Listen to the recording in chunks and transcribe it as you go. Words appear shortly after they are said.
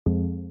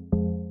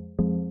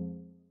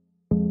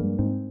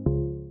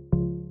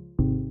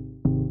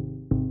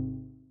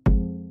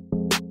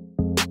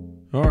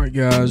All right,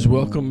 guys,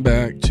 welcome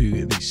back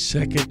to the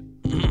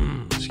second,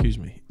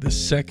 the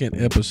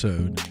second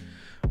episode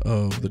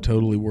of the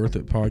Totally Worth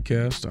It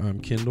podcast.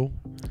 I'm Kendall.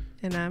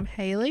 And I'm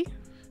Haley.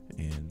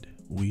 And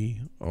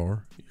we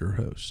are your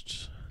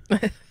hosts.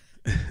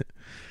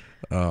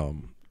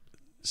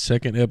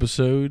 Second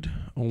episode,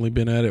 only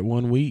been at it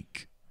 1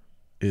 week.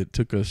 It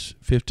took us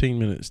 15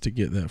 minutes to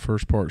get that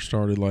first part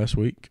started last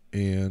week.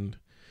 And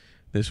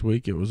this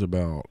week it was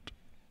about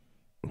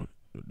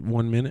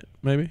 1 minute,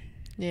 maybe?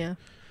 Yeah.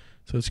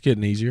 So it's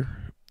getting easier.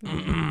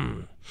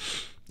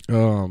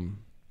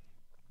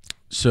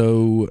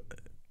 So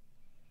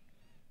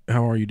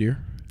how are you,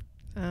 dear?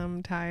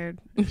 I'm tired.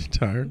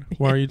 Tired?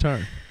 Why are you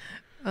tired?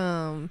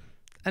 I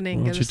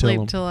didn't go to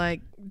sleep till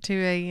like 2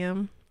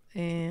 a.m.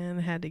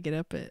 and had to get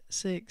up at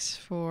 6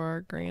 for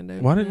our grand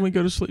opening. Why didn't we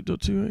go to sleep till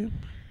 2 a.m.?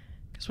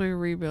 Because we were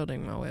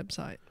rebuilding my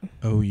website.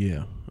 Oh,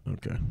 yeah.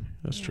 Okay.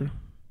 That's true.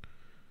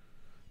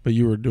 But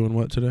you were doing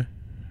what today?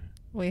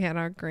 We had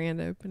our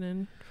grand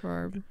opening for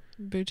our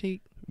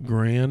boutique.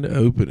 Grand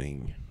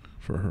opening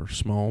for her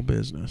small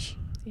business.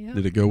 Yeah.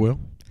 Did it go well?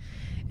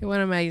 It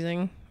went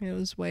amazing. It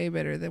was way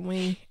better than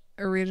we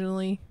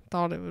originally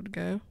thought it would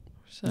go.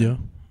 So, yeah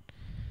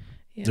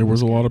there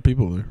was a lot of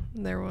people there.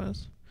 There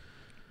was.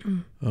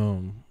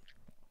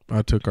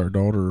 I took our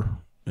daughter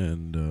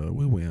and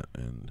we went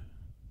and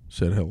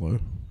said hello.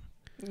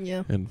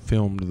 Yeah. And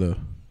filmed the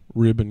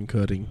ribbon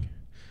cutting.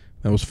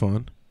 That was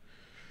fun.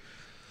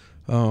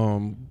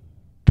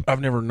 I've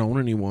never known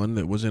anyone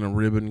that was in a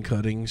ribbon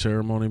cutting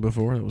ceremony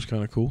before. That was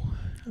kind of cool.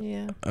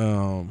 Yeah.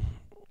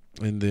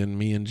 And then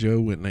me and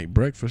Joe went and ate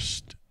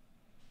breakfast,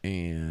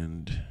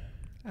 and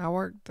I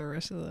worked the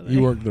rest of the day.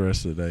 You worked the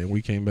rest of the day, and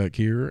we came back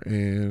here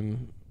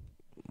and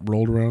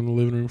rolled around the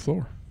living room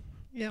floor.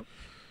 Yep.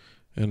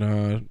 And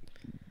I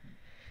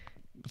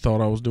thought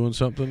I was doing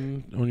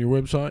something on your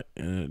website,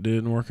 and it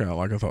didn't work out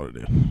like I thought it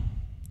did.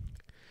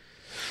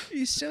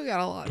 You still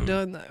got a lot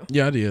done, though.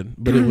 Yeah, I did,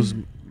 but it was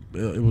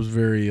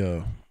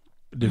very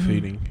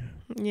defeating.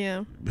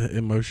 Yeah.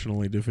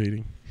 Emotionally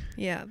defeating.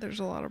 Yeah,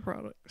 there's a lot of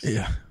products.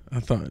 Yeah. I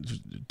thought,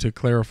 to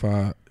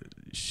clarify,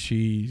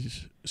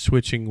 she's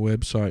switching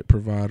website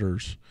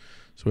providers,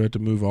 so we had to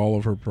move all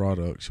of her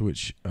products,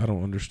 which I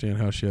don't understand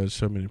how she has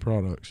so many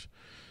products,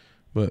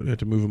 but we had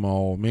to move them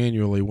all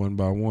manually one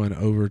by one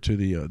over to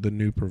the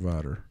new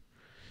provider.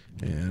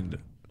 And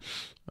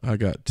I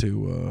got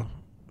to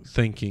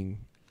thinking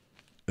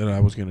that I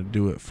was going to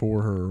do it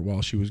for her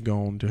while she was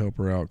gone to help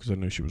her out, because I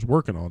knew she was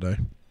working all day.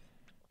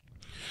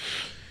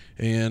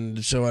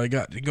 And so I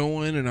got to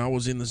going, and I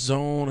was in the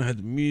zone. I had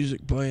the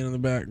music playing in the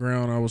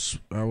background. I was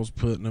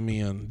putting them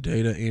in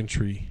data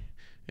entry,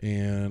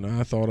 and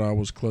I thought I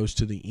was close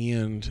to the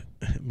end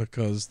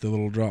because the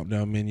little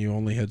drop-down menu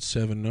only had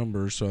 7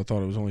 numbers, so I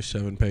thought it was only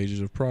 7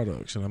 pages of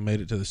products. And I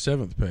made it to the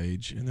 7th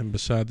page, and then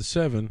beside the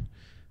 7,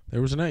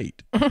 there was an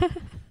 8.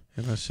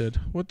 And I said,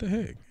 what the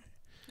heck?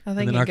 I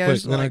think it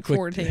goes to like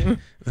 14.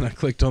 Then I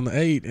clicked on the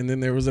 8, and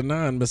then there was a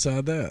 9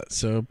 beside that.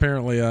 So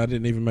apparently I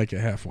didn't even make it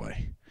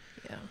halfway.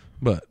 Yeah.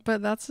 But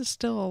that's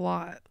still a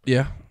lot.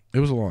 Yeah, it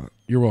was a lot.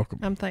 You're welcome.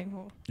 I'm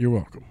thankful. You're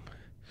welcome.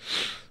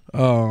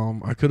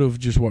 I could have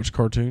just watched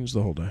cartoons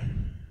the whole day.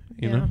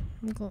 You know?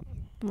 I'm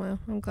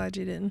glad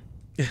you didn't.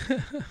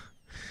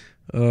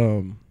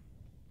 So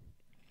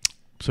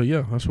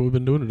yeah, that's what we've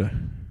been doing today.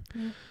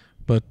 Yeah.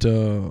 But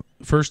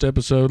first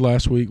episode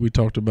last week, we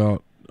talked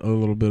about a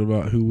little bit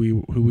about who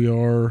we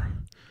are,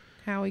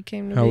 how we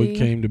came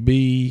to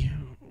be,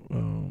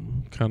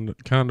 kind of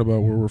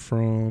about where we're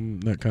from,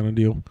 that kind of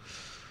deal.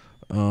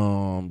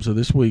 So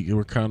this week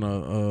we're kind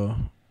of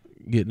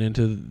getting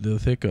into the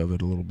thick of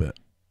it a little bit.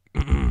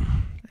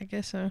 I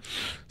guess so.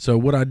 So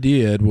what I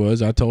did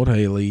was I told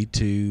Haley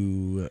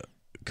to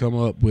come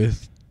up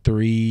with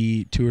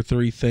 2 or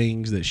 3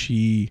 things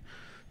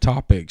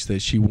topics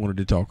that she wanted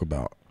to talk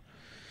about.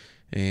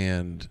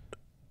 And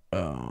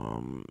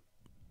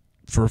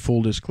for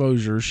full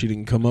disclosure, she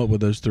didn't come up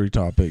with those 3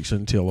 topics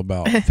until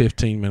about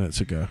 15 minutes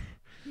ago.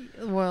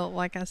 Well,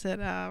 like I said,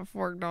 I've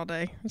worked all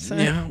day. So.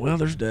 Yeah, well,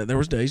 there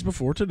was days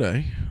before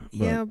today.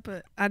 But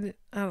but I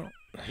don't.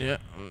 Yeah.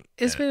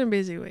 It's been a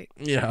busy week.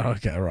 Yeah,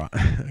 okay, right.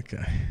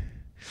 Okay.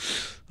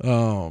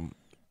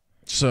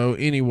 So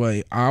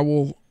anyway, I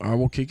will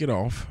kick it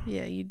off.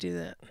 Yeah, you do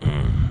that.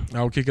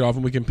 I will kick it off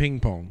and we can ping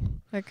pong.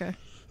 Okay.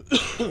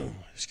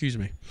 Excuse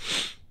me.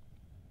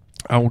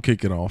 I will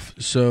kick it off.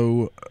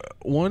 So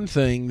one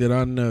thing that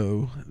I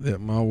know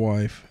that my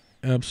wife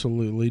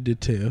absolutely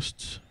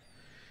detests,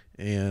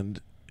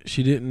 and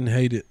she didn't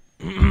hate it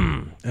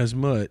as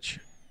much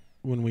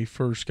when we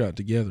first got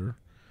together,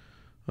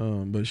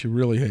 but she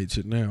really hates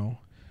it now,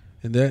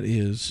 and that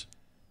is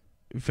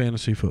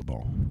fantasy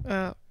football.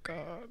 Oh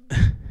God.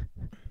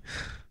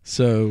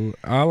 So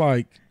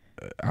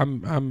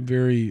I'm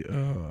very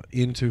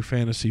into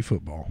fantasy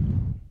football,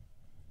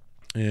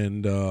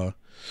 and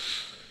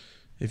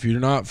if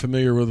you're not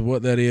familiar with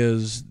what that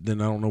is,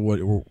 then I don't know what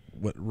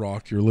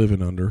rock you're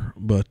living under.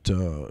 But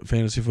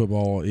fantasy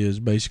football is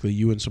basically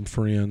you and some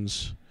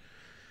friends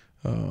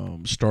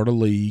start a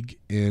league,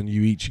 and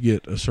you each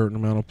get a certain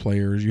amount of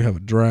players. You have a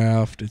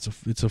draft. It's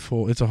a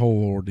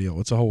whole ordeal.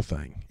 It's a whole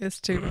thing. It's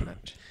too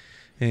much.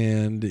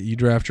 And you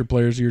draft your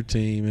players of your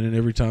team, and then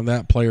every time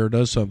that player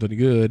does something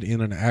good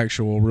in an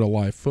actual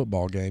real-life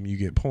football game, you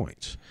get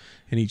points.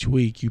 And each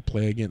week you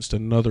play against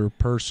another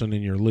person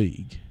in your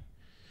league.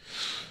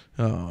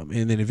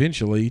 And then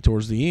eventually,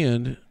 towards the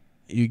end,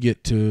 you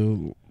get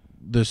to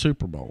the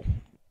Super Bowl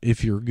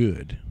if you're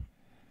good.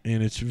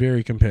 And it's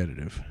very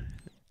competitive.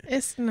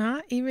 It's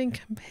not even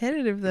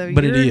competitive, though.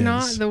 But You're it is.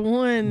 not the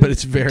one. But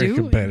it's very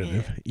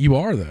competitive. You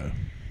are, though.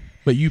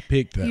 But you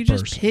picked that person. You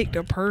just picked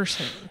a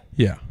person.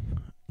 Yeah.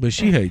 But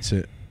she hates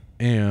it.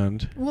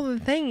 And well, the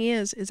thing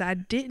is I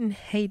didn't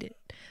hate it.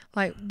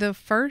 Like, the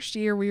first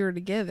year we were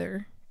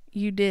together,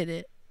 you did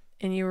it.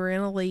 And you were in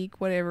a league,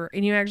 whatever.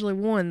 And you actually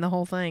won the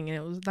whole thing.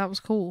 And that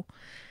was cool.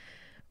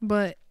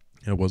 But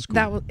it was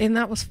cool.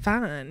 That was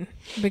fine.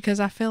 Because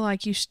I feel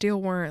like you still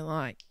weren't,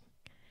 like,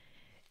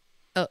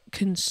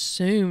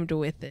 consumed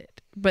with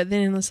it. But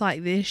then it's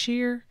like this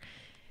year,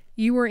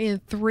 you were in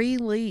 3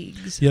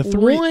 leagues. Yeah,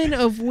 3. One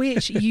of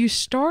which you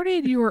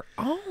started your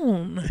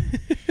own.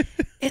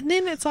 And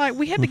then it's like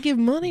we had to give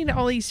money to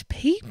all these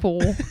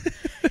people.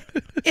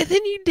 And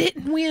then you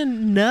didn't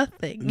win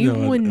nothing. You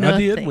won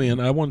nothing. I did win.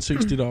 I won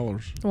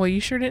 $60. Well, you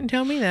sure didn't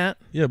tell me that.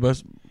 Yeah,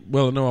 but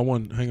I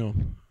won. Hang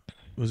on.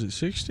 Was it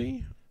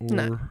 60 or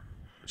no.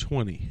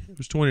 20? It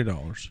was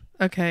 $20.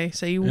 Okay,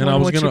 so you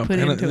won what you put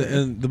into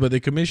it. But the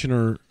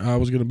commissioner, I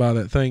was going to buy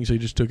that thing, so he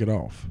just took it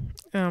off.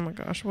 Oh my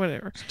gosh,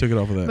 whatever. Just took it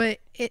off of that.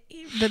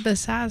 But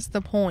besides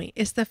the point,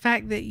 it's the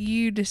fact that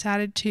you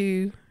decided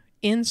to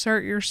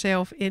insert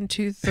yourself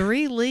into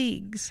 3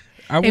 leagues.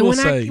 I will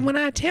say, when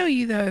I tell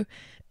you though,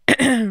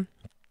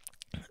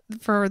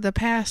 for the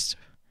past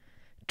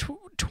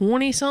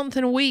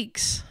 20-something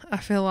weeks, I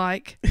feel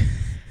like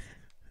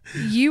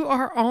you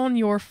are on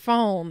your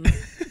phone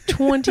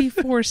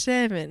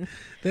 24/7.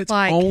 That's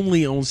like,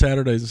 only on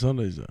Saturdays and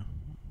Sundays, though.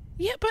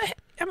 Yeah, but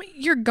I mean,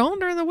 you're gone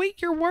during the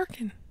week. You're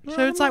working,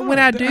 so it's like when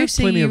I do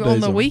see you on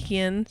the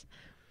weekends,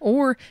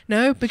 or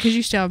no, because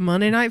you still have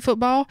Monday night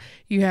football.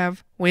 You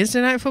have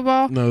Wednesday night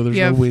football. No, there's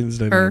no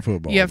Wednesday night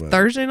football. You have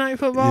Thursday night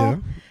football.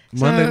 Yeah,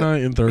 Monday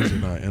night and Thursday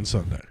night and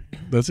Sunday.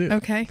 That's it.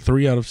 Okay,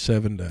 3 out of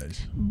 7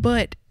 days.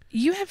 But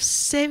you have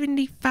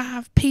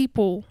 75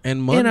 people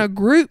in a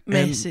group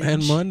message.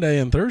 And Monday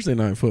and Thursday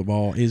night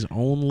football is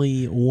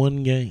only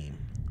 1 game.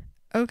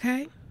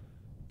 Okay.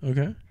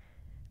 Okay.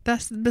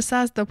 That's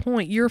besides the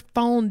point. Your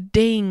phone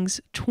dings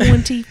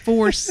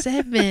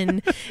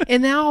 24/7,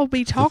 and now I'll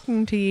be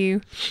talking to you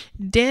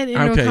dead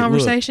into a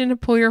conversation to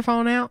pull your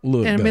phone out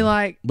and be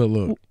like, "But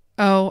look,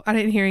 oh, I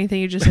didn't hear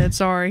anything you just said.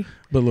 Sorry."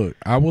 But look,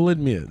 I will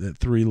admit that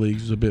 3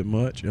 leagues is a bit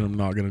much, and I'm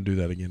not going to do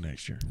that again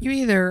next year. You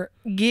either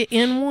get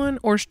in one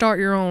or start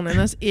your own, and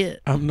that's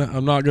it. I'm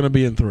not going to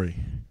be in 3.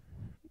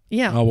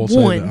 Yeah, I will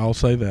say that. I'll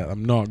say that.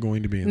 I'm not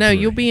going to be in 3. No,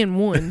 you'll be in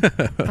 1.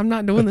 I'm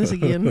not doing this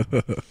again.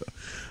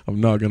 I'm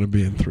not going to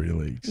be in 3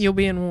 leagues. You'll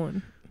be in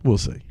 1. We'll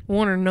see.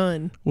 1 or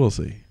none. We'll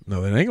see.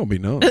 No, it ain't going to be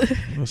none.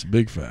 That's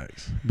big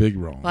facts. Big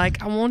wrong.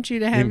 Like, I want you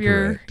to have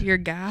your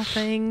guy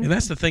thing. And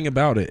that's the thing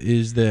about it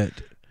is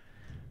that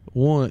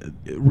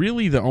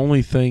really the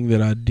only thing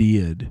that I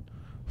did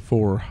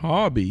for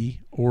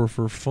hobby or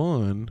for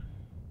fun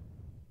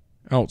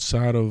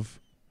outside of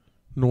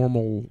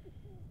normal.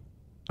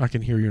 I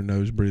can hear your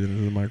nose breathing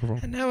into the microphone.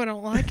 I know, I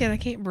don't like it. I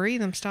can't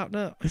breathe. I'm stopped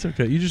up. It's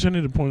okay. You just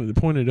need to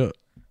point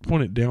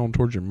it down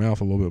towards your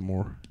mouth a little bit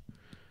more,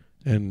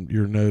 and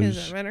your nose.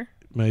 Is that better?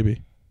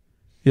 Maybe.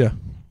 Yeah,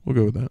 we'll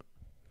go with that.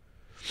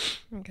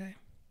 Okay.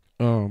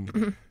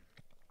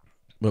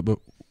 But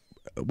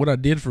what I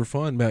did for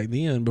fun back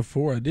then,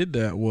 before I did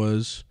that,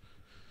 was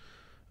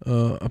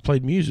I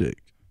played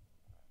music,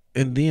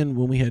 and then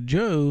when we had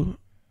Joe,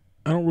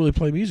 I don't really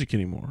play music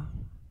anymore.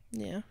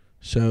 Yeah.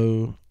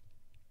 So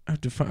I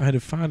had to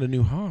find a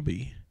new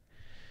hobby.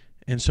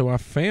 And so I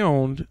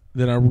found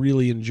that I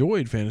really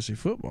enjoyed fantasy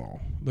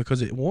football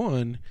because it's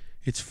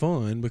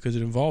fun because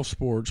it involves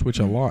sports, which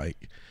I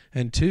like.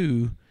 And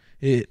 2,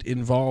 it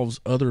involves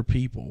other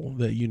people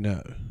that you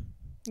know.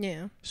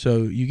 Yeah.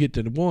 So you get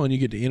to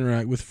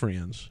interact with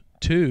friends.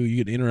 2, you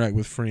get to interact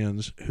with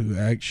friends who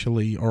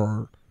actually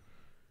are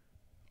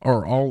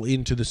all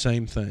into the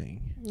same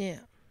thing. Yeah.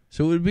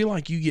 So it would be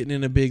like you getting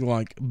in a big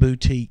like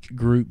boutique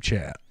group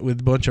chat with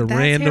a bunch of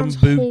random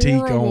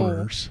boutique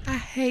owners. I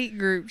hate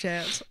group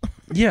chats.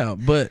 Yeah,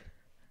 but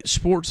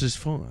sports is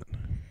fun.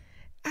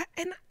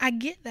 I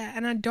get that,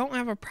 and I don't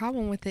have a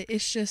problem with it.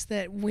 It's just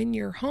that when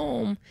you're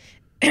home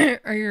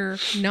or you're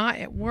not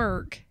at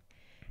work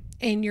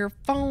and your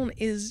phone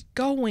is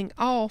going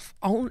off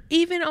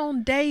even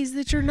on days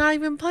that you're not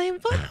even playing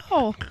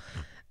football.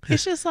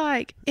 It's just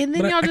like, and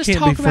then y'all just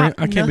talk about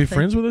I can't be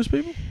friends with those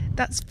people?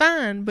 That's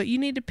fine, but you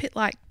need to pick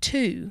like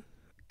 2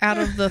 out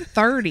of the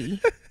 30.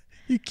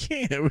 You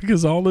can't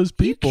because all those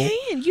people. You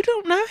can. You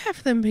don't know half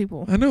of them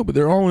people. I know, but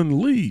they're all in the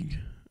league.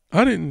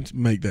 I didn't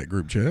make that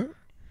group chat.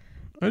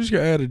 I just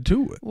got added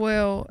to it.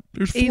 Well,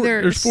 there's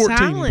 14.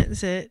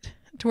 Silence it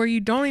to where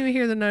you don't even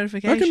hear the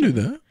notification. I can do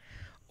that.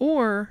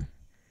 Or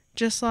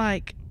just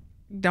like,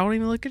 don't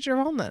even look at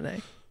your phone that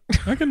day.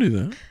 I can do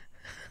that.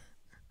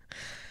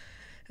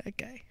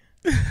 Okay.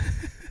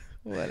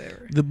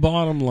 Whatever. The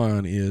bottom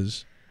line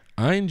is,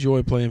 I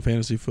enjoy playing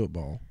fantasy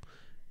football.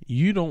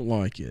 You don't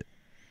like it.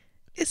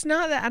 It's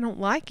not that I don't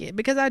like it,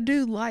 because I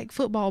do like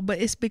football, but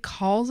it's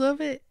because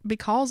of it,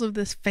 because of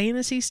this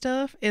fantasy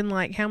stuff and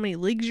like how many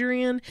leagues you're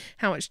in,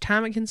 how much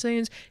time it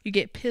consumes. You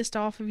get pissed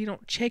off if you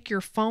don't check your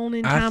phone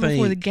in time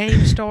before the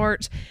game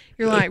starts.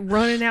 You're like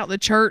running out the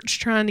church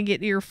trying to get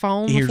to your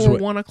phone before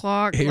 1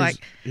 o'clock.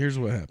 Here's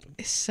what happened.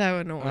 It's so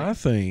annoying. I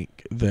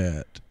think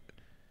that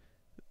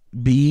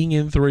being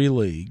in 3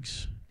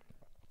 leagues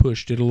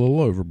pushed it a little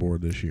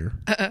overboard this year.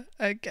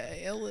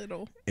 Okay, a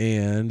little.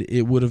 And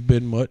it would have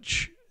been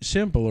much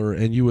simpler,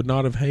 and you would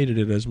not have hated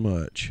it as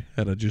much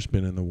had I just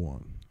been in the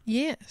one.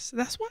 Yes,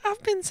 that's what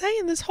I've been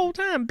saying this whole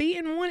time. Be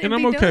in one and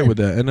I'm be okay done. with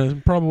that, and that's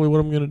probably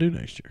what I'm going to do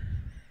next year.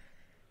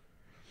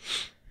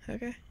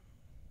 Okay.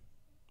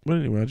 But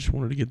anyway, I just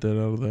wanted to get that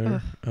out of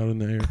there, out in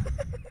the air.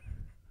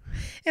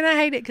 And I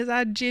hate it because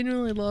I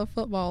genuinely love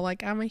football.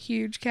 Like, I'm a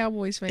huge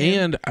Cowboys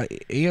fan.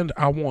 And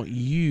I want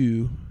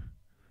you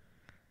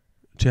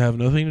to have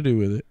nothing to do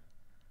with it,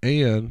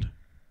 and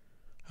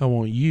I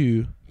want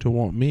you to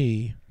want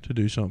me to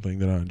do something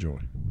that I enjoy.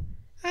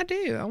 I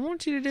do. I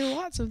want you to do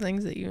lots of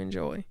things that you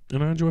enjoy.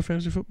 And I enjoy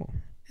fantasy football.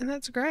 And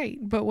that's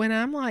great. But when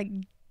I'm like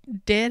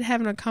dead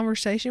having a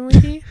conversation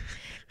with you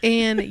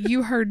and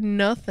you heard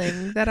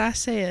nothing that I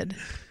said,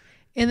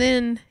 and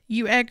then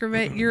you're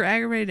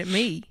aggravated at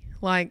me.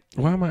 Like,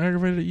 why am I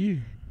aggravated at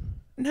you?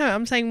 No,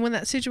 I'm saying when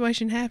that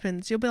situation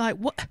happens, you'll be like,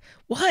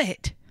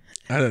 what?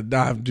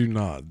 I do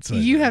not say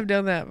you that. have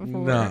done that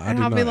before. No,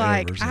 and I'll be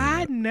like,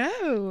 I that.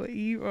 know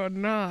you are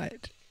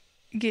not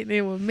getting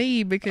in with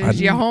me because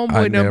your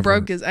homeboy done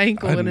broke his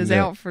ankle and is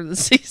out for the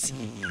season.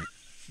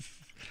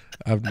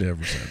 I've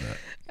never said that.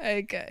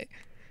 Okay.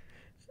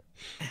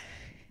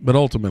 But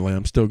ultimately,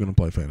 I'm still going to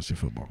play fantasy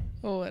football.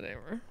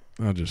 Whatever.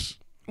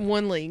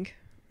 One league.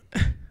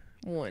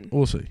 One.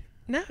 We'll see.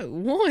 No,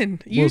 one.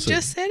 You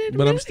just said it.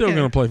 But I'm still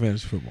going to play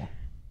fantasy football.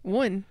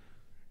 One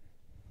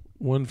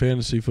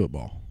fantasy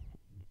football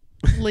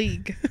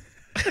league.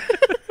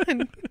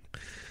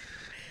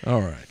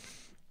 All right.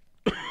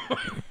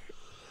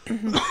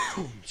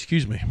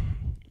 Excuse me.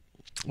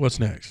 What's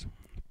next?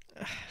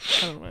 I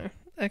don't know.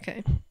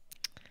 Okay.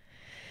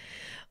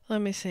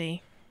 Let me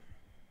see.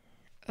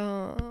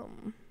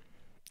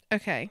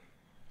 Okay.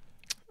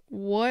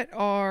 What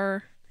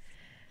are,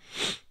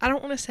 I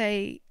don't want to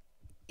say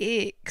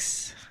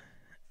icks,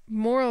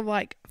 more of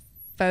like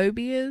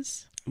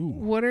phobias. Ooh.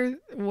 What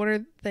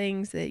are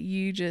things that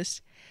you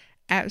just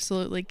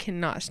absolutely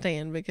cannot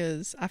stand?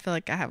 Because I feel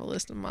like I have a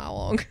list a mile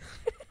long.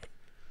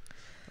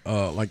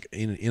 Like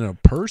in a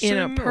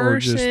person, or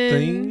just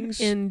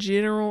things in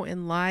general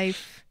in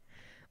life,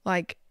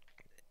 like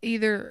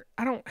either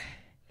I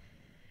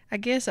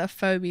guess a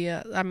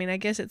phobia. I mean, I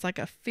guess it's like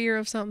a fear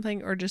of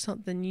something or just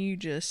something you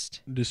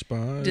just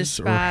despise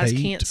or hate.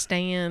 Can't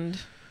stand.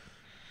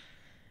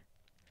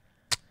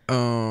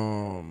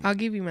 I'll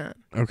give you mine.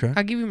 Okay.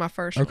 I'll give you my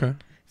first one. Okay.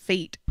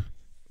 Feet.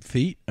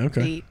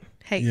 Okay. Feet.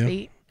 Hate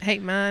feet.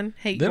 Hate mine.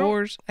 Hate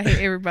yours. I hate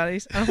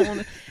everybody's. I don't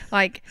want to.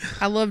 Like,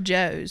 I love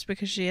Joe's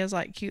because she has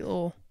like cute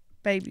little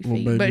baby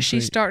feet, but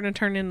she's starting to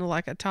turn into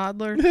like a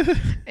toddler,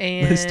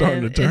 and they're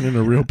starting to turn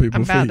into real people.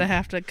 I'm about to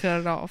have to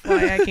cut it off.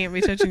 Like, I can't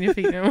be touching your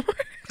feet no more.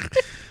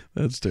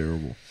 That's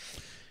terrible.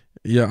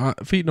 Yeah,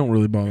 feet don't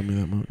really bother me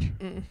that much.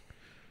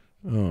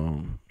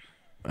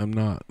 I'm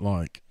not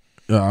like.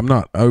 I'm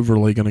not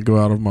overly going to go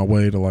out of my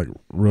way to like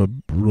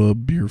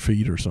rub your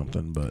feet or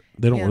something, but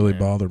they don't really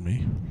bother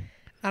me.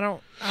 I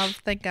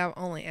think I've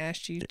only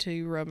asked you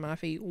to rub my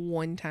feet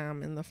one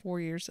time in the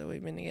 4 years that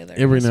we've been together.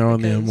 Every now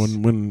and then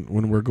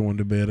when we're going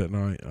to bed at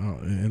night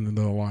and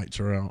the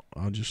lights are out,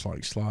 I'll just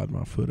like slide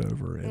my foot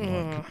over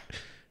and like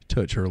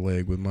touch her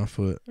leg with my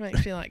foot.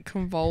 Makes me like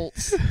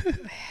convulse.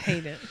 I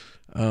hate it.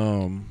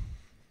 I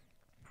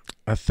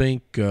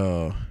think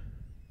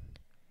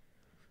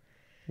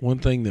one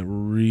thing that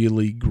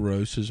really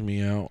grosses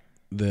me out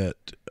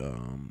that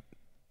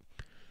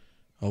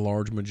a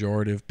large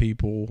majority of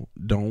people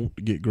don't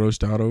get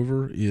grossed out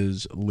over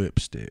is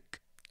lipstick.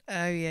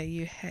 Oh, yeah,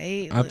 you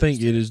hate lipstick. I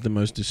think it is the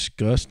most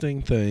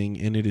disgusting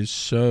thing, and it is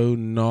so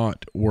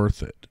not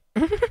worth it.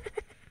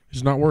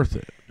 It's not worth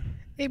it.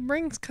 It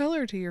brings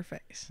color to your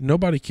face.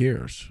 Nobody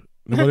cares.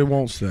 Nobody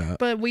wants that.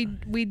 But we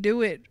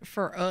do it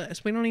for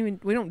us. We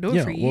don't do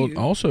it for you.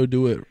 Well, also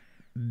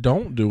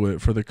don't do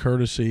it for the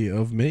courtesy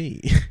of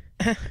me.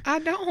 I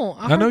don't.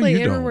 I know you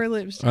ever don't. wear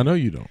lipstick. I know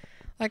you don't.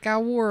 Like, I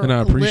wore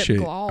lip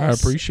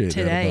gloss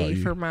today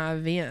for my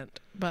event,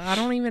 but I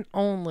don't even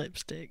own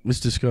lipstick. It's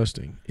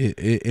disgusting.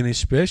 And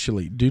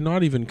especially, do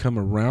not even come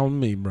around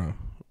me, bro,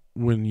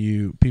 when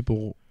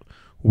people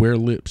wear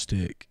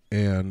lipstick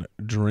and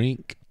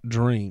drink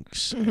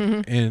drinks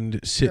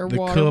and sit the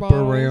cup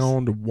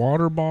around a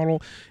water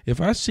bottle. If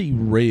I see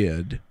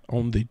red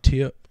on the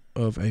tip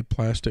of a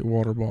plastic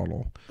water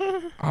bottle,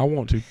 I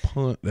want to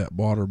punt that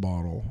water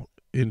bottle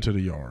into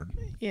the yard.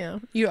 Yeah.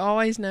 You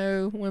always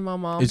know when my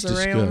mom's It's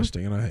around.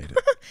 disgusting, and I hate it.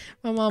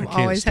 My mom I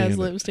can't always has stand it.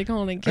 lipstick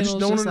on, and I just Kendall's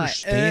don't just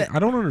understand. like, I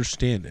don't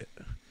understand it,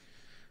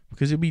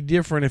 because it'd be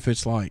different if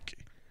it's like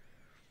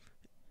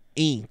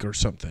ink or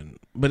something,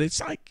 but it's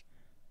like,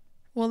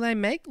 well, they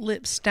make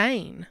lip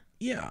stain.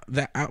 yeah,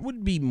 that I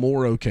would be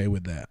more okay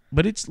with that.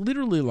 But it's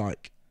literally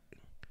like,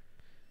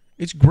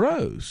 it's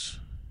gross.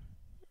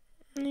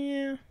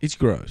 Yeah. It's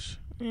gross.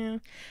 Yeah.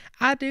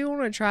 I do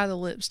want to try the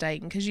lip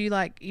stain because you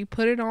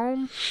put it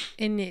on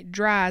and it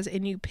dries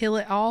and you peel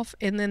it off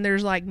and then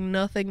there's like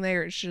nothing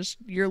there. It's just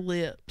your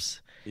lips.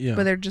 Yeah.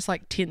 But they're just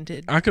like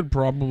tinted. I could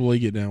probably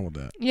get down with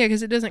that. Yeah,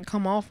 because it doesn't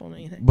come off on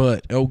anything.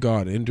 But, oh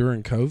God, and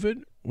during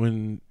COVID,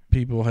 when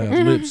people had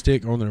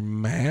lipstick on their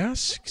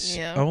masks,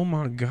 Yeah. oh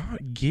my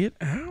God, get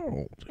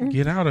out.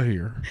 Get out of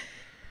here.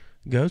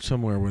 Go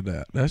somewhere with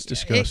that. That's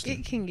disgusting.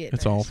 It can get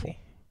It's nasty.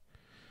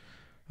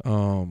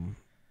 awful.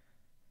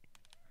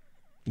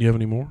 You have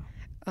any more?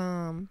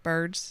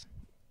 Birds.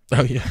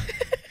 Oh, yeah.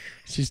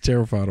 She's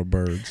terrified of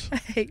birds. I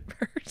hate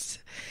birds.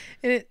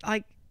 And it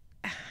I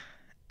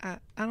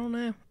don't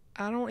know.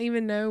 I don't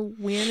even know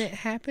when it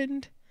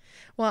happened.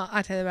 Well,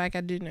 I take it back.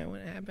 I do know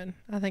when it happened.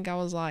 I think I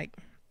was like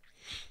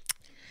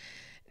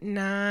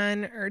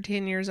 9 or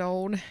 10 years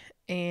old,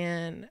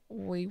 and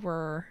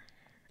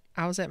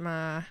I was at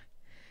my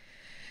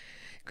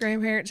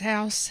grandparents'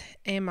 house,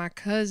 and my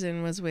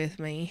cousin was with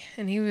me,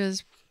 and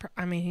he's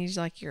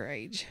like your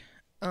age.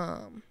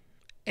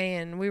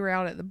 And we were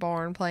out at the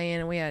barn playing,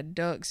 and we had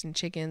ducks and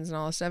chickens and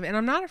all this stuff. And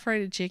I'm not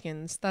afraid of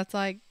chickens. That's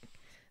like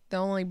the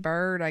only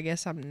bird I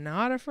guess I'm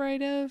not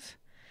afraid of.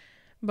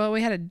 But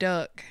we had a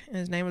duck, and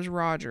his name was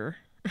Roger.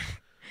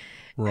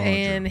 Roger.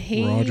 And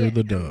Roger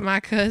the duck. My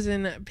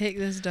cousin picked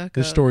this duck up.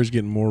 This story's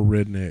getting more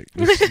redneck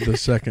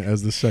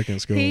as the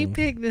seconds go He on.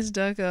 picked this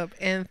duck up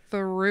and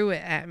threw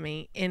it at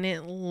me, and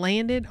it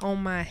landed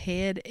on my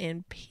head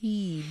and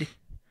peed.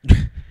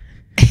 And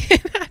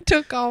I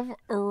took off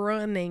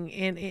running,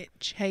 and it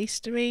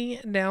chased me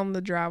down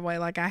the driveway,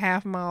 like a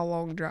half-mile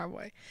long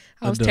driveway.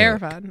 I was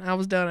terrified. I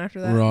was done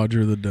after that.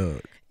 Roger the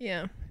duck.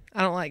 Yeah.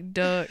 I don't like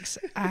ducks.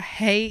 I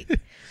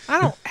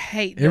don't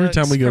hate ducks. Every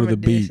time we go to from a the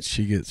beach, distance.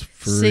 she gets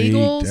freaked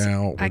Seagulls,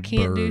 out with I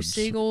can't do birds.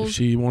 seagulls,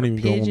 She won't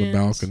even go on the pigeons.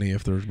 balcony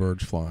if there's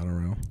birds flying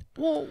around.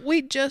 Well,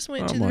 we just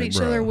went to I'm the like, beach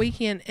the other bro.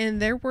 weekend,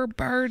 and there were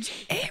birds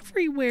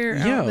everywhere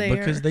out Yeah, there.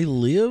 because they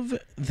live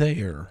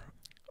there.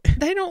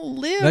 They don't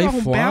live They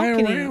on fly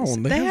balconies.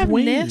 around. They They have have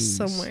wings. nests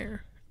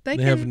somewhere. They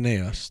can have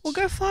nests. Well,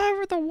 go fly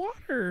over the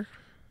water.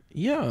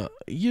 Yeah,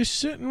 you're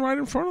sitting right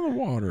in front of the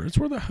water. It's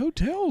where the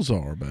hotels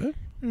are, babe.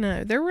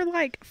 No, there were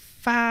like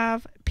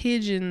 5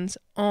 pigeons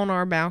on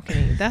our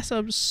balcony. That's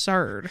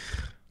absurd.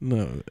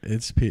 No,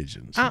 it's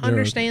pigeons. I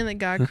understand that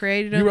God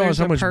created them. You realize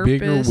There's how a much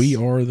bigger purpose. we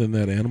are than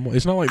that animal?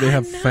 It's not like they I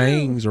have know.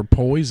 fangs or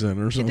poison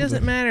or It something.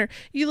 doesn't matter.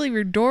 You leave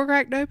your door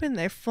cracked open,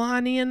 they're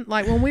flying in.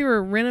 Like when we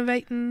were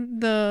renovating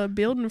the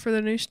building for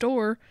the new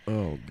store,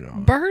 Oh,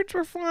 God. birds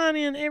were flying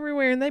in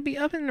everywhere, and they'd be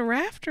up in the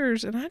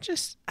rafters, and I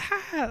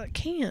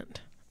can't.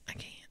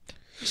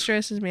 It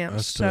stresses me out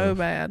That's so tough.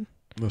 bad.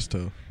 That's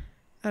tough.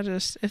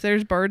 If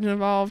there's birds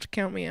involved,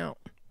 count me out.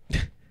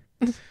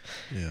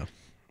 Yeah.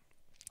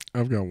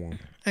 I've got one.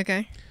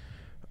 Okay.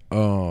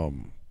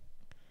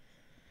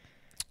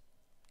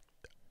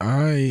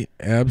 I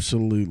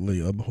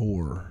absolutely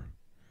abhor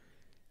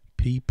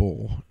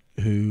people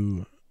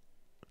who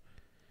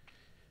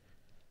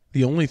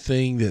the only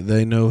thing that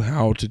they know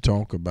how to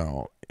talk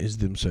about is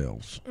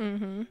themselves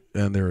Mm-hmm.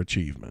 and their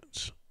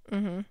achievements.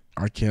 Mm-hmm.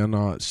 I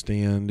cannot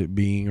stand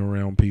being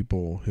around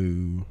people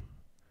who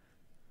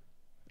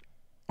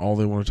all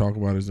they want to talk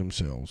about is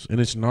themselves. And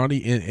it's not,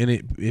 and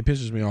it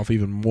pisses me off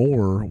even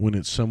more when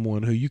it's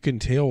someone who you can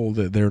tell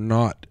that they're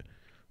not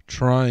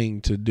trying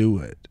to do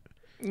it.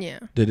 Yeah.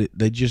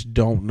 They just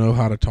don't know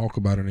how to talk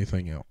about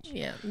anything else.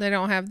 Yeah. They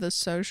don't have the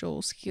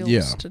social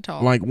skills to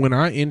talk. Like when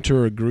I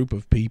enter a group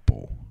of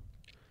people,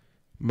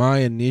 my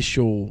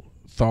initial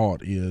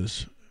thought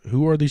is,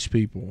 who are these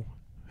people?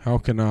 How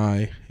can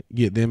I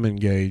get them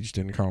engaged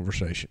in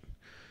conversation?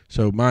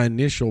 So my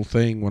initial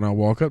thing when I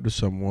walk up to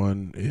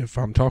someone, if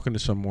I'm talking to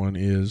someone,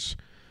 is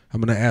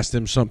I'm going to ask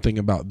them something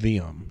about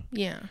them.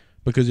 Yeah.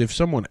 Because if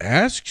someone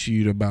asks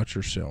you about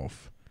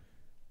yourself,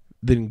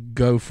 then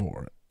go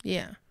for it.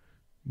 Yeah.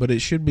 But it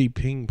should be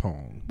ping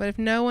pong. But if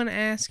no one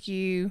asks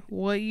you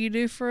what you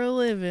do for a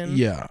living,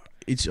 Yeah,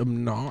 it's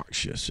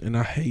obnoxious, and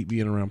I hate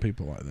being around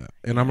people like that.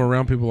 And I'm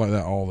around people like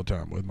that all the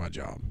time with my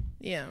job.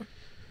 yeah.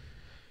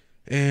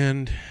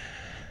 And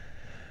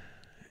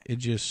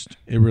it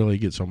really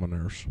gets on my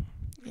nerves.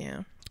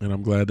 Yeah. And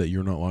I'm glad that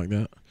you're not like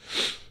that.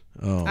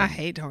 I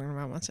hate talking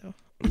about myself.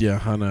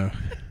 Yeah, I know.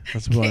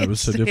 That's why it was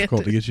so Can't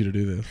difficult stand to it. get you to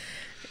do this.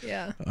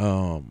 Yeah.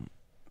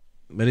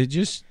 But it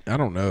just, I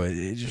don't know.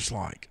 It just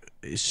like,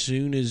 as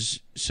soon as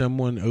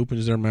someone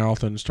opens their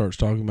mouth and starts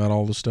talking about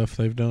all the stuff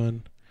they've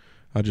done,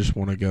 I just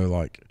want to go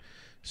like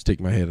stick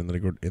my head in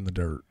the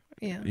dirt.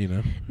 Yeah. You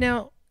know?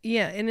 Now,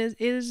 yeah, and it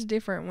is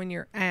different when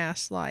you're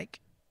asked like,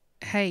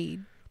 "Hey,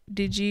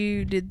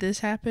 did this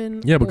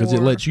happen? Yeah, because it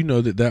Or lets you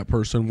know that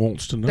person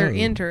wants to know. they're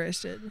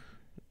interested.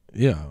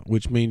 Yeah,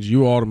 which means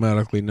you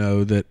automatically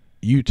know that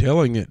you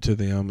telling it to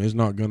them is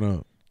not going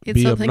to It's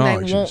be something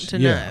obnoxious. they want to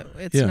know.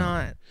 It's yeah.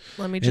 not,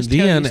 let me And just tell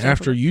you then stuff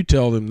after about- you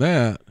tell them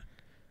that,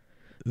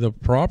 the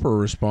proper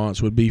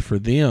response would be for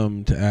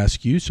them to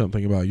ask you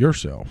something about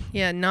yourself.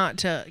 Yeah, not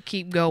to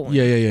keep going.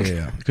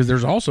 Yeah. Because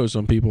there's also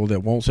some people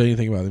that won't say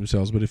anything about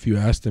themselves, but if you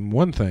ask them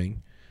one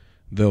thing,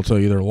 they'll tell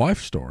you their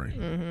life story.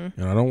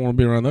 Mm-hmm. And I don't want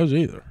to be around those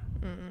either.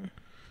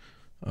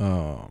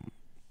 Mm-mm.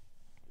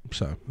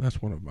 So that's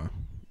one of my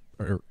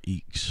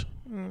irks.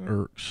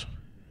 Irks.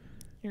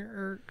 Your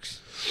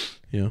irks.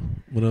 Yeah.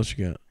 What else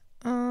you got?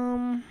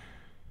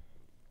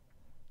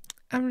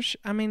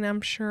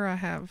 I'm sure I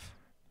have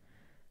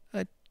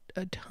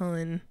a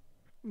ton,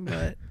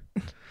 but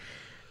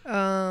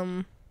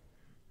a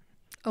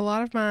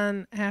lot of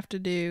mine have to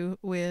do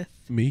with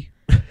Me?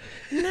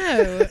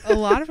 no. A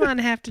lot of mine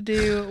have to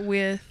do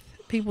with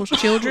people's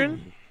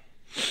children,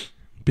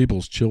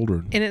 People's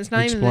children. and it's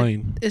not Explain.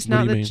 even it's What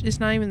not do the you mean? it's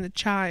not even the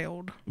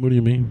child. What do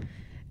you mean?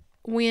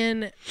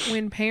 When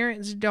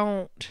parents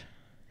don't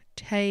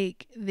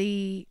take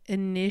the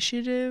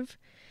initiative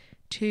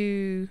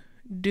to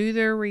do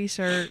their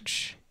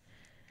research,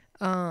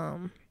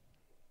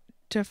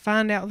 to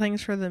find out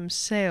things for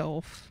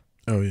themselves.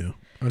 Oh, yeah.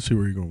 I see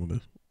where you're going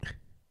with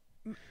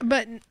this.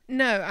 But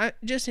no,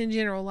 just in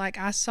general, like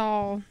I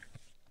saw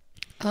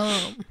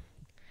on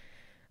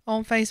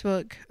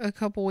Facebook a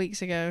couple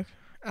weeks ago.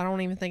 I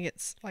don't even think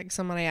it's like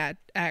somebody I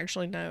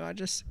actually know. I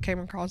just came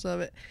across of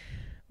it.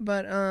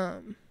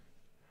 But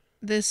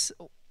this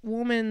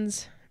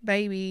woman's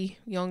baby,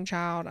 young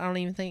child, I don't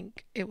even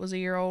think it was a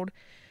year old,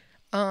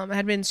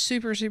 had been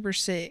super, super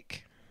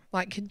sick,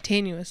 like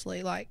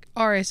continuously, like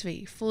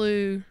RSV,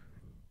 flu,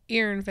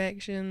 ear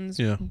infections,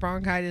 Yeah.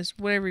 bronchitis,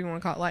 whatever you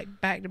want to call it, like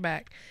back to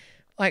back.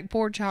 Like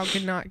poor child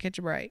could not catch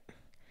a break.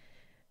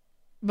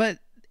 But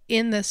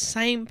in the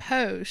same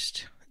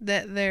post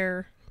that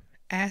they're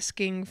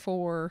asking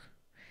for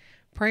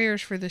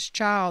prayers for this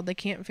child, they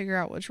can't figure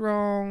out what's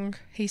wrong.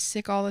 He's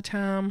sick all the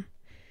time.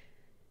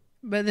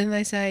 But then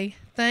they say,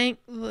 thank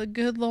the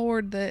good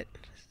Lord that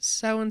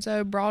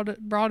so-and-so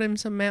brought him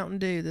some Mountain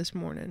Dew this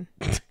morning.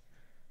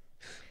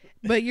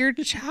 But your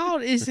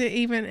child isn't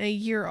even a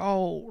year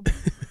old.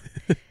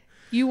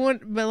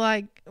 But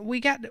like,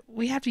 we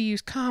have to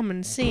use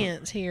common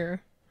sense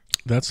here.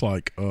 That's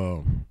like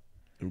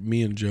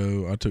me and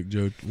Joe. I took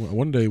Joe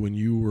one day when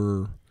you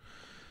were,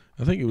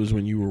 I think it was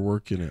when you were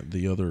working at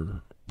the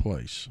other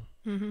place.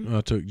 Mm-hmm.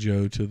 I took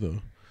Joe to the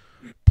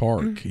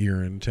park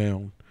here in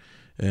town,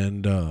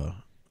 and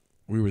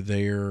we were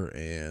there,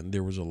 and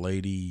there was a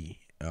lady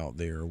out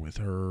there with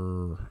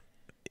her.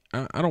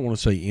 I don't want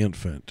to say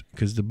infant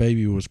because the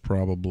baby was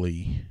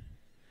probably,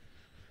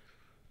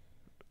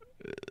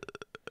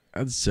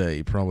 I'd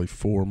say probably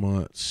 4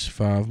 months,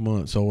 5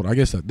 months old. I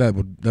guess that's an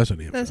infant.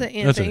 That's an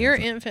infant. You're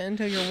an infant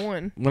until you're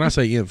one. When I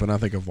say infant, I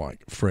think of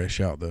like fresh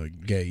out the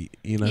gate,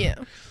 you know? Yeah.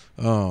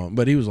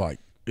 But he was like,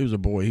 it was a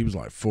boy. He was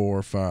like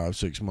 4, 5,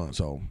 6 months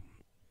old,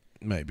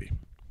 maybe.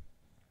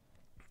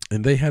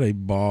 And they had a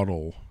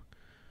bottle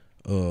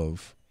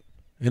of,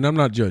 and I'm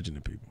not judging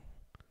the people,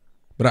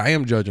 but I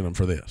am judging them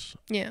for this.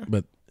 Yeah.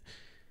 But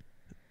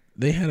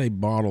they had a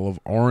bottle of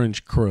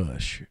Orange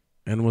Crush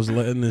and was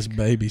letting this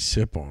baby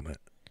sip on it.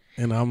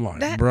 And I'm like,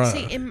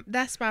 bruh,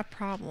 that's my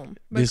problem.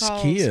 this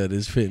kid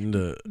is fitting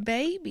to.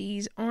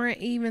 Babies aren't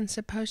even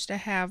supposed to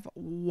have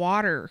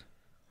water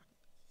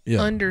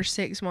Yeah. under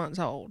 6 months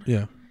old.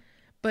 Yeah.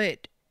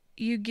 But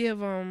you give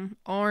them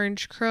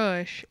Orange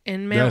Crush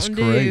and That's Mountain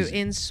Dew crazy.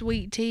 and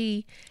sweet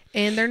tea,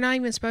 and they're not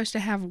even supposed to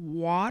have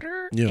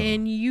water. Yeah.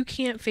 And you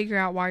can't figure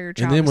out why your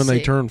child. And then when is they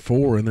sick. turn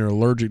 4 and they're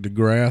allergic to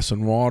grass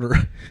and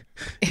water,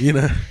 you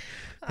know,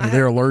 and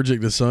they're allergic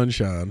to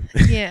sunshine.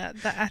 Yeah,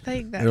 I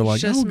think that's They're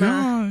like, just oh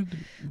God.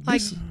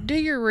 Like, do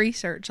your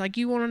research. Like,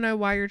 you want to know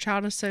why your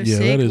child is so Yeah,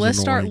 sick? that is Let's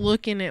start annoying.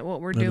 looking at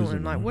what we're That is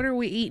doing. Like, annoying. what are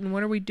we eating?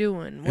 What are we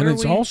doing? And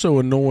it's also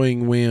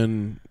annoying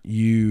when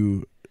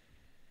you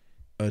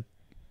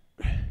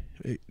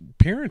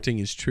parenting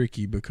is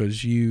tricky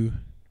because you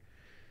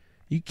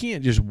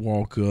can't just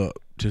walk up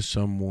to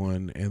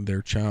someone and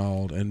their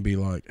child and be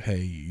like,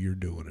 hey, you're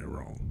doing it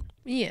wrong.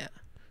 Yeah.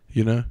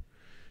 You know?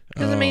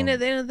 Because, I mean, at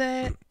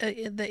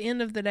the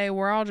end of the day,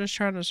 we're all just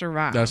trying to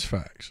survive. That's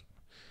facts.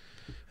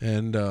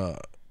 And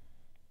but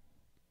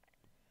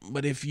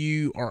if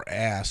you are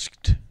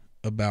asked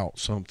about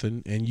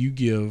something and you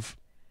give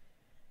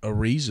a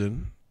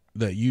reason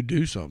that you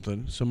do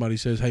something, somebody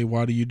says, hey,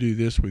 why do you do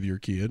this with your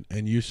kid?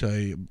 And you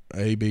say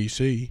A, B,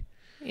 C.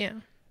 Yeah.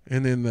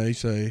 And then they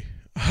say,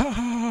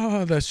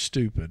 ha, that's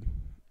stupid.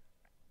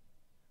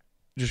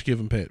 Just give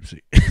them Pepsi.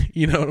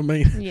 You know what I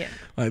mean? Yeah.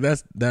 Like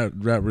that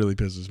really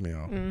pisses me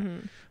off.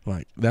 Mm-hmm.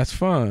 Like, that's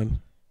fine,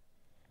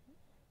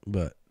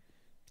 but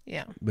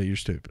Yeah. you're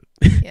stupid.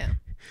 Yeah.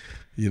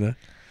 You know?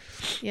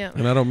 Yeah.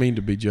 And I don't mean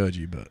to be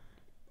judgy, but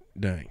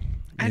dang.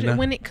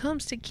 When it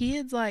comes to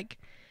kids, like,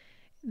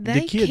 The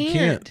they kid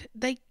can't.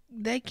 They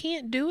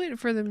can't do it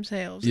for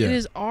themselves. Yeah. It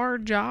is our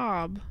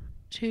job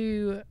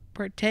to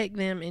protect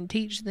them and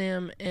teach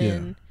them,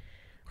 and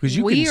because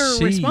we are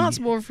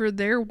responsible for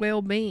their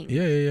well-being.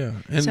 Yeah.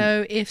 And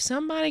so if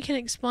somebody can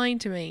explain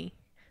to me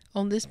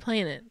on this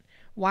planet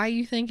why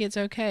you think it's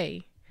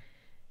okay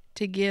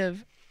to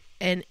give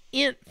an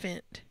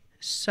infant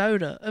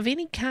soda of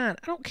any kind,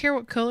 I don't care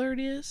what color it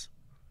is,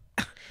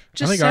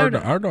 just I think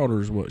soda. our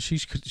daughter's what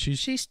she's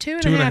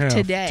 2.5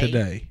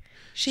 today.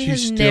 She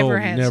has never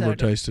had soda.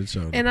 Tasted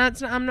soda. And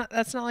that's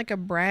not like a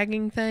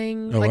bragging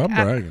thing. Oh, like, I'm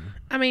bragging.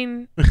 I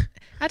mean,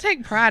 I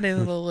take pride in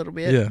it a little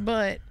bit, Yeah.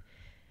 but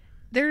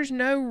there's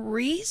no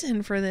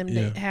reason for them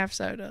to have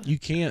soda. You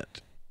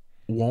can't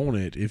want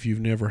it if you've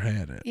never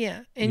had it.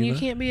 Yeah, and you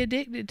can't be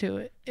addicted to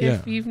it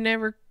if you've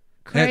never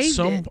craved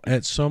it.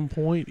 At some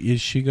point,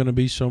 is she going to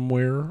be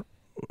somewhere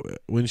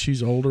when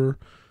she's older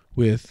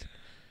with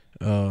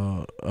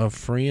a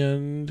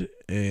friend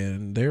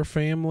and their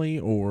family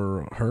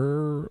or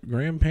her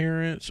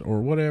grandparents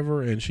or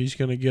whatever, and she's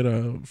going to get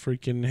a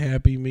freaking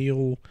Happy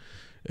Meal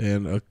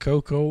and a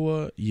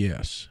Coca-Cola?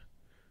 Yes.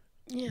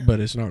 Yeah. But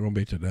it's not going to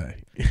be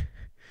today.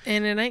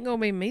 And it ain't going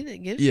to be me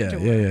that gives it to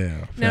her.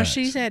 Yeah. Now, Facts.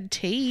 she's had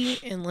tea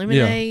and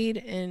lemonade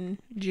and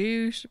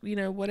juice,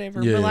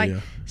 whatever.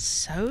 But,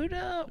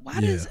 soda?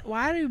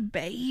 Why do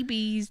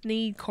babies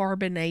need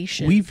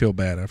carbonation? We feel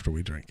bad after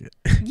we drink it.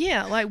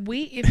 Yeah,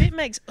 if it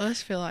makes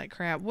us feel like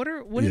crap, what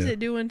is it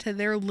doing to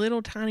their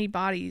little tiny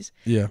bodies?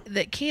 Yeah.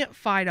 That can't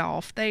fight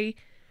off. They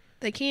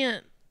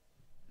can't.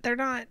 They're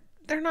not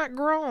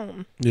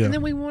grown. Yeah. And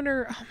then we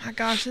wonder, oh my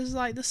gosh, this is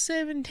like the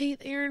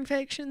 17th ear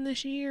infection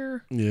this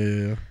year.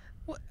 Yeah.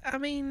 I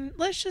mean,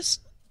 let's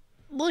just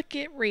look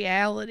at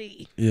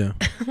reality. Yeah.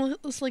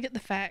 Let's look at the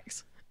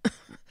facts.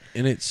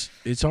 And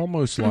it's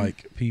almost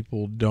like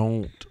people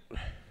don't.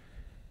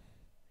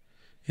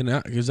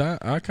 And because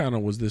I kind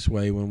of was this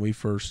way when we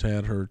first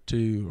had her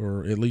too,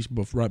 or at least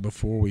right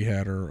before we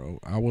had her.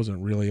 I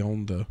wasn't really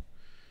on the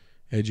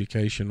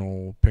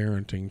educational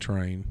parenting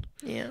train.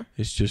 Yeah.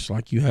 It's just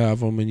like you have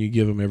them and you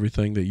give them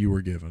everything that you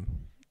were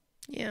given.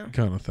 Yeah.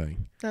 Kind of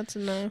thing. That's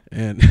enough.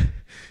 And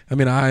I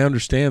mean, I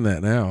understand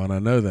that now, and I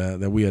know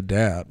that we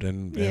adapt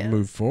and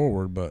move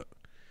forward, but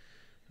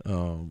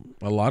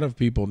a lot of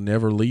people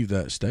never leave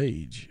that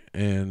stage.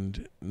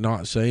 And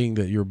not saying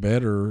that you're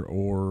better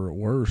or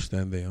worse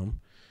than them.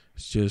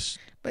 It's just.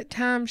 But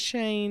times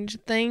change,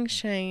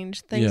 things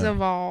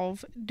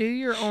evolve. Do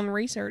your own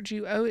research.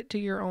 You owe it to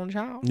your own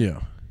child. Yeah.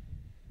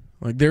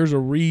 Like there's a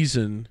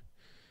reason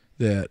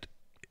that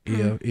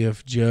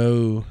if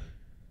Joe.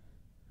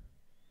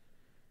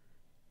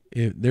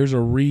 There's a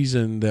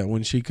reason that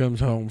when she comes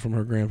home from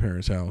her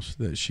grandparents' house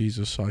that she's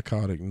a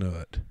psychotic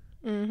nut.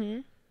 Mm-hmm.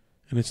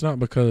 And it's not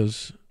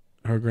because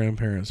her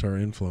grandparents are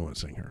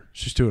influencing her.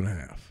 She's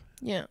 2.5.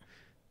 Yeah.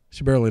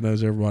 She barely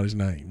knows everybody's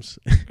names.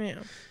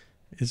 Yeah.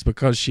 It's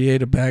because she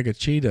ate a bag of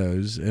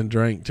Cheetos and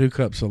drank 2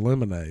 cups of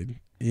lemonade,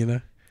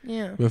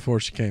 Yeah. before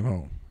she came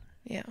home.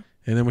 Yeah.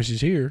 And then when she's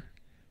here,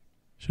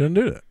 she doesn't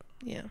do that.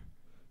 Yeah.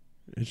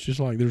 It's just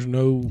like there's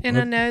no. And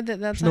I know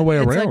that's no way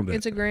around it.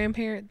 It's a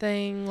grandparent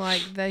thing.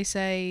 Like they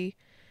say,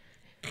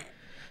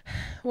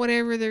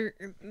 whatever they're.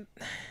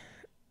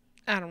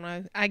 I don't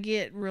know. I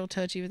get real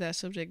touchy with that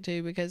subject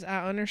too because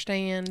I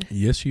understand.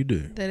 Yes, you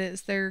do. That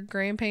it's their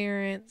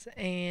grandparents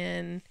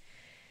and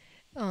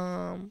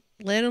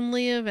let them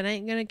live. It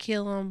ain't gonna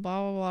kill them.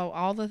 Blah blah blah.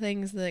 All the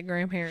things that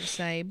grandparents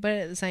say, but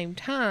at the same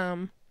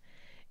time,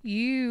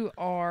 you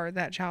are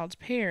that child's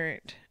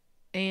parent,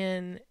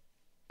 and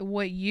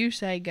what you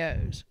say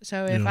goes.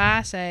 So if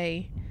I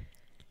say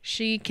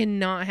she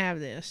cannot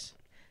have this,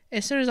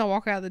 as soon as I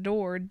walk out the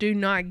door, do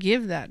not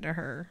give that to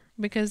her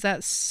because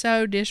that's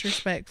so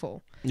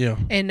disrespectful. Yeah.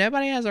 And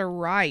nobody has a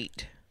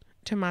right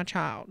to my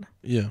child.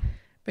 Yeah.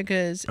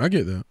 Because I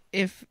get that.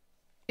 If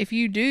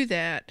you do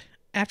that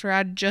after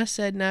I just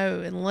said no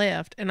and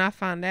left and I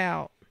find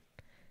out,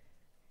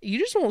 you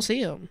just won't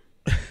see them.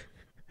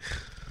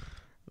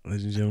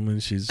 Ladies and gentlemen,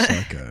 she's a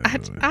psycho.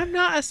 I'm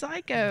not a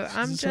psycho.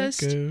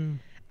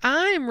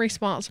 I'm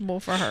responsible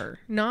for her,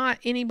 not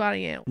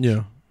anybody else.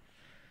 Yeah.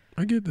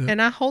 I get that.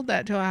 And I hold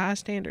that to a high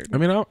standard. I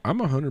mean, I'm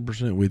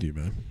 100% with you,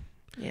 man.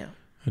 Yeah.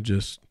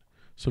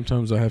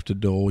 Sometimes I have to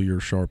dull your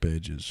sharp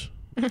edges,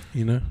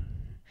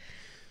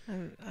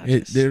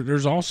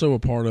 There's also a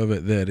part of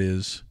it that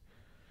is,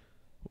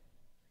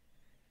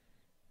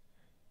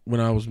 when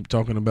I was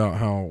talking about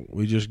how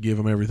we just give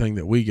them everything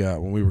that we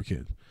got when we were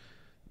kids.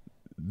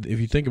 If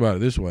you think about it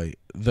this way,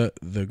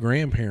 the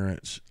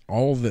grandparents,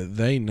 all that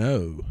they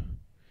know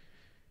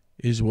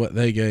is what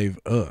they gave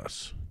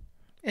us.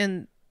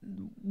 And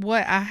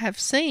what I have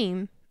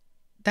seen,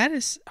 that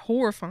is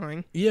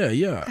horrifying.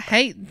 Yeah. I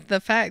hate the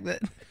fact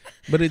that.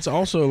 But it's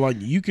also like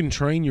you can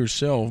train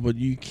yourself, but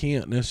you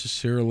can't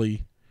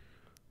necessarily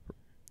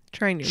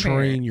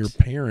train your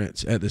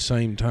parents at the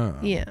same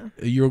time. Yeah.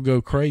 You'll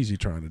go crazy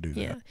trying to do that.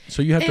 Yeah.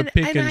 So you have to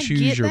pick and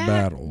choose your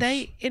battles.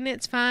 And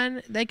it's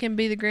fine. They can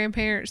be the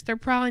grandparents. They're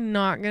probably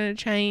not going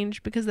to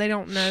change because they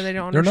don't know. They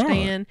don't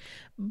understand.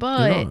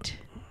 But,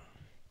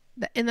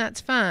 and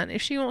that's fine.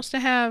 If she wants to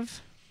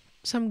have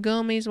some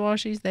gummies while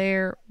she's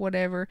there,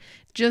 whatever.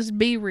 Just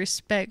be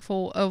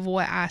respectful of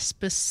what I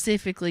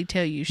specifically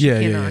tell you she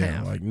cannot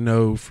have. Like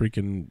no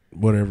freaking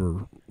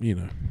whatever,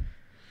 Yeah.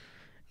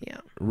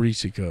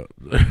 Reese cup.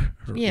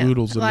 Or Yeah.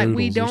 oodles and like noodles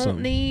we or don't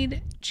something.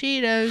 need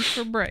Cheetos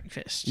for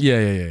breakfast.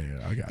 Yeah.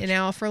 I got you. And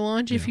now for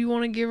lunch, if you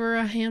want to give her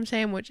a ham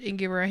sandwich and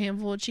give her a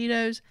handful of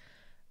Cheetos,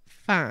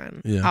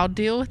 fine. Yeah. I'll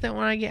deal with it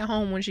when I get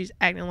home when she's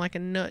acting like a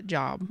nut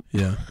job.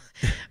 Yeah.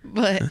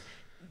 But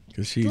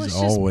Because she's let's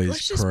always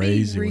just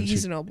crazy. be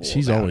reasonable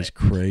She's about always it.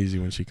 crazy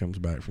when she comes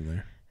back from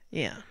there.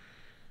 Yeah.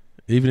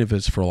 Even if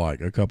it's for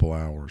like a couple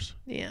hours.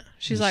 Yeah.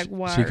 She's like,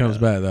 wired She comes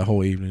up. back that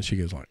whole evening. She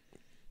gets like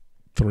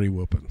 3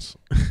 whoopings.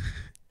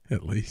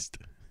 At least.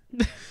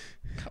 You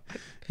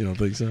don't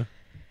think so?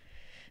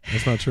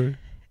 That's not true?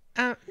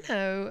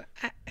 No.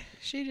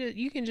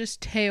 You can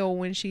just tell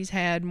when she's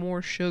had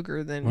more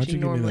sugar than Why'd she you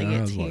give me normally the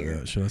gets eyes like here.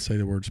 that? Should I say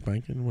the word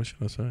spanking? What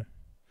should I say?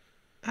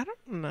 I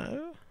don't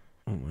know.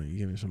 Oh, you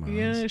give me some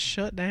You're eyes. gonna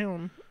shut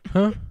down.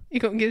 Huh? You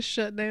gonna get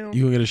shut down?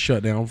 You gonna get a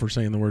shut down for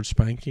saying the word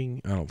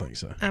spanking? I don't think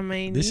so. I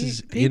mean, This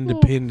is people,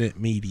 independent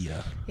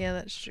media. Yeah,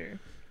 that's true.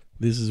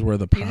 This is where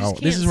the You just power.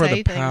 can't this is where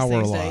say the things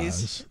power these lies.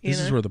 days, This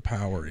is know? where the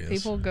power is.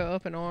 People go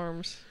up in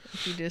arms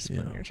if you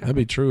discipline your child. That'd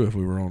be true if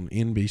we were on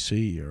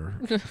NBC or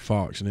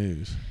Fox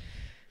News.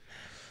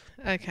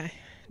 Okay.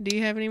 Do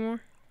you have any more?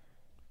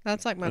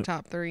 That's like my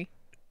top 3.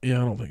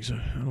 Yeah, I don't think so.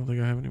 I don't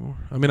think I have any more.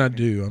 I mean, I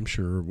do. I'm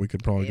sure we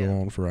could probably go Yeah.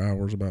 on for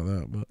hours about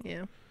that, but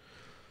Yeah.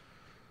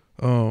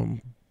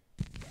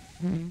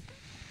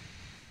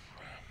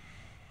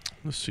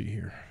 Let's see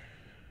here.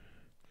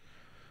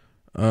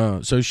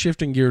 So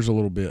shifting gears a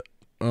little bit.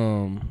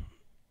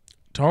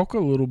 Talk a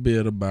little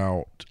bit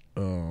about.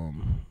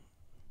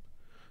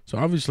 So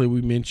obviously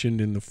we mentioned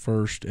in the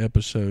first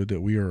episode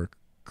that we are a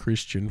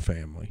Christian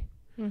family.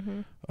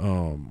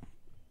 Mm-hmm.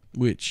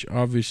 Which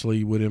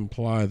obviously would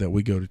imply that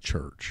we go to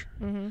church.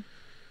 Mm-hmm.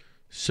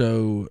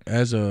 So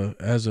as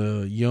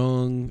a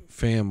young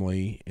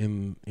family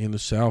in the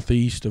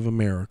southeast of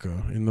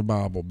America, in the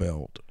Bible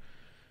Belt,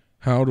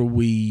 how do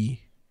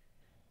we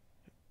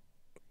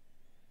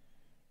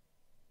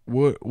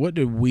what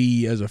do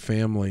we as a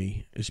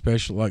family,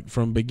 especially like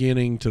from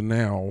beginning to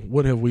now,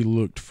 what have we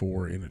looked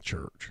for in a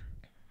church?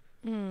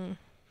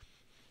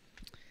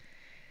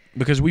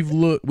 Because we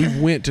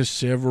went to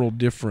several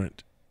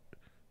different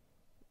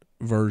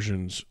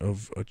versions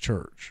of a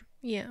church.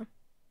 Yeah.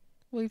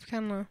 We've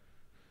kind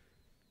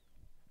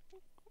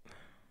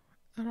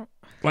of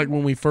like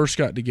when we first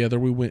got together,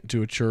 we went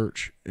to a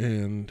church,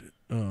 and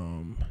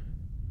the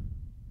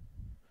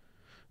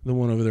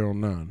one over there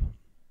on 9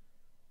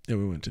 that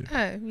we went to.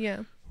 Oh, yeah.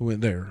 We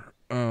went there.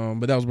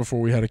 But that was before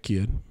we had a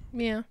kid.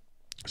 Yeah.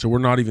 So we're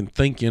not even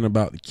thinking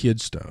about the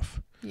kid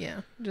stuff.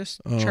 Yeah.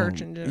 Just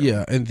church in general.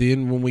 Yeah, and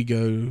then when we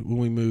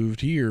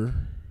moved here,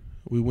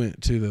 we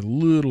went to the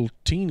little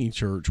teeny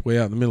church way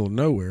out in the middle of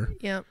nowhere.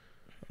 Yep.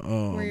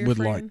 With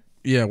friend?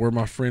 like where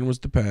my friend was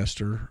the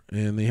pastor,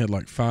 and they had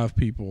like 5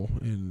 people,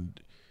 and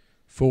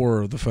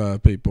 4 of the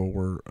 5 people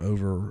were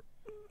over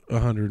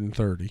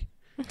 130.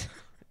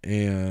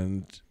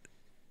 And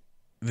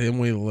then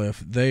we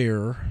left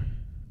there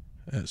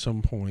at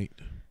some point.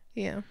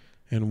 Yeah.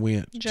 And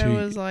went Joe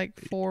was like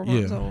 4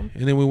 months old.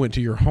 And then we went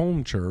to your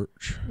home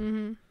church.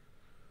 Mm-hmm.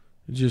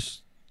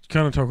 Just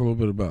kind of talk a little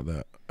bit about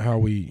that, how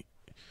we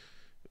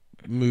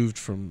moved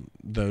from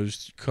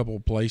those couple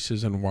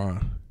places and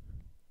why.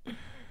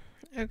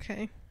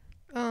 Okay.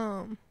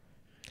 Well,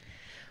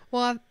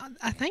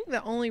 I think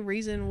the only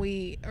reason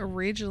we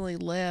originally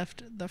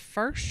left the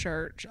first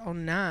church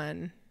on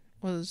 9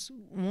 was,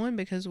 one,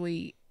 because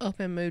we up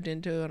and moved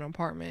into an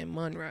apartment in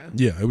Monroe.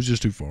 Yeah, it was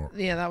just too far.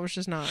 Yeah, that was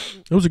just not.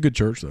 It was a good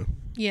church though.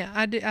 Yeah,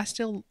 I do. I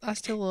still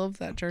love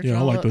that church. Yeah,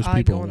 I like those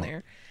people going a lot.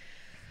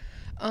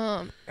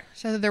 there.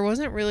 So there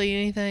wasn't really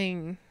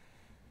anything.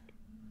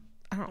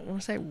 I don't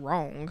want to say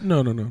wrong.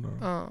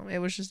 No. It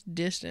was just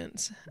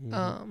distance.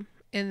 Mm-hmm.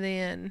 And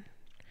then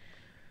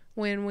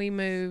when we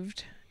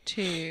moved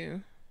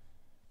to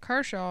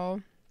Kershaw,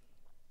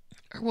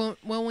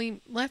 when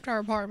we left our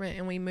apartment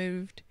and we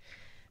moved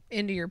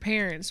into your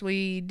parents',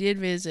 we did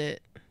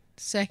visit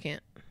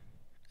Second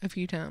a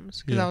few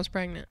times because I was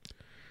pregnant.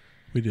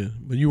 We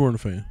did, but you weren't a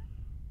fan.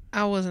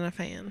 I wasn't a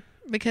fan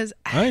because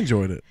I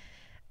enjoyed it.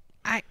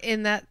 I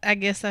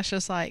guess that's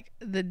just like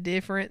the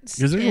difference.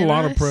 Because there's a in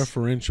lot of us.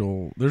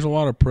 There's a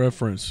lot of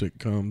preference that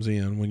comes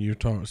in when you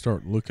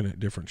start looking at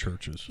different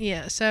churches.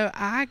 Yeah, so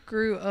I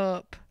grew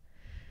up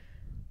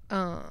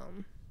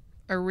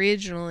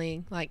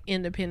originally like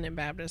independent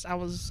Baptist. I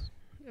was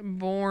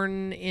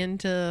born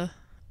into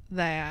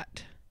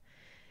that,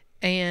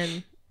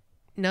 and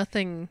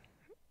nothing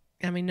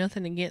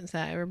against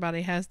that.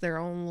 Everybody has their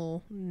own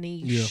little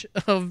niche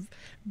of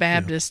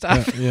Baptist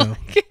stuff. Yeah.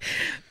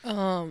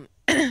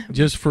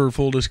 Just for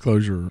full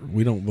disclosure,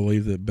 we don't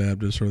believe that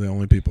Baptists are the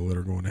only people that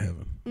are going to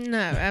heaven. No,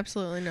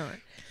 absolutely not.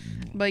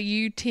 But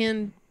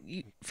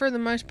for the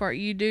most part,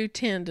 you do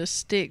tend to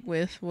stick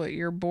with what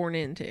you're born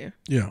into.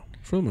 Yeah,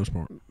 for the most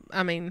part.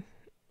 I mean,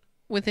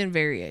 within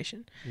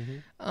variation.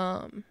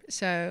 Mm-hmm.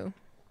 So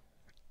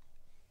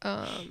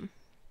I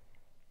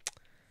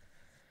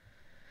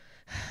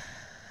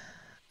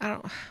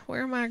don't.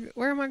 Where am I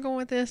going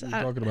with this? We're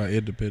talking about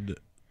independent.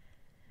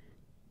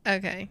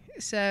 Okay,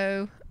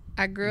 so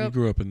I grew You up.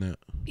 grew up in that.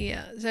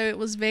 Yeah, so it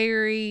was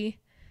very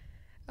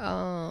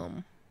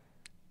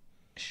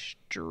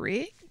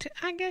strict,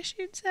 I guess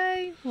you'd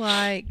say.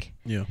 Like,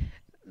 Yeah.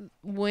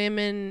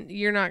 women,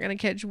 you're not going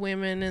to catch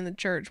women in the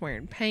church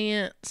wearing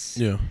pants.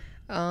 Yeah.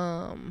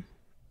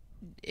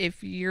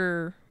 If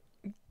you're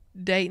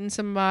dating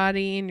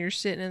somebody and you're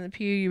sitting in the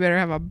pew, you better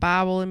have a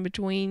Bible in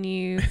between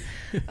you.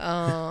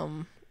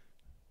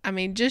 I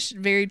mean, just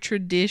very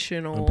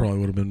traditional. That probably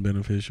would have been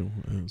beneficial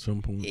at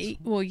some points.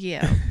 Well,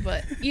 yeah,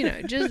 but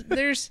just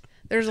there's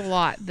a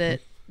lot that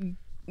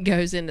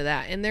goes into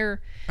that, and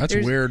that's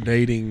where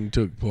dating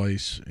took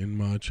place in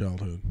my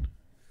childhood,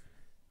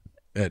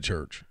 at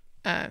church.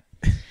 But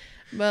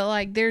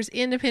like, there's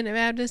independent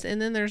Baptist, and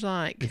then there's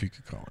like, if you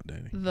could call it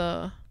dating,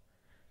 the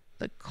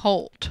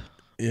cult.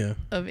 Yeah.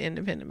 Of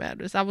independent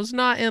Baptist. I was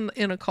not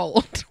in a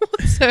cult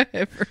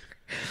whatsoever,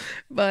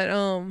 but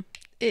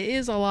it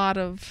is a lot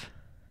of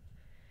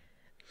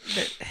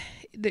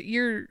that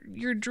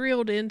you're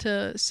drilled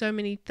into so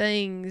many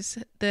things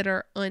that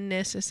are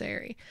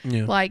unnecessary.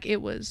 Yeah. Like,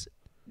 it was,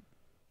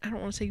 I don't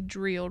want to say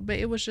drilled, but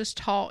it was just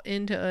taught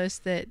into us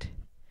that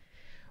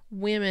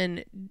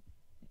women,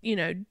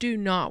 do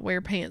not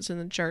wear pants in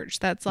the church.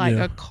 That's like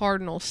a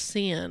cardinal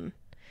sin.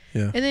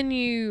 Yeah. And then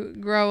you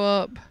grow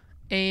up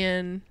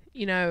and,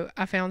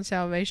 I found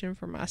salvation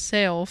for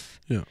myself.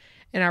 Yeah.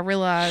 And I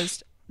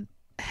realized,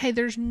 hey,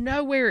 there's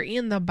nowhere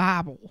in the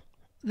Bible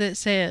that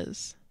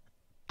says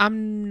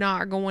I'm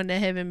not going to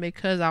heaven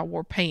because I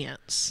wore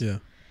pants. Yeah.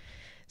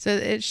 So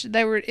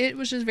it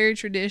was just very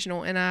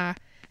traditional, and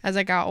as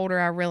I got older,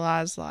 I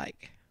realized,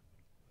 like,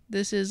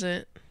 this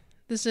isn't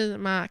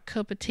my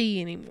cup of tea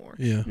anymore.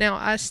 Yeah. Now,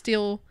 I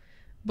still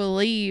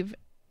believe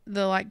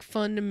the, like,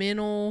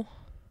 fundamental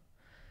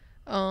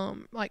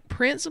like,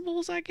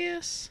 principles, I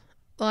guess.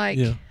 Like,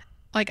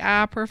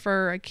 I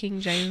prefer a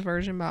King James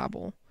Version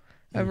Bible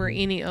over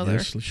any other.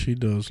 Yes, she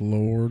does.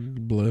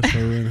 Lord bless her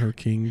and her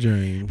King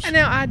James.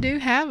 Now, I do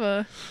have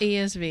a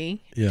ESV,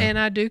 Yeah. and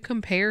I do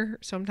compare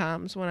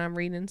sometimes when I'm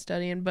reading and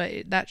studying,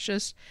 but that's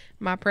just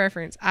my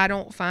preference. I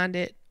don't find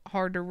it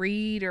hard to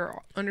read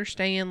or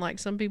understand like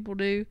some people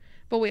do,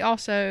 but we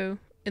also,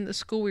 in the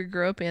school we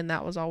grew up in,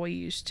 that was all we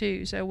used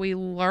too, so we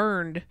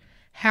learned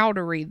how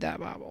to read that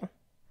Bible.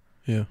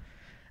 Yeah.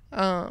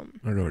 I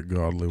got a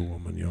godly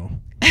woman, y'all.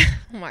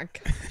 Oh my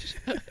gosh.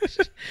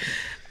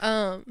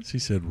 She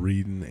said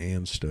reading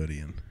and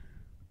studying.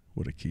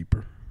 What a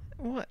keeper.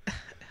 What?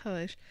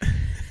 Hush.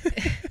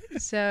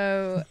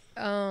 So,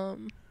 I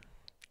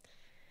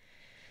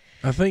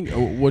think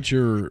what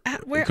you're,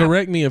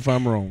 correct me if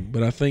I'm wrong,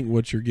 but I think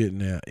what you're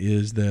getting at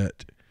is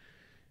that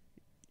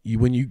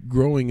when you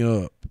growing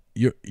up,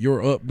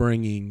 your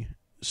upbringing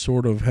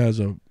sort of has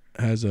a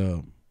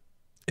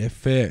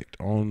effect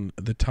on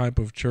the type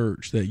of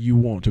church that you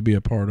want to be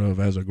a part of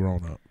as a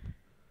grown up.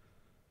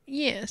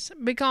 Yes,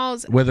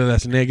 because whether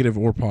that's negative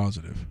or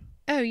positive.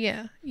 Oh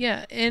yeah,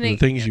 and the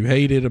things you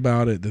hated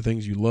about it, the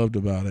things you loved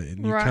about it,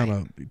 and you kind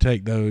of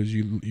take those.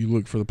 You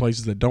look for the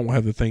places that don't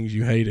have the things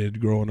you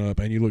hated growing up,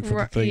 and you look for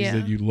the things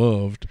that you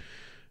loved,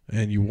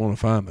 and you want to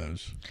find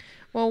those.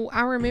 Well,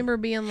 I remember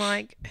being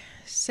like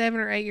 7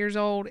 or 8 years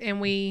old,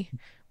 and we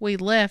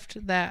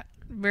left that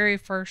very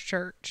first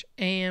church,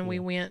 and we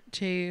went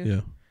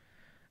to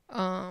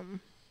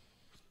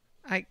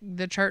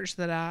the church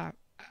that I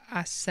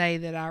say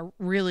that I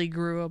really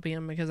grew up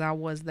in, because I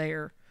was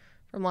there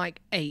from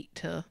like 8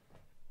 to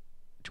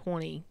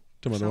 20.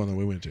 Talking about the one that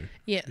we went to.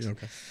 Yes. Yeah,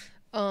 okay.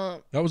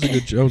 That was a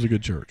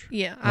good church.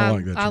 Yeah, I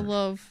like that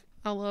church.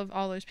 I love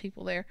all those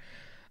people there.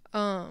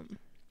 And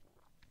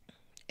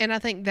I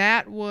think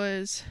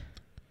it's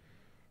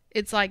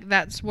like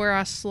that's where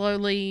I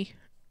slowly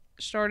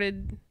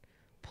started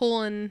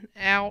pulling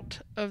out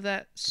of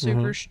that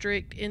super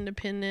strict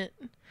independent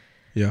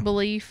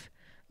belief.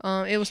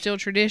 It was still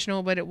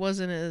traditional, but it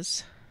wasn't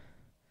as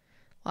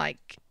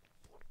like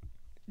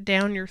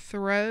down your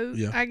throat,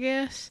 I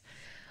guess.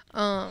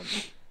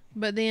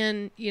 But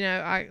then,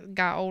 I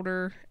got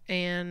older,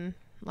 and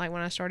like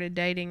when I started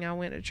dating, I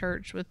went to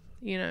church with,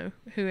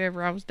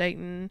 whoever I was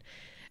dating,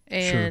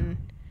 and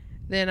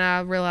then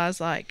I realized,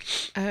 like,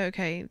 oh,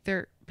 okay,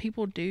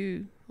 people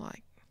do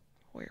like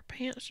wear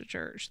pants to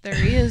church. There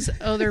is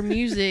other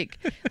music,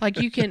 like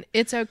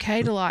it's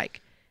okay to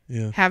like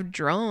have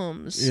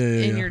drums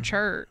in your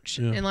church,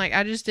 and like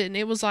I just didn't.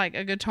 It was like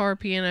a guitar,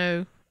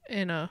 piano,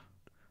 and a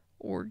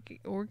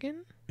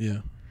organ. Yeah,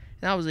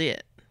 that was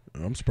it.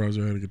 I'm surprised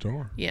they had a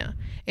guitar. Yeah,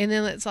 and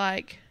then it's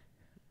like,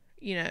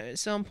 at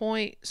some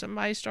point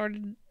somebody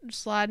started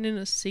sliding in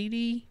a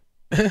CD.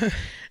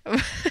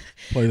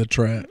 Play the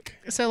track.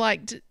 So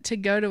like to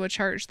go to a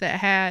church that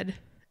had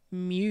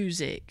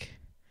music,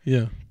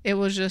 it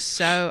was just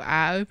so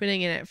eye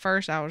opening. And at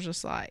first I was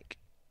just like,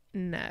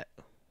 no,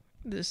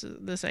 this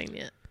ain't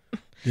it.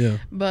 Yeah.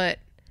 But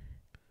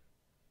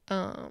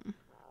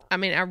I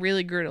mean, I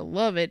really grew to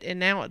love it, and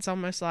now it's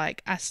almost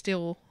like I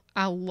still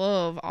I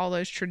love all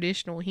those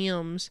traditional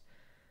hymns.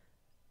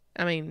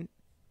 I mean,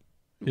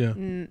 Yeah.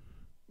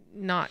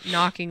 Not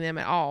knocking them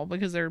at all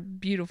because they're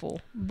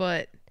beautiful,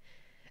 but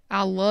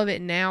I love it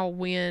now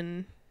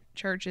when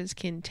churches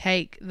can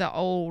take the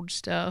old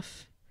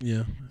stuff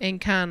Yeah.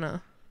 and kind of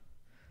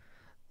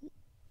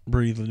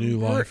breathe a new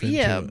life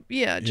into it.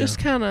 Yeah, just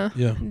kind of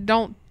Yeah.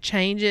 don't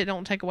change it,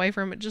 don't take away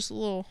from it, just a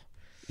little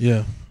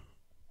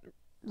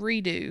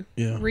redo,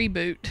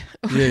 reboot,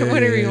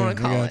 whatever you want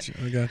to call it.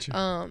 I got you.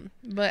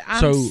 But I'm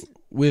so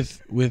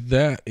with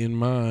that in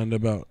mind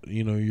about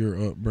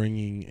your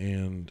upbringing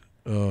and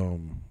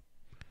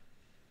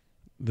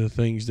the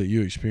things that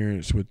you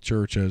experienced with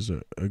church as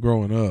a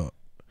growing up,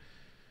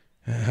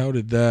 how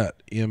did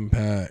that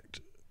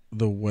impact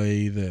the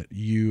way that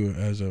you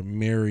as a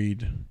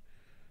married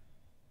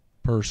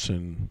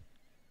person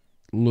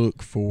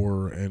look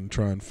for and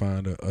try and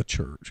find a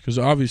church? Because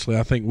obviously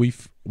I think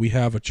we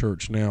have a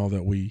church now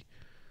that we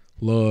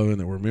love and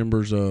that we're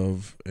members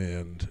of,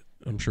 and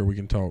I'm sure we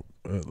can talk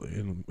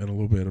in a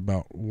little bit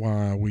about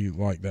why we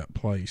like that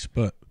place.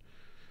 But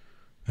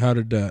how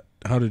did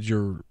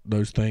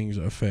those things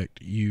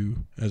affect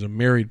you as a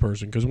married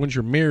person? Because once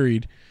you're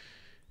married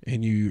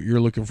and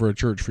you're looking for a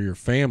church for your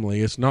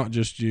family, it's not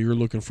just you're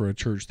looking for a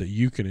church that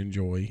you can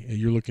enjoy.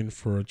 You're looking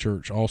for a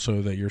church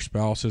also that your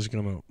spouse is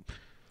gonna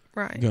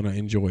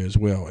enjoy as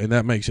well, and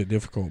that makes it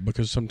difficult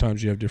because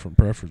sometimes you have different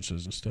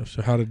preferences and stuff.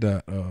 So how did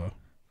that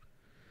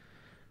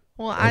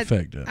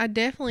affect it? I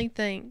definitely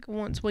think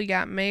once we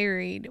got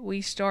married,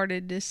 we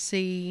started to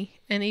see,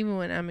 and even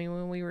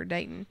when we were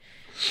dating,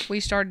 we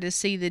started to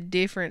see the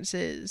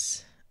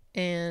differences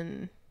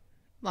in,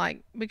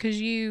 like, because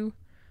you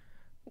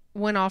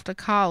went off to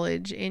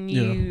college and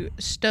you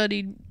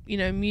studied,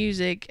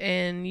 music,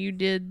 and you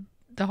did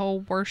the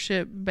whole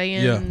worship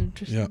band,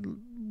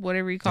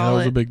 whatever you call it. That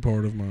was a big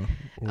part of my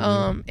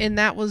and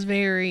that was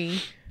very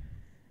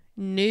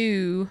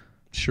new,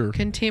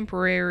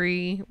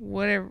 contemporary,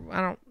 whatever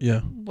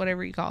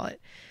whatever you call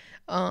it.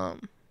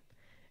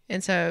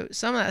 And so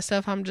some of that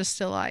stuff I'm just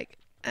still like,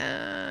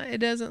 it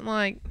doesn't,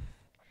 like,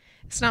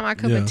 it's not my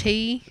cup of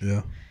tea.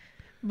 Yeah.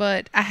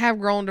 But I have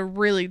grown to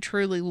really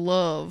truly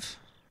love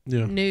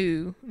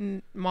new,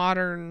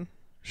 modern,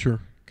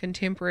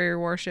 contemporary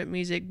worship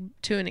music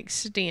to an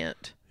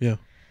extent. Yeah.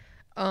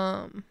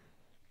 But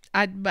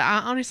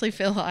I honestly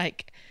feel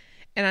like,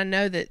 and I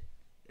know that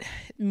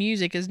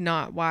music is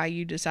not why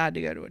you decide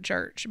to go to a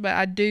church, but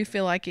I do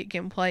feel like it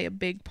can play a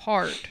big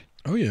part.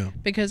 Oh yeah.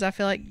 Because I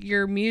feel like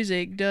your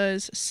music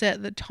does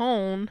set the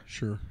tone.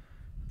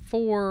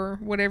 For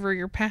whatever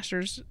your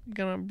pastor's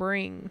gonna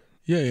bring.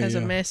 As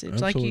a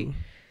message. Absolutely.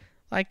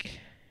 Like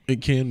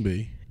it can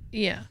be.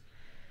 Yeah.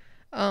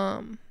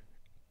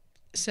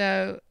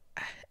 So,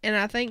 and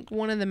I think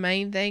one of the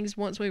main things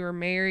once we were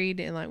married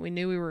and like we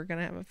knew we were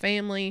gonna have a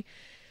family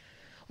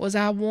was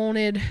I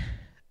wanted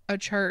a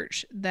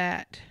church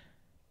that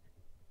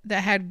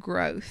had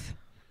growth.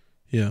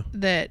 Yeah.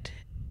 That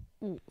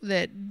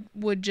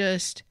would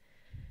just,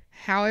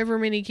 however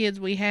many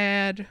kids we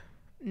had,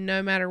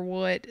 no matter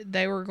what,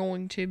 they were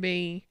going to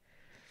be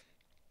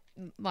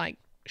like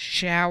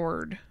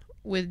showered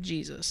with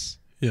Jesus.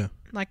 Yeah.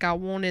 Like I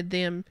wanted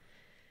them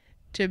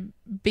to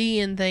be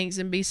in things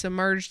and be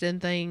submerged in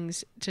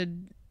things because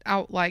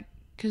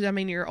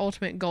your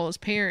ultimate goal as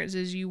parents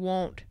is you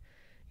want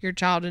your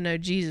child to know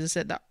Jesus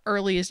at the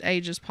earliest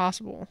ages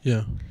possible.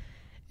 Yeah.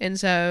 And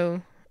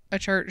so a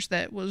church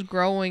that was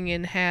growing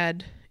and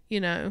had,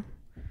 I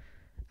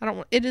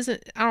don't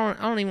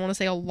even want to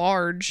say a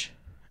large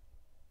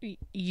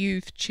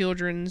youth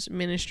children's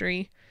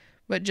ministry,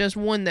 but just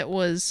one that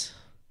was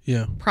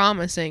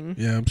promising.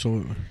 Yeah,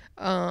 absolutely.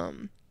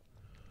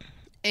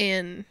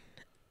 And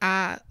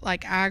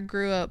I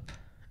grew up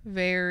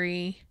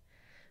very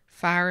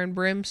fire and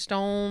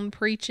brimstone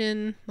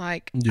preaching.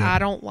 I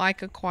don't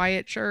like a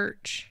quiet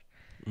church.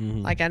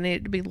 Mm-hmm. Like I need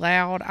it to be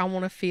loud. I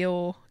want to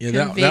feel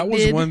convicted. That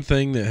was one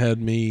thing that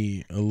had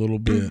me a little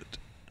bit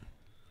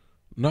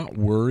not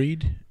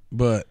worried,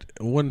 but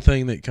one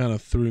thing that kind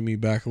of threw me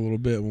back a little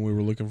bit when we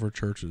were looking for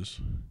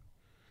churches,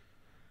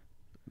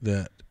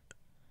 that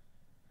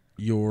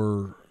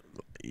you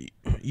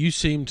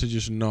seem to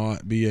just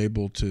not be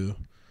able to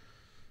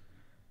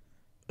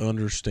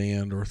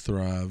understand or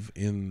thrive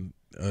in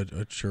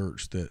a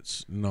church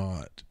that's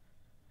not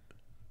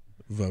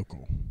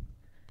vocal.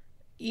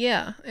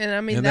 Yeah,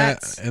 and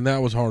that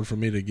was hard for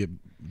me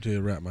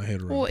to wrap my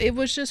head around. Well, it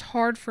was just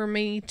hard for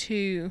me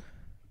to,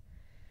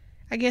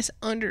 I guess,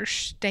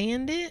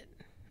 understand it,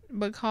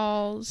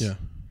 because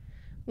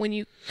when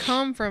you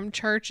come from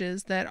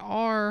churches that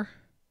are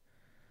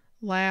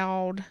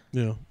loud,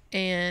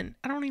 and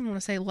I don't even want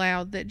to say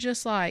loud, that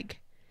just like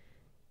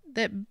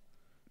that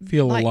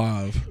feel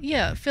alive.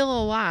 Yeah, feel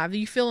alive.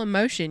 You feel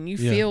emotion. You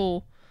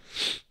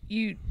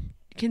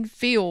can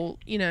feel,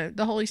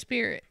 the Holy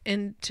Spirit.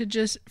 And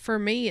for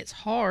me, it's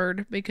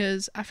hard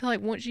because I feel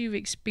like once you've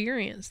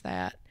experienced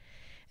that,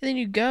 and then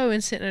you go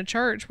and sit in a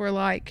church where,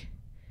 like,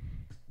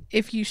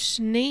 if you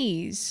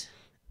sneeze,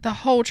 the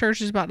whole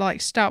church is about to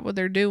like stop what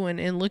they're doing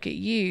and look at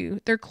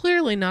you, they're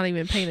clearly not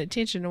even paying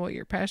attention to what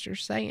your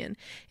pastor's saying.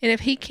 And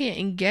if he can't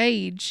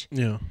engage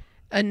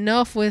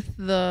enough with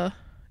the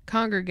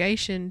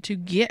congregation to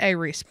get a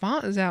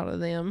response out of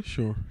them,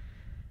 sure.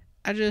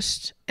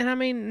 And I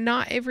mean,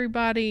 not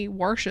everybody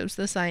worships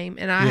the same,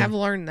 and I have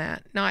learned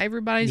that. Not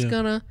everybody's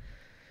gonna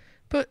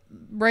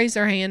raise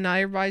their hand. Not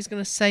everybody's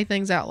gonna say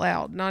things out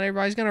loud. Not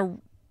everybody's gonna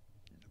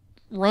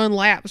run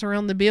laps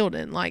around the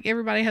building. Like,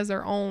 everybody has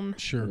their own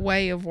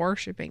way of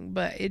worshiping,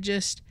 but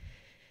it's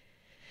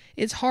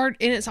hard,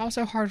 and it's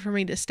also hard for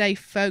me to stay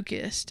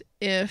focused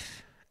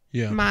if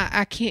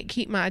I can't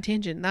keep my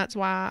attention. That's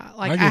why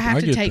I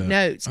have to take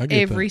notes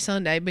every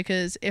Sunday,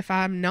 because if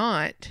I'm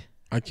not,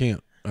 I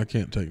can't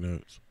take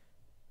notes.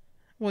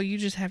 Well, you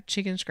just have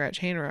chicken scratch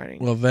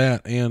handwriting. Well,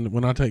 that, and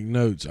when I take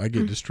notes, I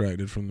get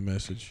distracted from the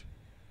message.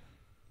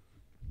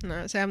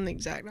 No, so I'm the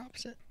exact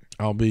opposite.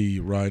 I'll be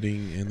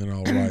writing, and then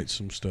I'll write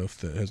some stuff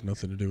that has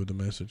nothing to do with the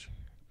message.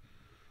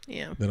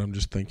 Yeah. That I'm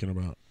just thinking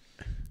about.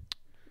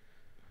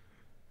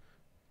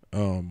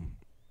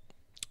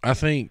 I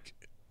think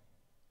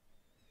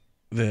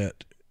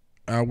that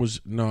I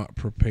was not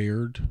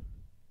prepared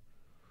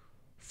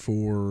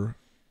for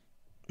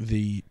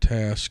the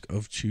task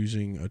of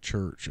choosing a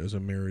church as a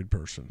married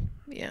person.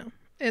 Yeah.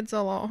 It's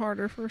a lot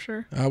harder for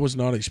sure. I was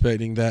not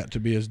expecting that to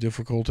be as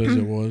difficult as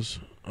it was,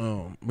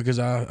 because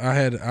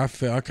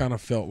I kind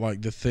of felt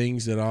like the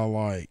things that I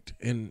liked,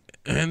 and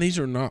these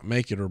are not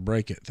make it or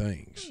break it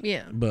things.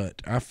 Yeah.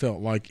 But I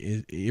felt like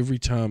every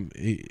time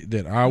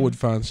that I would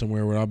find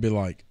somewhere where I'd be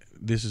like,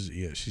 "This is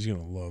it. She's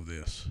gonna love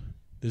this.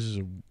 This is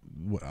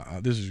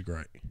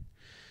great."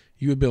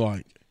 You would be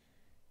like,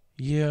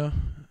 "Yeah,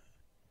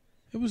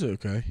 it was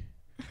okay."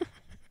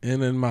 And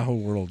then my whole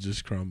world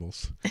just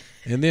crumbles.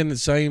 And then the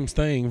same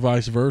thing,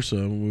 vice versa,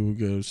 when we would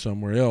go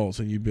somewhere else,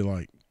 and you'd be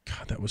like,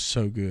 "God, that was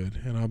so good."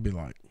 And I'd be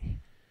like,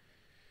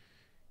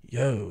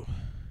 "Yo,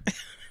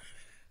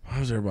 why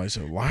was everybody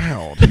so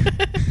loud?"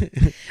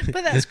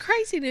 But that's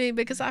crazy to me,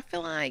 because I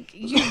feel like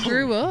you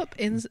grew up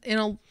in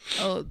a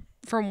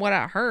from what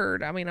I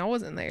heard. I mean, I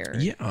wasn't there.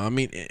 Yeah, I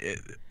mean,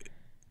 it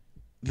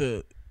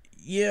was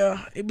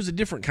a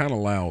different kind of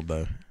loud,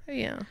 though.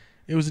 Yeah.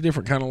 It was a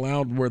different kind of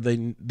loud where they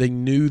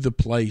knew the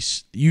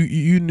place.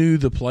 You knew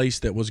the place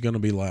that was going to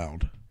be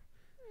loud.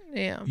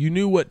 Yeah. You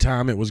knew what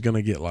time it was going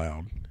to get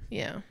loud.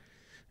 Yeah.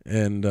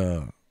 And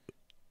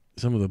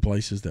some of the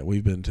places that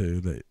we've been to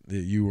that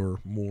you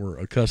were more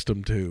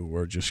accustomed to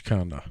were just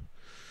kind of,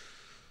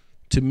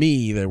 to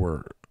me, they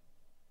were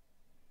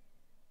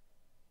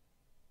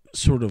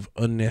sort of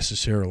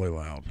unnecessarily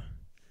loud.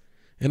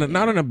 And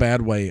not in a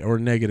bad way or a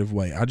negative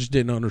way. I just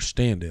didn't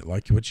understand it,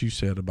 like what you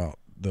said about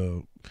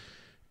the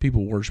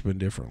people worshiping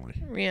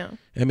differently. Yeah.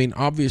 I mean,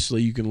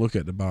 obviously you can look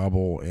at the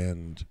Bible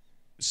and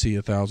see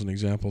 1,000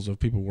 examples of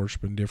people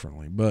worshiping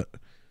differently, but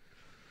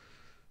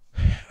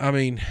I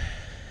mean,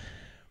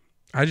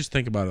 I just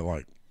think about it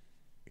like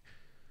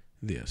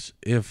this.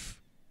 I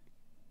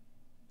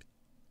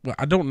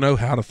don't know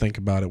how to think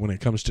about it when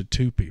it comes to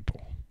two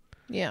people.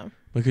 Yeah.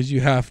 Because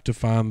you have to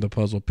find the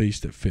puzzle piece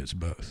that fits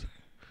both.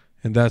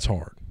 And that's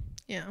hard.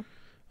 Yeah.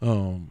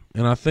 And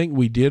I think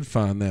we did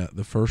find that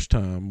the first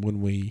time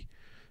when we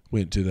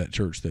went to that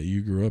church that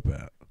you grew up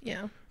at.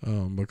 Yeah.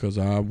 Because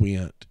I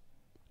went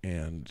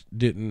and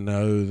didn't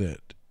know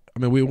that. I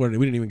mean, we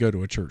didn't even go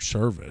to a church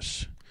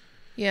service.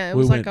 Yeah, it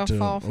was like a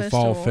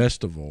fall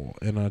festival,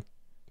 and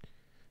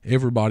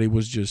everybody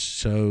was just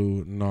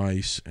so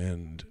nice,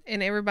 and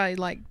everybody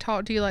like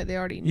talked to you like they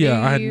already knew.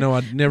 Yeah, I'd never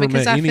met any of them.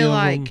 Because I feel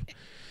like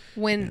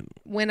when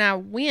I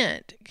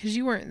went, because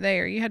you weren't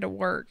there, you had to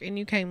work, and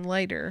you came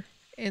later,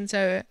 and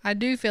so I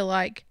do feel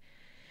like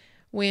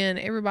when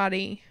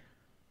everybody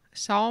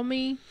saw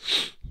me,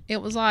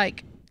 it was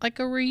like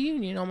a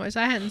reunion almost.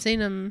 I hadn't seen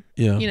them,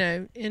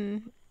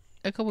 in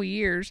a couple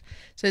years.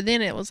 So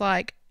then it was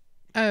like,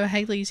 oh,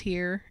 Haley's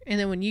here. And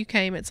then when you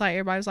came, it's like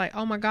everybody's like,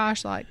 oh my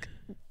gosh, like,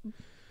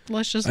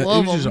 let's just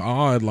love them. It was just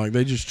odd. Like,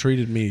 they just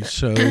treated me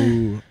so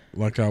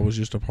like I was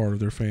just a part of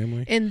their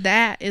family. And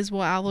that is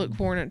what I look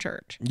for in a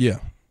church. Yeah.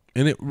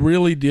 And it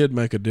really did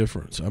make a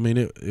difference. I mean,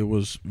 it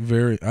was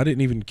I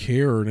didn't even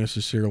care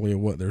necessarily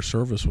what their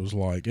service was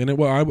like. And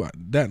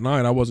that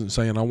night I wasn't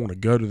saying I want to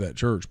go to that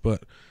church,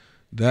 but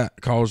that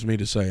caused me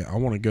to say I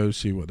want to go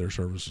see what their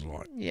service is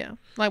like. Yeah.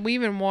 Like, we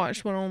even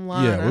watched one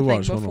online. Yeah, we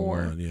watched one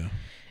online, yeah.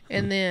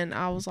 And then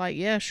I was like,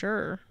 yeah,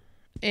 sure.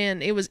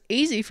 And it was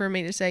easy for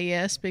me to say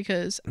yes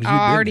because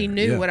I already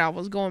knew what I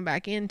was going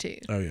back into.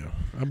 Oh, yeah.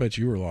 I bet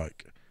you were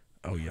like,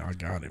 oh, yeah, I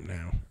got him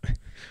now.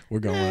 We're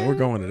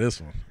going to this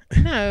one.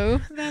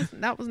 No,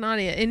 that was not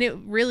it. And it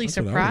really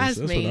surprised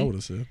me. That's what I would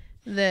have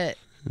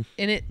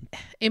said.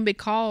 And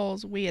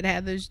because we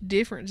had those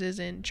differences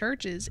in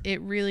churches,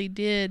 it really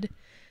did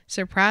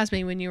surprise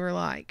me when you were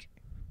like,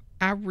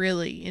 I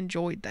really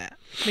enjoyed that.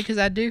 Because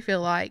I do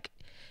feel like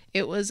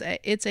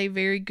it's a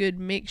very good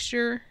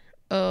mixture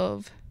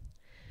of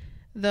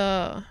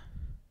the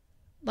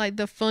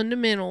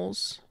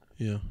fundamentals.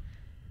 Yeah.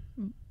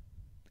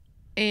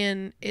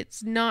 And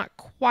it's not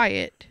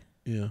quiet.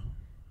 Yeah.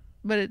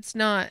 but it's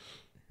not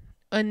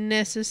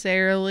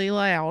unnecessarily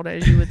loud,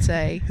 as you would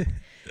say.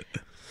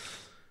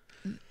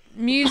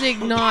 Music,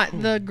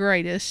 not the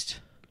greatest.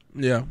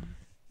 Yeah.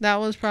 That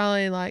was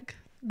probably like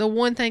the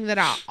one thing that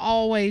I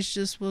always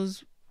just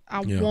was,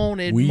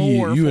 wanted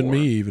more. You and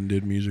me even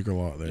did music a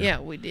lot there. Yeah,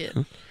 we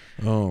did.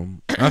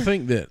 I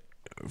think that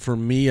for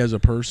me as a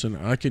person,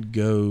 I could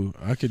go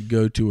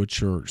to a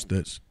church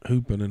that's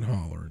hooping and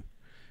hollering,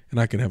 and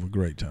I can have a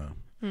great time.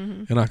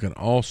 Mm-hmm. And I can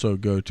also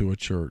go to a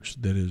church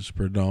that is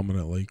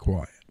predominantly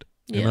quiet,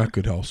 and I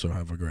could also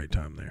have a great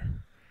time there.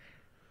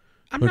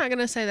 I'm not going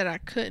to say that I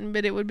couldn't,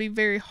 but it would be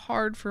very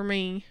hard for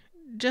me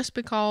just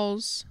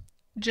because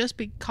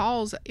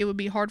it would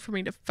be hard for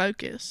me to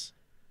focus.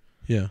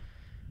 Yeah.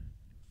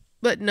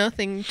 But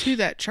nothing to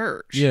that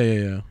church.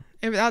 Yeah.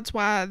 And that's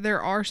why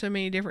there are so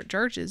many different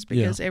churches,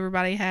 because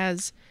everybody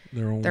has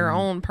their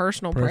own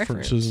personal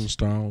preferences and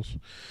styles.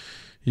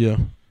 Yeah.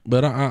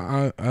 But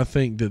I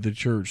think that the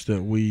church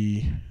that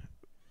we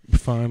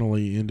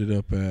finally ended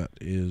up at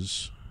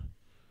is...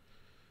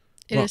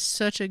 It is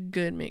such a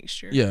good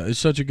mixture. Yeah, it's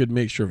such a good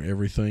mixture of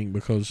everything,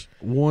 because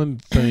one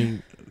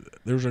thing,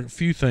 there's a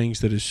few things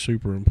that is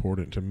super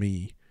important to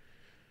me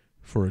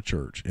for a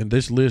church. And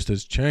this list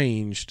has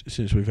changed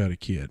since we've had a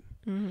kid.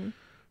 Mm-hmm.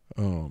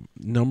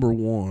 Number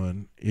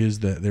one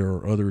is that there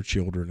are other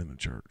children in the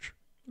church.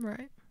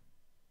 Right.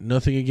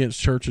 Nothing against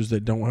churches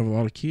that don't have a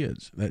lot of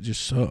kids. That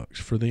just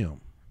sucks for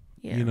them.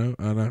 Yeah. You know,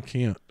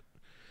 and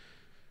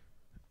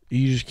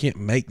you just can't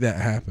make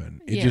that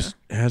happen. It just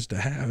has to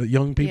have,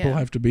 young people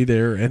have to be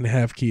there and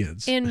have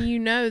kids. And you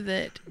know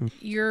that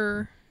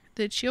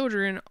the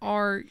children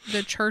are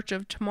the church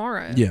of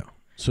tomorrow. Yeah.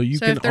 So you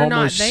can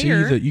almost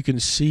you can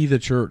see the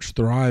church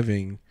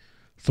thriving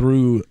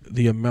through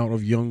the amount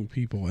of young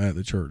people at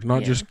the church.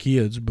 Not just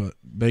kids, but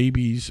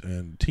babies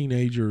and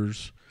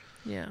teenagers.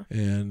 Yeah.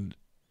 And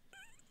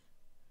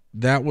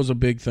that was a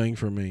big thing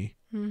for me.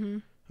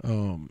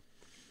 Mm-hmm.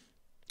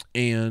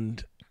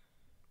 And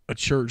a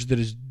church that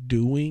is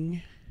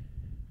doing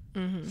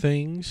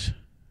things.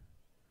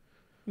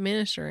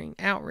 Ministering,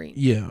 outreach.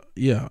 Yeah.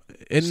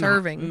 And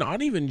serving.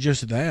 Not even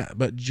just that,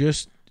 but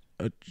just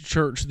a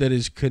church that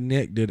is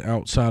connected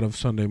outside of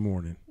Sunday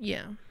morning.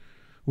 Yeah.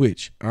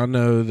 Which I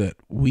know that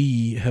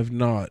we have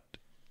not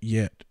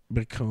yet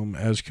become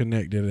as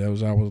connected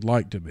as I would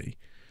like to be.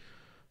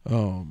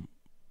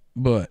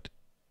 But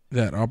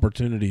that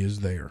opportunity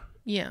is there.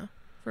 Yeah,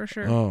 for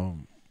sure.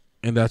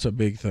 And that's a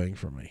big thing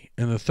for me.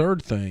 And the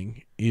third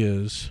thing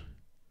is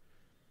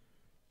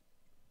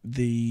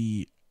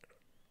the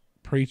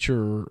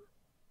preacher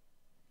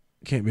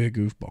can't be a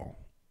goofball.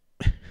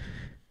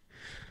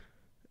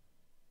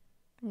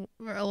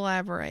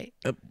 Elaborate.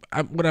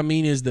 What I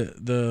mean is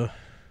that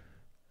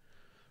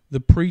the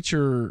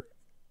preacher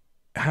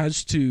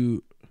has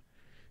to,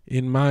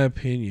 in my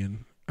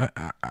opinion,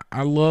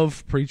 I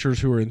love preachers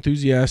who are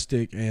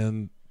enthusiastic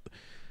and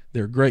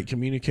they're great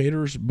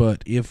communicators,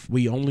 but if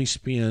we only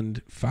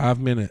spend 5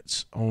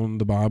 minutes on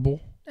the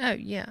Bible,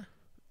 I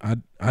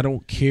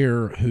don't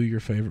care who your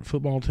favorite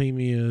football team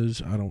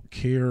is. I don't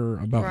care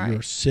about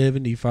your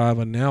 75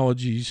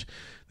 analogies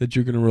that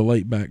you're going to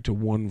relate back to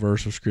one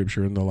verse of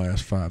Scripture in the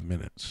last 5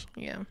 minutes.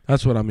 Yeah.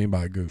 That's what I mean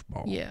by a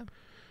goofball. Yeah.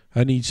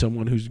 I need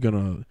someone who's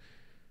going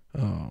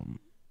to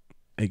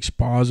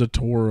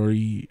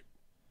expository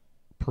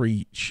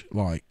preach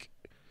like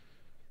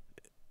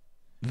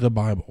the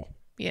Bible.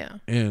 Yeah.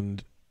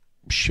 And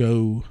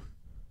show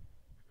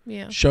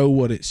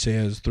what it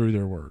says through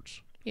their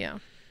words. Yeah.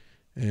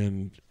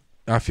 And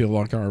I feel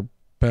like our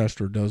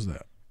pastor does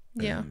that.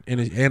 Yeah.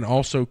 And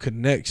also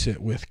connects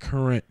it with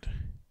current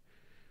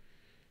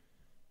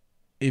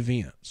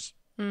events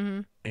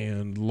and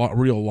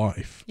real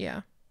life.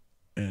 Yeah.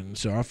 And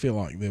so I feel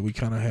like that we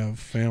kind of have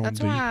found. That's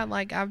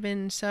why I've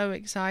been so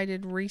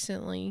excited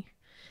recently,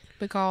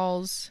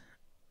 because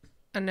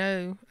I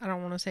know I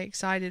don't want to say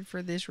excited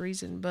for this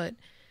reason, but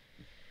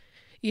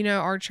you know,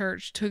 our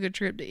church took a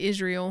trip to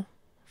Israel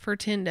for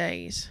 10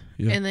 days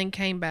and then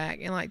came back,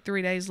 and like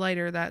 3 days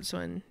later, that's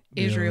when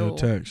Israel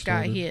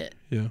got hit.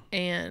 Yeah.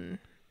 And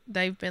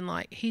they've been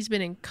he's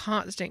been in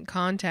constant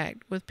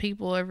contact with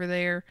people over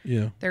there.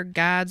 Yeah. Their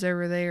guides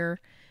over there,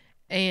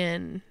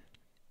 and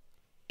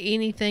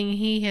anything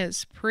he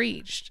has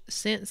preached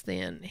since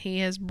then, he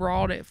has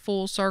brought it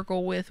full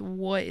circle with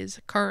what is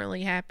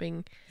currently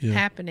happening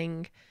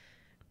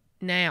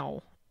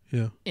now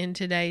in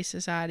today's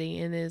society,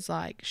 and is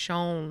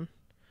shown,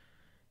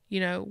 you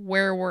know,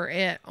 where we're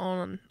at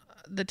on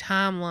the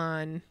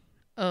timeline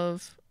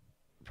of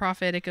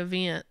prophetic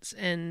events.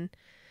 And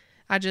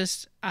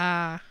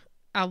I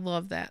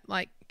love that.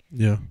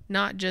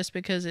 Not just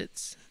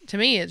because to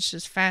me it's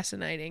just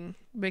fascinating,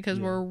 because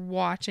we're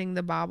watching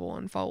the Bible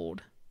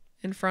unfold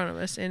in front of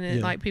us,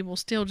 and people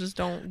still just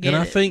don't get it.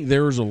 And I think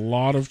there's a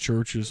lot of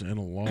churches and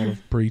a lot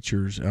of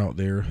preachers out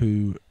there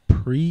who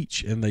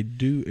preach and they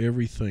do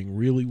everything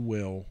really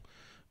well,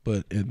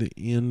 but at the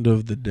end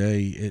of the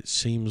day, it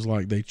seems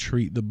like they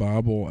treat the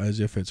Bible as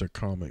if it's a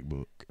comic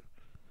book.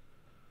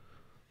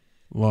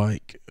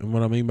 And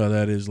what I mean by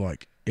that is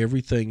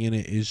everything in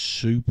it is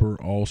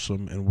super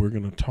awesome, and we're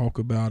going to talk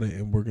about it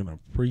and we're going to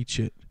preach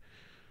it,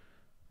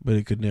 but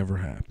it could never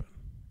happen.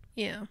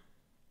 Yeah.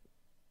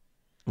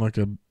 Like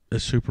a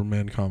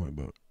Superman comic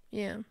book.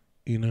 Yeah.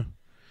 You know?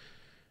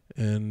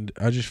 And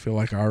I just feel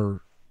like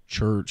our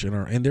church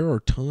and there are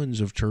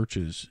tons of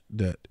churches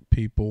that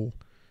people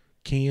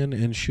can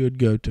and should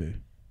go to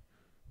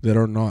that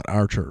are not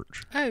our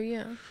church. Oh,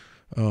 yeah.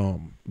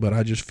 But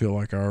I just feel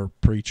like our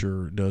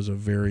preacher does a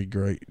very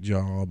great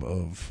job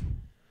of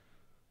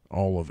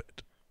all of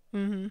it.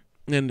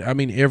 Mm-hmm. And I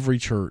mean, every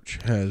church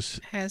has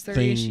their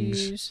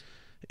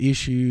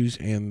issues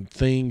and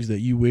things that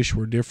you wish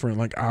were different.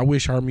 Like, I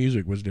wish our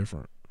music was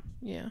different.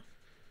 Yeah.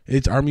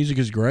 Our music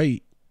is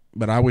great,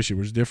 but I wish it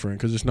was different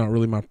because it's not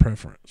really my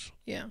preference.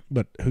 Yeah.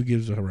 But who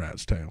gives a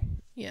rat's tail?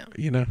 Yeah.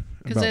 You know?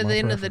 Because at the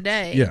end of the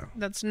day,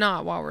 that's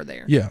not why we're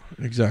there. Yeah,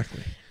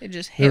 exactly. It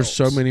just helps. There's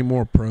so many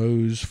more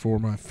pros for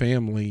my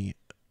family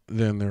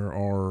than there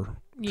are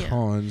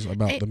cons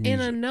about the music.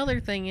 And another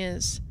thing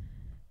is,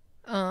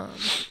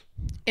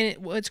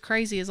 what's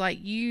crazy is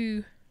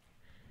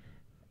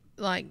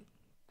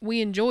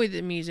we enjoy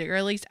the music, or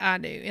at least I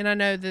do. And I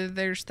know that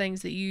there's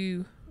things that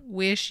you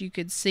wish you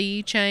could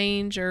see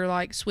change or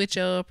like switch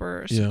up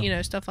or,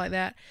 stuff like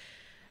that.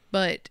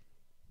 But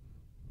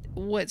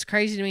what's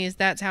crazy to me is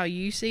that's how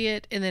you see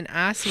it. And then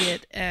I see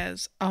it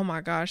as, oh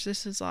my gosh,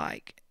 this is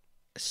like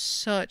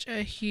such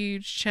a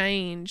huge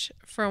change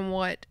from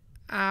what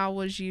I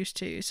was used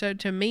to. So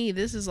to me,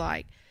 this is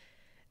like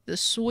the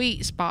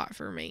sweet spot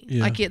for me.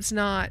 Yeah. Like, it's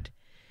not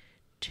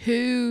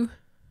too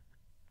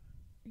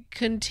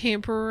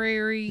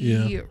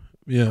contemporary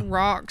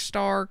rock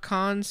star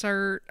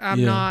concert.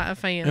 I'm not a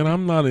fan. And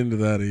I'm not into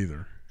that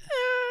either.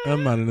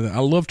 I'm not into that. I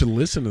love to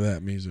listen to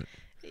that music.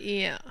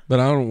 Yeah. But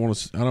I don't want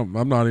to.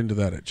 I'm not into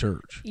that at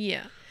church.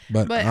 Yeah.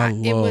 But I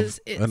love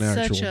an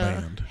actual such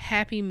band. A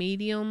happy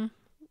medium,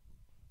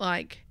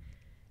 like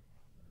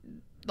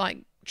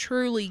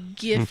truly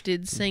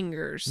gifted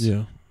singers.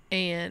 Yeah.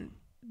 And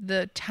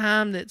the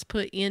time that's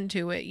put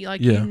into it,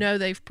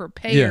 they've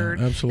prepared.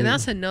 Yeah, absolutely. And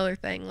that's another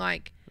thing.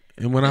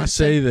 And when I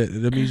say that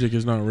the music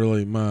is not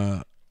really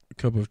my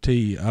cup of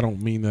tea, I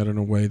don't mean that in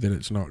a way that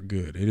it's not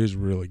good. It is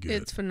really good.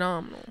 It's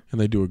phenomenal.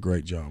 And they do a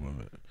great job of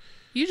it.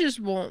 You just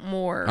want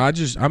more.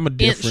 I'm a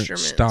different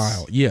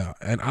style. Yeah.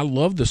 And I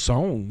love the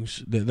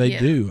songs that they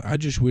do. I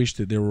just wish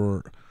that there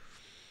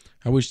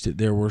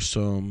were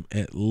some,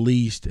 at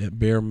least at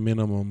bare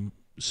minimum,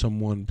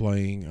 someone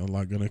playing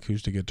an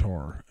acoustic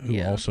guitar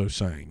who also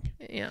sang.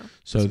 Yeah.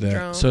 So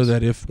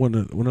that if one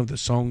of the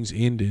songs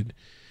ended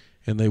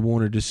and they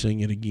wanted to sing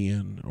it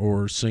again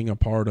or sing a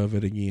part of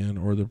it again,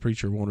 or the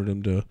preacher wanted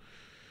them to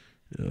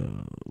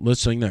let's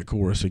sing that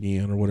chorus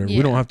again or whatever.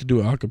 We don't have to do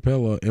it a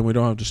cappella, and we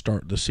don't have to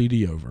start the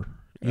CD over.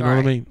 You know what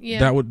I mean?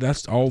 Yeah.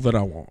 That's all that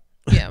I want.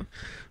 Yeah.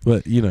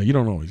 But you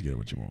don't always get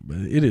what you want, but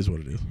it is what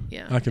it is.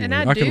 Yeah. I can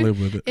live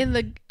with it.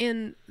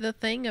 And the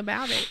thing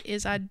about it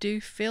is, I do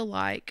feel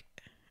like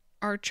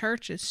our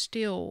church is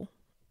still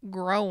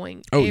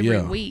growing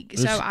every week.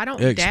 So I don't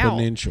doubt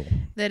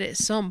that at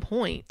some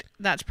point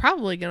that's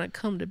probably going to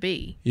come to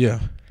be.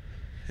 Yeah.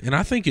 And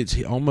I think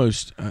it's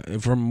almost,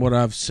 from what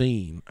I've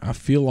seen, I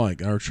feel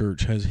like our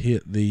church has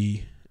hit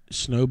the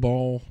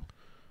snowball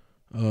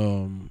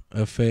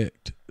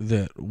effect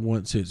that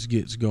once it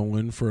gets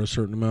going for a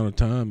certain amount of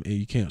time,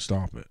 you can't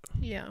stop it.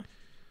 Yeah.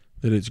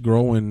 That it's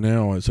growing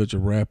now at such a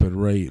rapid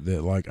rate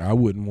that I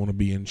wouldn't want to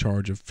be in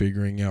charge of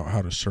figuring out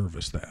how to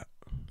service that.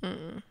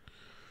 Mm-mm.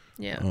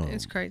 Yeah,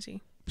 it's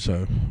crazy.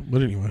 So,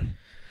 but anyway,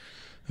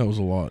 that was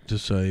a lot to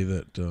say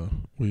that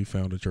we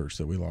found a church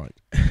that we like.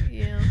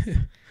 Yeah.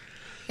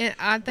 And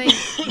I think,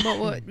 but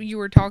what you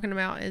were talking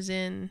about is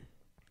in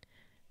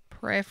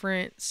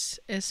preference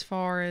as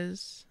far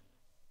as,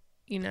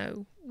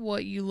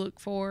 what you look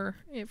for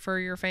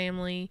your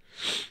family.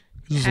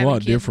 It's a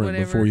lot different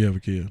before you have a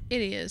kid.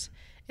 It is.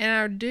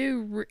 And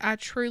I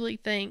truly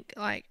think,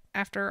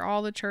 after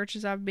all the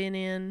churches I've been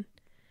in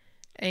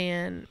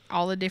and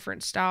all the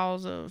different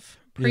styles of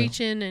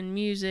preaching and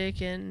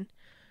music and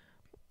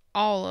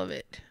all of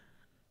it,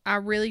 I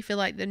really feel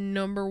like the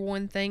number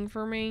one thing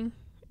for me,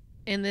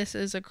 and this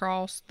is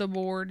across the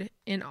board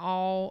in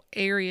all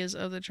areas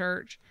of the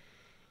church,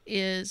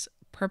 is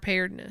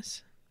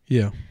preparedness.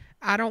 Yeah.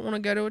 I don't want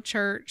to go to a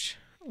church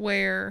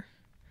where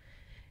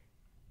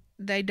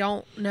they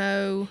don't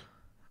know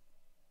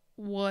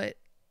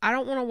I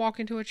don't want to walk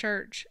into a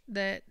church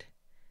that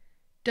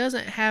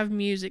doesn't have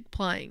music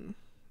playing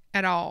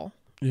at all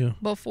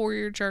before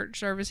your church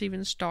service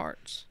even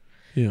starts.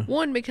 Yeah.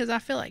 One, because I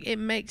feel like it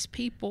makes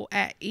people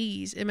at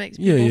ease. It makes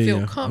people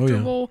feel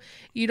comfortable. Oh,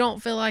 yeah. You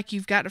don't feel like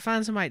you've got to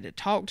find somebody to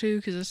talk to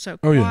because it's so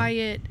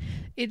quiet.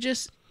 Yeah.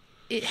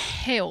 It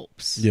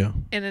helps. Yeah.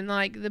 And then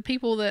the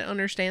people that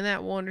understand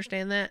that will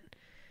understand that.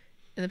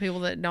 And the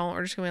people that don't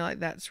are just going to be like,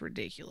 that's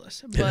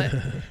ridiculous. But,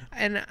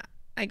 and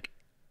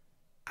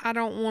I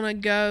don't want to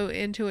go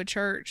into a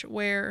church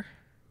where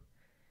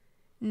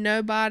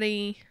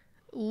nobody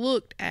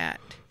looked at,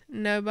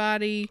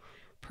 nobody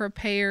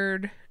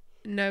prepared,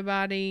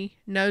 nobody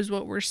knows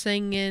what we're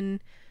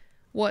singing,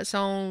 what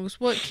songs,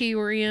 what key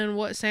we're in,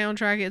 what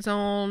soundtrack it's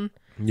on.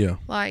 Yeah.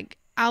 Like,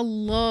 I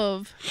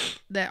love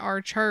that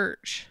our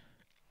church,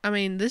 I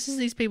mean, this is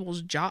these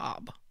people's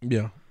job.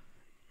 Yeah.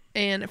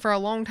 And for a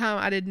long time,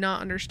 I did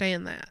not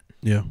understand that.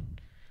 Yeah.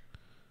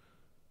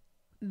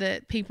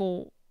 That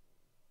people,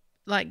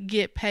 like,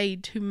 get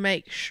paid to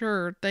make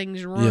sure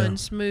things run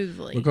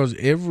smoothly. Because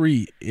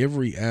every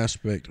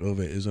aspect of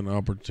it is an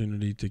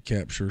opportunity to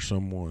capture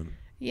someone.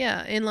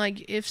 Yeah, and,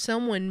 like, if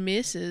someone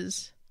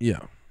misses...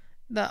 Yeah.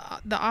 The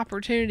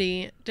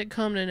opportunity to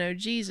come to know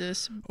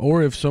Jesus.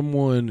 Or if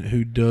someone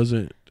who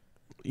doesn't,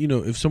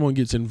 if someone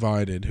gets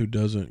invited who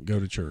doesn't go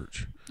to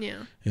church.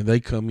 Yeah. And they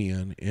come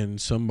in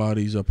and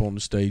somebody's up on the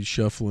stage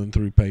shuffling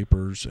through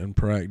papers and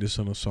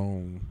practicing a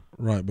song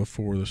right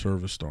before the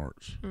service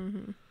starts.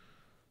 Mm-hmm.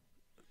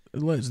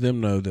 It lets them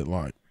know that,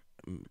 like,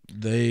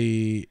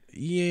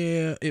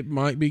 it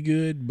might be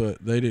good,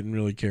 but they didn't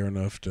really care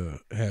enough to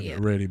have it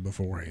ready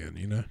beforehand,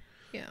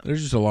 Yeah.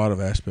 There's just a lot of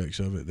aspects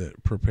of it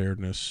that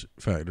preparedness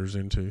factors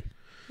into.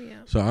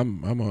 Yeah. So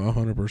I'm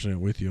 100%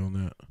 with you on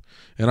that.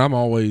 And I've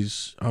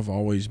always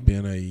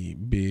been a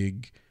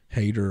big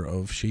hater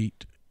of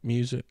sheet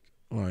music.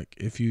 Like,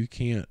 if you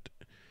can't,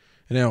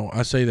 and now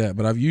I say that,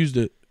 but I've used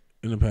it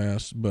in the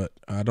past, but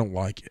I don't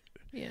like it.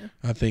 Yeah.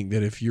 I think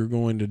that if you're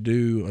going to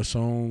do a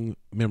song,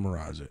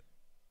 memorize it.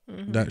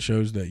 Mm-hmm. That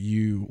shows that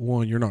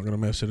you're not going to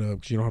mess it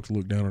up because you don't have to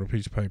look down at a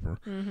piece of paper.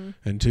 Mm-hmm.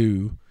 And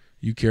two,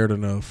 you cared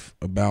enough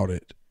about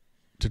it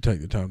to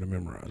take the time to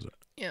memorize it.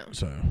 Yeah.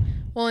 So.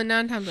 Well, and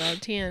 9 times out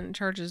of 10,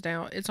 churches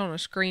now, it's on a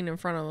screen in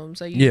front of them,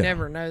 so you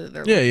never know that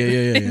they're looking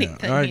at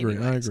anything. I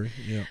agree.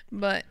 Yeah.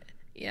 But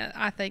yeah,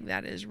 I think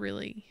that is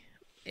really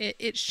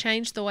it's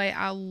changed the way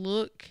I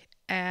look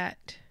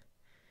at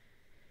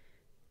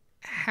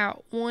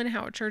how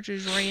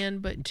churches ran,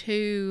 but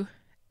two,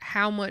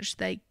 how much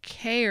they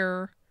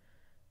care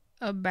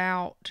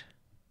about.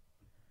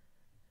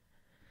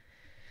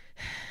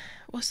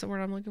 What's the word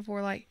I'm looking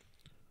for? Like,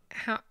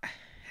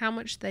 how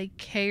much they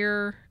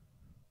care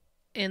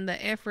and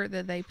the effort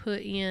that they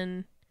put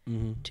in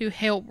to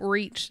help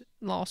reach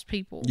lost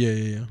people.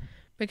 Yeah.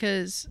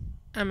 Because,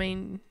 I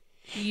mean,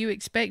 you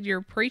expect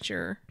your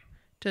preacher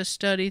to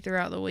study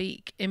throughout the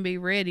week and be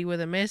ready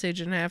with a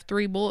message and have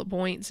 3 bullet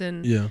points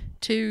and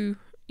 2,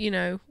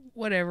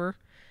 whatever.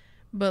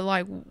 But,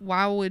 like,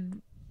 why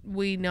would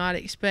we not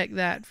expect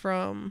that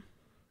from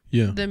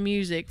the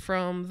music,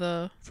 from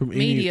the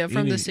media,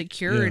 from the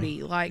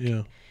security?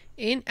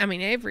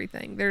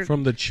 Everything.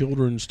 From the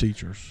children's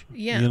teachers.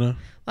 Yeah.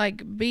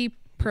 Like, be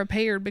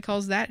prepared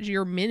because that's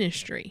your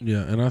ministry.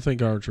 Yeah, and I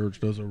think our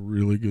church does a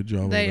really good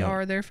job of that. They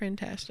are. They're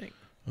fantastic.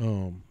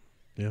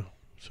 Yeah,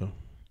 so.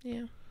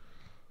 Yeah.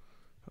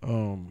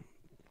 I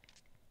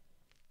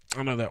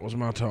know that was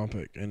my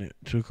topic, and it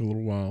took a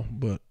little while,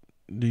 but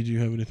did you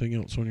have anything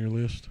else on your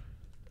list?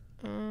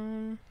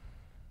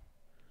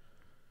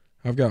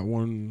 I've got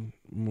one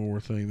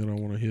more thing that I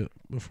want to hit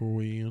before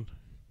we end.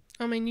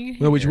 I mean, you.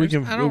 Well, which we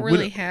can. I don't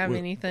really have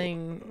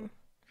anything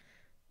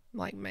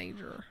like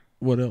major.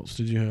 What else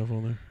did you have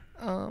on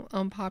there?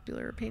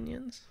 Unpopular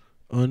opinions.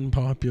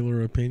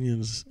 Unpopular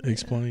opinions.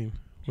 Explain.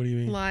 What do you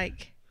mean?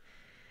 Like,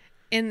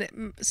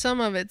 and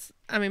some of it's.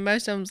 I mean,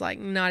 most of them's like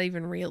not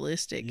even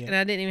realistic, and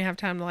I didn't even have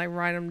time to like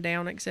write them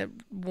down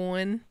except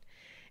one.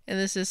 And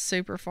this is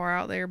super far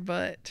out there,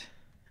 but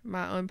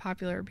my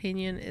unpopular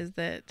opinion is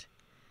that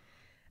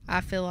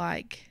I feel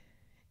like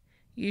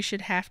you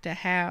should have to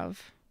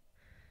have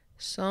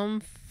some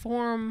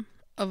form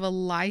of a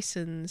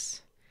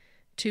license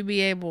to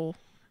be able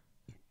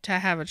to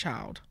have a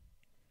child.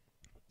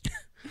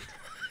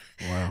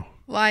 Wow.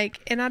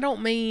 Like, and I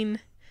don't mean,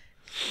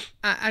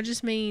 I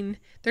just mean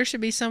there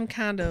should be some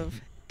kind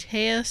of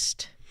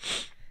test,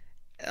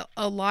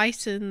 a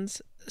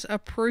license, a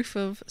proof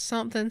of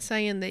something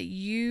saying that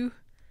you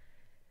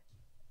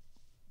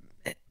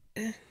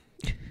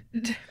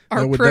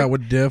that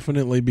would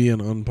definitely be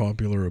an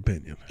unpopular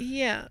opinion.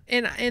 Yeah,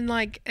 and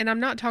I'm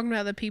not talking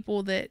about the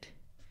people that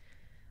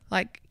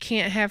like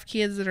can't have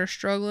kids that are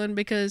struggling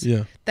because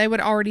they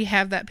would already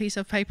have that piece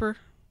of paper.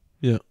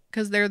 Yeah,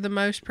 because they're the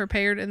most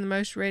prepared and the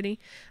most ready.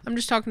 I'm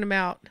just talking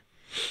about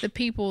the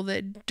people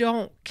that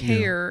don't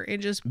care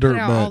and just put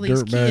out all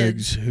these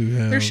kids. Who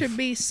have, there should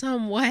be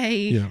some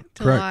way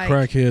to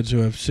crackheads who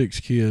have 6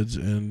 kids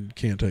and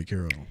can't take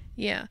care of them.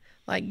 Yeah.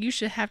 Like, you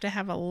should have to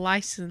have a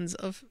license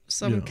of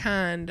some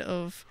kind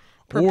of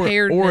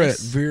preparedness. Or at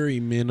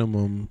very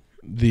minimum,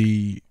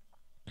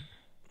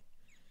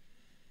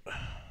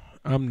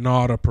 I'm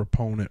not a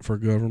proponent for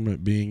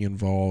government being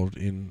involved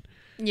in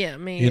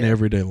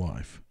everyday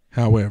life.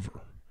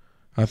 However,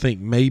 I think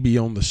maybe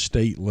on the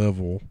state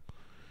level,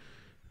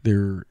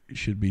 there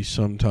should be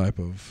some type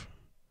of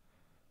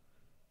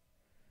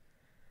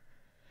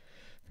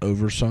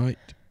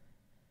oversight,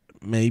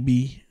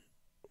 maybe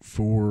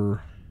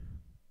for...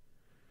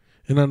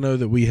 And I know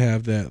that we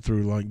have that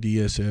through like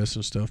DSS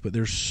and stuff, but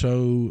there's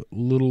so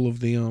little of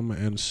them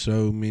and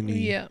so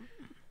many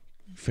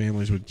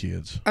families with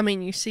kids. I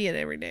mean, you see it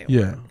every day.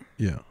 Yeah,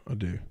 I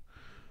do.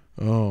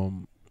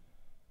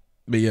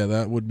 But yeah,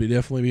 that would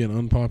definitely be an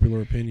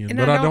unpopular opinion. And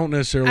But I don't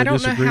necessarily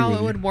disagree with you. I don't know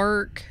how it would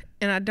work,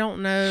 and I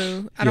don't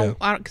know.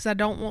 Because I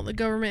don't want the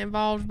government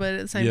involved, but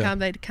at the same time,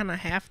 they kind of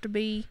have to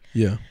be.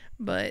 Yeah.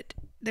 But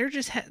there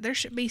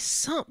should be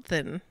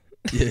something.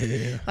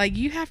 Yeah. Like,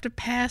 you have to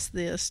pass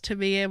this to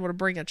be able to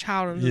bring a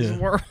child into this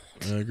world.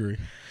 I agree.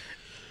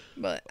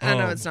 But I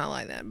know it's not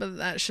like that. But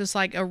that's just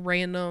like a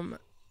random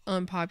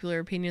unpopular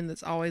opinion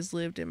that's always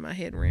lived in my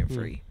head rent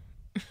free.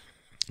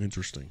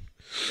 Interesting.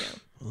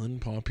 Yeah.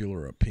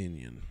 Unpopular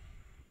opinion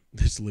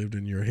that's lived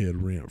in your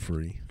head rent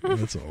free.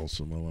 That's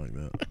awesome. I like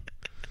that.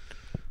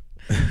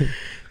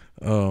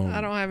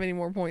 I don't have any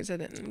more points. I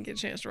didn't get a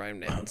chance to write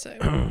them down. So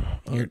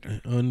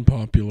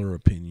unpopular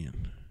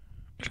opinion.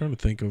 I'm trying to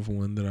think of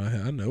one that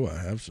I know I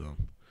have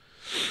some.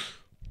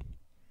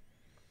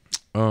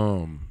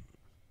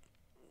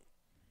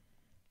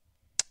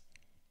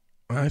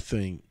 I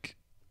think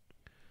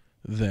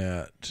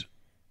that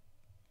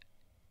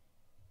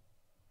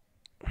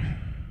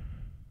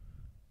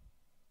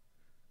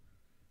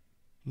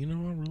I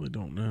really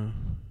don't know.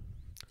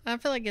 I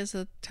feel like it's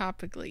a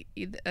topic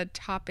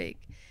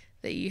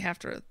that you have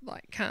to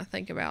like kind of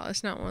think about.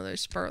 It's not one of those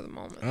spur of the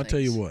moment I'll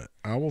tell you what,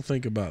 I will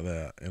think about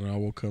that, and I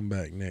will come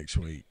back next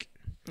week.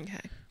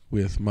 Okay.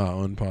 With my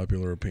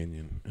unpopular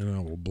opinion, and I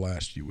will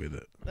blast you with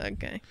it.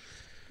 Okay.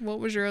 What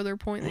was your other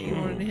point that you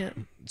wanted to hit?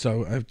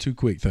 So I have two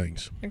quick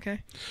things.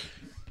 Okay.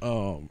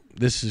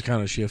 This is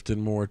kind of shifting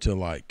more to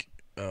like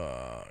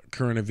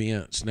current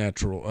events,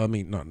 not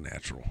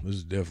natural. This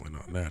is definitely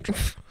not natural.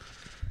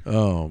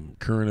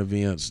 Current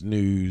events,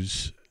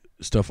 news,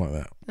 stuff like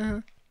that. Uh-huh.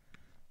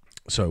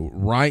 So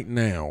right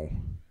now,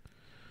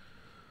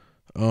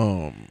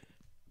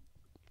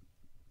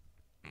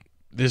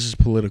 this is a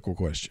political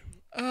question.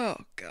 Oh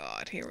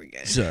God, here we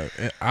go. So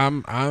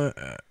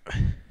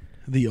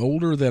the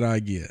older that I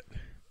get,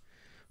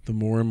 the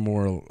more and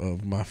more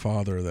of my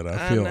father that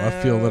I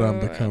feel that I'm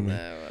becoming.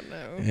 I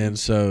know. And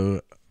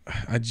so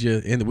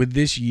and with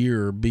this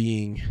year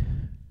being,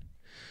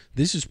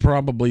 this is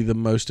probably the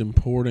most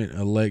important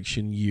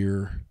election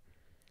year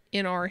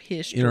in our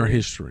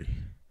history.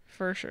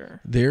 For sure.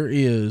 There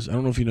is, I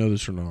don't know if you know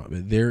this or not,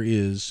 but there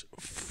is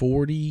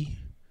 40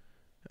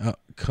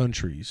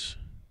 countries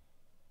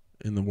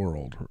in the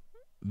world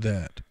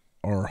that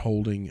are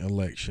holding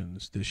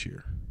elections this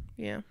year.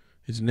 Yeah.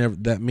 It's never,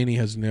 that many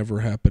has never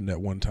happened at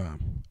one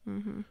time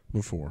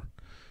before.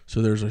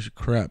 So there's a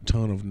crap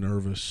ton of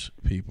nervous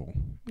people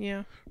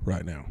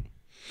right now.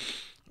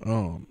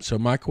 So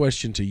my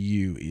question to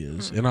you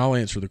is, and I'll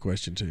answer the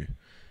question too.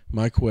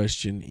 My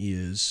question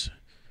is,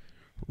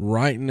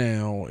 right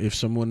now, if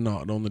someone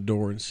knocked on the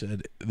door and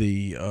said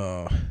the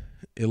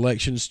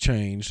election's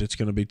changed, it's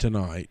going to be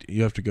tonight,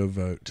 you have to go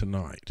vote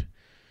tonight.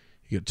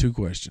 You got two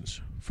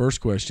questions.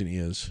 First question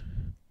is,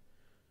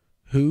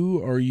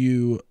 who are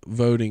you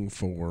voting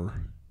for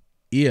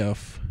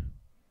if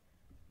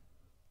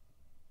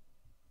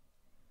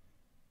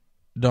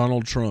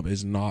Donald Trump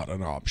is not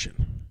an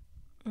option?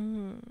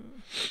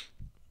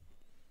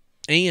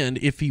 And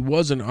if he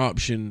was an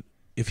option,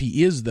 if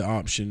he is the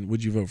option,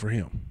 would you vote for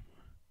him?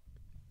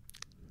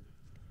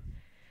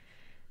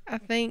 I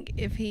think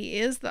if he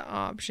is the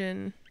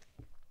option,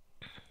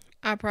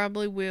 I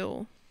probably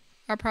will.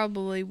 I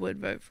probably would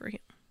vote for him.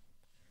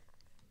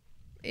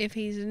 If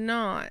he's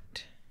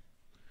not...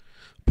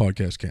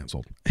 Podcast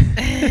canceled.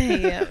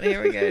 Yeah,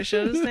 here we go.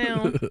 Shut us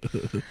down.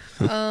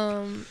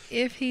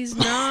 If he's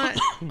not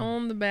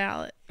on the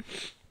ballot.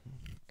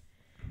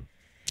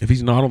 If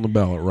he's not on the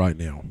ballot right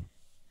now,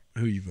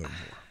 who are you voting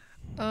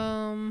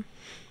for?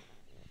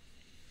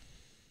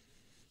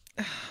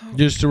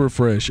 Just to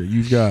refresh it,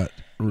 you've got,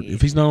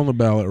 if he's not on the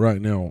ballot right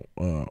now,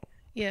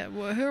 yeah,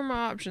 well, who are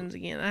my options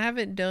again? I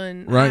haven't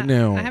done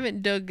now. I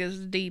haven't dug as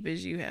deep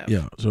as you have.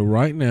 Yeah, so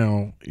right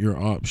now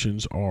your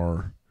options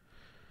are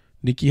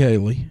Nikki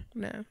Haley.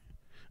 No.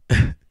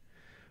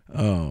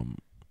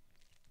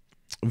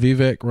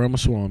 Vivek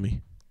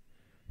Ramaswamy.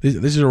 This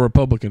is a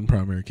Republican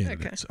primary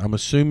candidate. Okay. I'm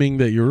assuming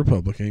that you're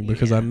Republican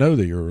because I know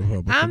that you're a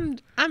Republican.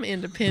 I'm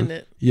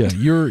independent. Yeah,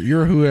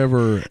 you're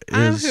whoever is.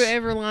 I'm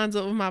whoever lines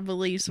up with my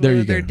beliefs, There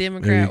whether you they're go.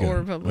 Democrat or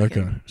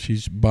Republican. Okay,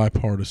 she's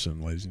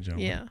bipartisan, ladies and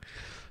gentlemen.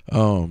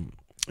 Yeah.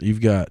 You've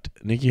got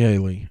Nikki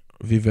Haley,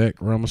 Vivek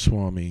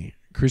Ramaswamy.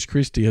 Chris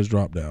Christie has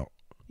dropped out.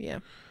 Yeah.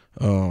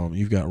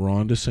 You've got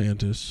Ron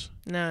DeSantis.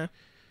 No.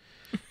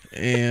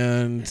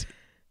 And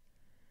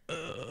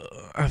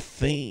I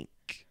think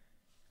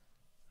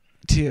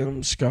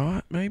Tim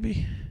Scott,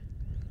 maybe.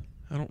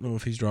 I don't know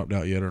if he's dropped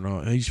out yet or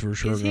not. He's for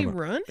sure Is he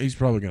run? He's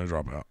probably going to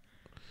drop out.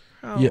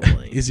 Probably.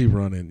 Yeah, is he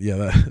running?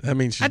 Yeah, that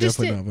means she's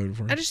definitely not voting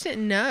for him. I just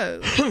didn't know.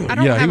 I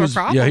don't have a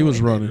problem. Yeah, he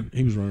was running.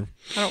 He was running.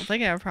 I don't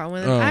think I have a problem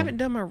with it. I haven't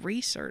done my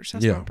research.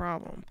 That's my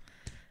problem.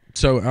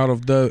 So out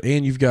of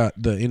and you've got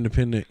the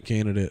independent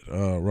candidate,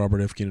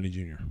 Robert F. Kennedy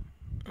Jr.,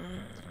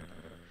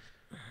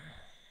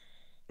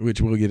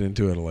 which we'll get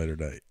into at a later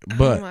date.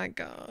 But, oh my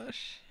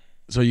gosh.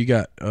 So you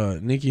got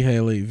Nikki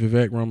Haley,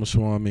 Vivek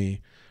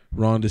Ramaswamy,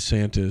 Ron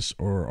DeSantis,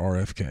 or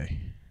RFK.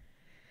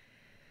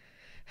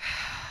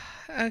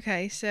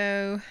 Okay,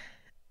 so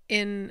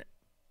in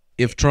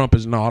If Trump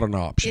is not an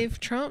option. If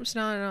Trump's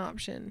not an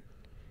option,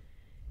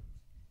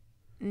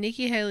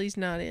 Nikki Haley's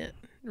not it.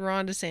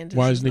 Ron DeSantis.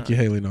 Why is Nikki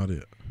Haley not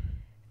it?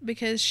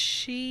 Because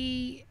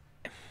she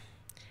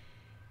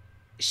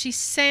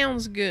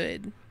sounds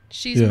good.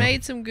 She's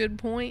made some good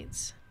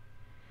points,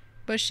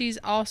 but she's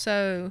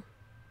also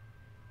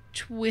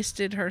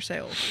twisted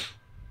herself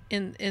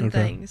in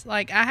things.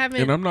 Like, I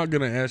haven't. And I'm not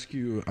going to ask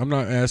you. I'm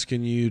not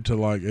asking you to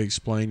like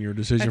explain your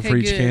decision for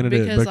each good,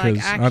 candidate because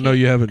like, I know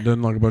you haven't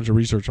done like a bunch of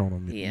research on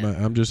them. Yeah.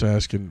 I'm just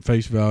asking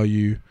face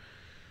value.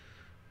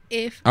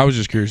 I was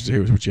just curious to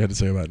hear what you had to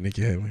say about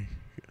Nikki Haley.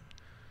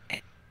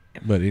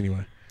 But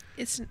anyway,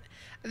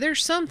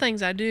 there's some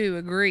things I do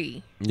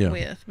agree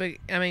with, but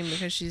I mean,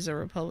 because she's a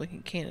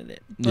Republican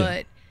candidate.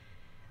 But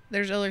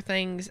there's other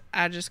things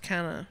I just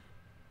kind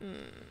of,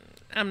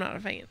 I'm not a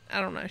fan. I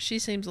don't know. She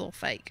seems a little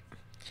fake.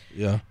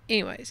 Yeah.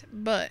 Anyways,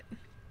 but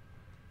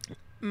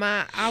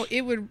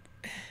it would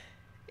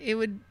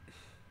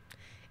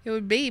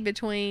be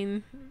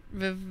between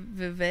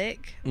Vivek,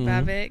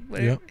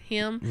 whatever,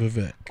 him,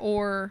 Vivek,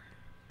 or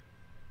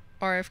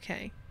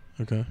RFK.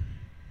 Okay.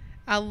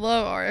 I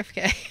love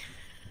RFK.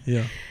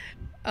 Yeah.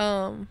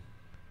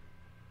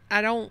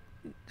 I don't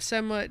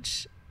so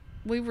much.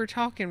 We were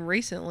talking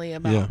recently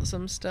about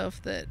some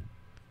stuff that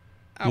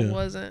I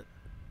wasn't.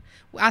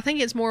 I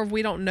think it's more of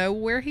we don't know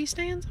where he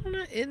stands on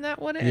it. Isn't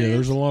that what it is? Yeah,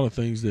 there's a lot of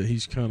things that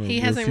he's kind of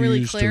hasn't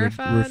really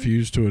clarified,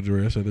 refused to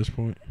address at this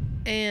point.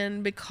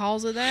 And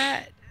because of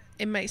that,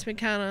 it makes me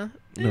kind of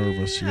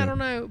nervous. I don't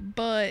know,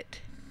 but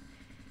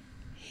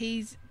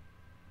he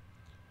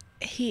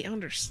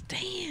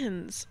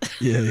understands.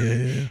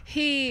 Yeah.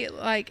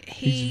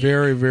 He's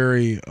very,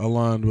 very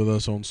aligned with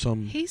us on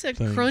some. He's a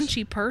things.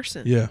 crunchy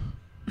person. Yeah.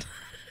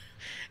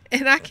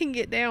 And I can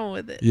get down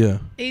with it. Yeah.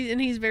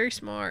 He's very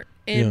smart.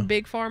 And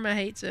Big Pharma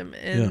hates him.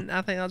 And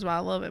I think that's why I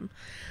love him.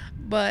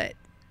 But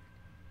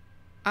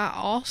I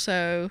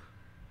also...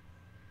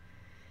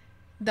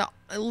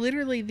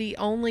 literally the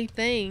only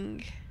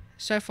thing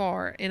so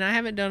far... And I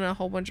haven't done a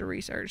whole bunch of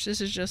research.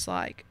 This is just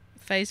like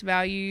face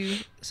value.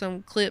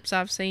 Some clips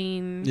I've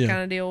seen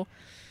kind of deal.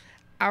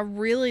 I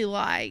really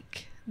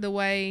like the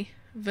way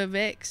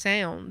Vivek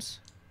sounds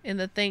and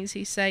the things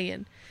he's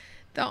saying.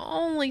 The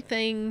only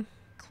thing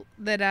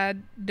that I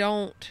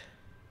don't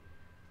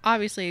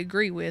obviously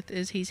agree with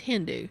is he's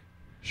Hindu.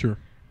 Sure.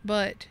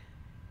 But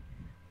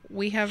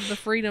we have the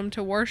freedom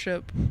to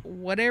worship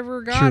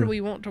whatever God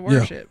we want to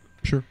worship.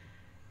 Yeah. Sure.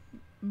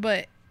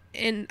 But,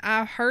 and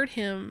I heard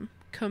him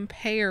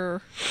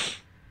compare,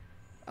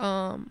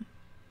 I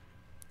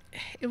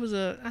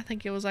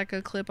think it was like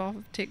a clip off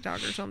of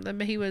TikTok or something,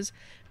 but he was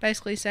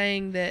basically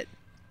saying that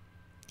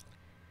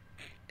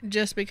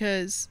just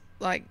because,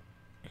 like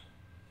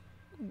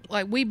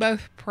we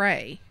both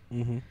pray,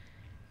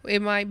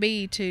 it might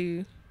be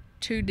to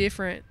two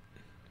different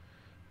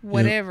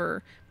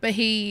whatever, but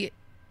he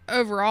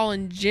overall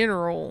in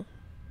general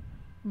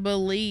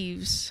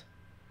believes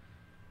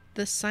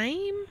the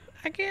same,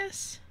 I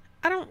guess.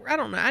 I don't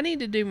know. I need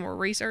to do more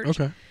research.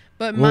 Okay.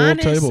 But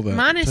we'll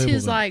mine is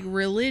his like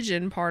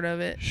religion part of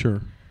it.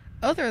 Sure.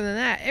 Other than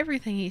that,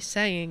 everything he's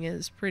saying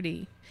is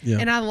pretty. Yeah.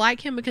 And I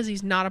like him because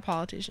he's not a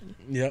politician.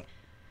 Yep.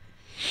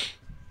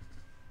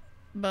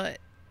 But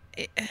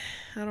I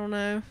don't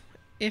know.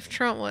 If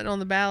Trump went on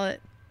the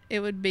ballot, it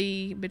would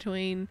be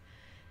between.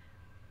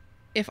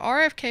 If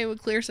RFK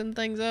would clear some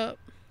things up,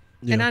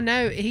 and I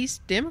know he's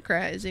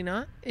Democrat, is he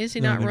not? Is he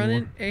not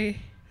running?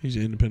 He's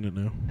independent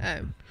now.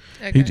 Oh,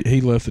 okay.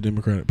 He left the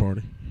Democratic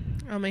Party.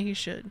 I mean, he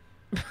should.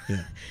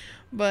 Yeah.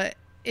 But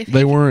if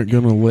they weren't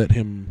going to let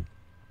him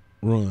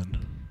run.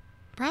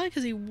 Probably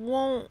because he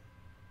won't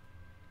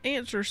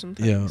answer some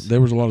things. Yeah,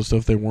 there was a lot of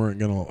stuff they weren't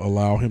going to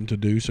allow him to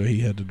do, so he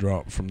had to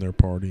drop from their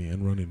party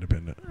and run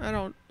independent.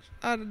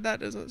 That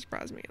doesn't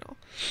surprise me at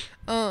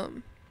all.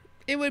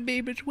 It would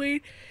be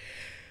between,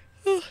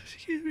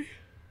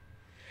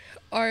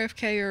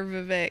 RFK or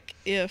Vivek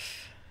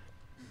if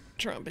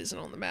Trump isn't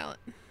on the ballot.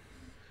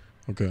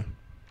 Okay.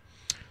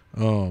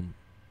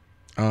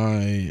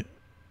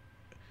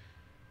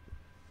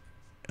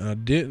 I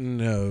didn't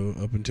know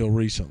up until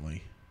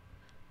recently,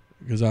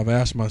 because I've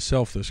asked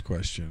myself this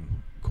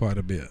question quite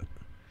a bit.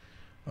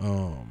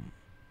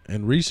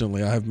 And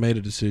recently I have made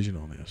a decision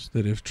on this,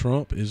 that if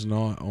Trump is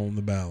not on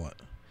the ballot,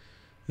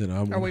 then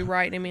I will... Are we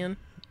writing him in?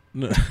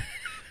 No,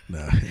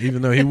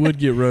 even though he would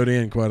get wrote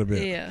in quite a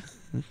bit. Yeah.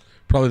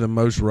 Probably the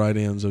most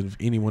write-ins of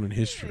anyone in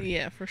history.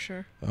 Yeah, for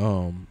sure.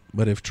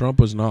 But if Trump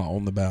was not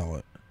on the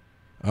ballot,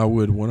 I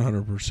would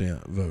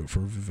 100% vote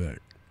for Vivek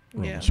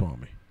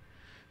Ramaswamy.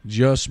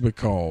 Just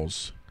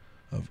because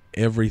of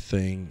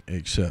everything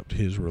except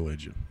his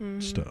religion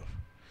stuff.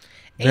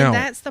 And now,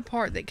 that's the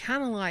part that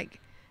kind of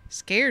like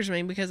scares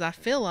me, because I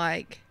feel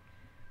like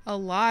a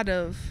lot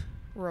of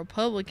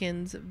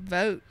Republicans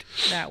vote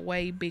that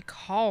way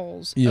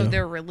because of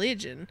their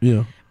religion.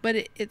 Yeah.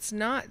 But it's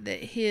not that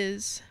he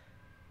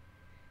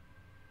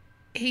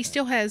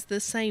still has the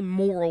same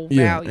moral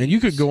values. And you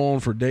could go on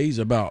for days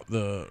about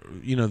the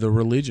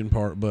religion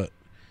part, but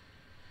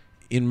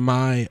in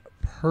my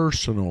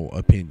personal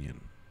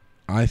opinion,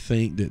 I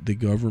think that the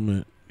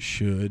government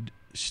should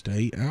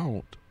stay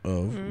out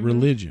of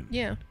religion.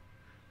 Yeah.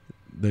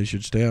 They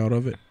should stay out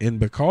of it. And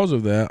because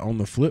of that, on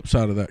the flip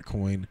side of that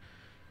coin,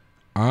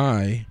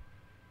 I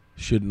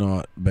should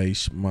not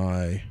base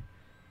my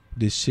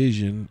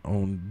decision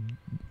on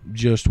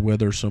just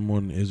whether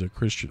someone is a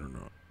Christian or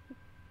not.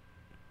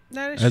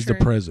 That is as true.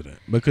 the president,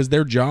 because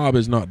their job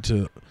is not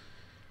to.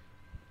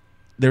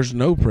 There's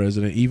no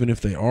president, even if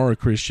they are a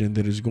Christian,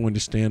 that is going to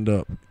stand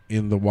up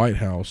in the White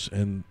House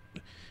and,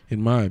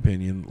 in my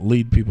opinion,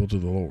 lead people to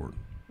the Lord.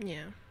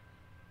 Yeah.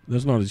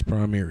 That's not his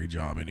primary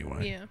job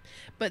anyway. Yeah.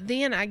 But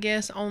then I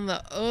guess on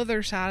the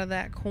other side of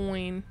that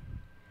coin,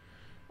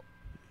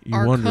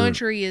 our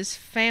country is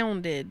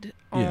founded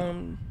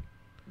on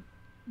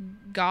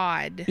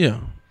God. Yeah.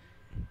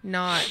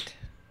 Not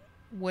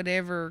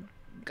whatever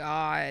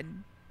God.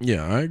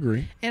 Yeah, I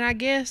agree. And I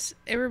guess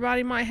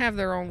everybody might have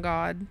their own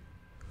God,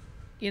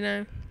 you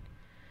know?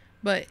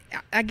 But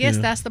I guess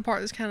that's the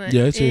part that's kind of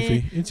it's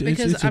iffy.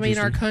 Because, it's I mean,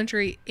 our interesting.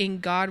 country, in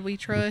God we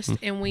trust,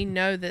 and we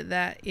know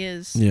that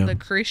is the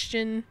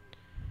Christian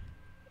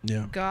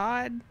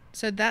God.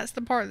 So that's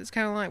the part that's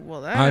kind of like,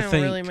 well, that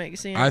don't really make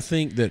sense. I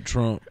think that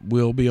Trump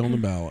will be on the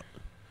ballot,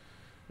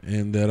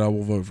 and that I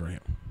will vote for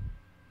him,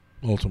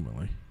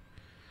 ultimately.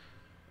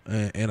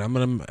 And I'm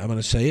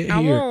gonna say it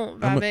here.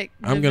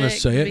 I'm gonna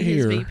say it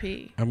here.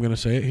 I'm gonna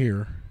say it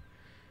here,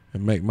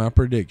 and make my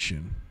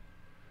prediction.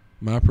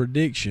 My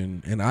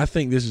prediction, and I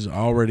think this is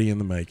already in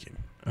the making.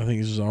 I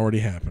think this is already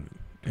happening,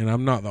 and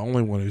I'm not the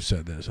only one who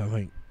said this. I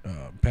think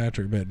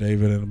Patrick, Bet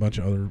David, and a bunch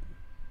of other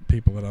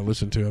people that I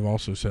listen to have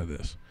also said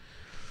this.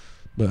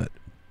 But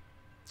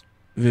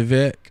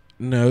Vivek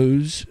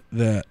knows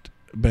that,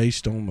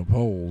 based on the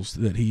polls,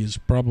 that he is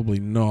probably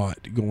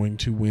not going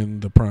to win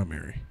the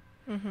primary.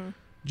 Mm-hmm.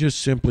 Just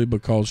simply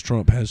because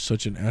Trump has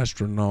such an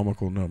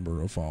astronomical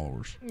number of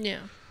followers. Yeah.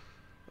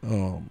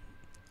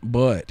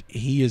 But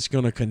he is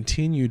going to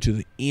continue to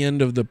the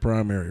end of the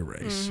primary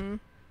race,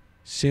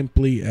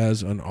 simply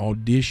as an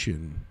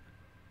audition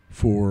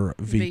for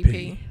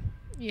VP.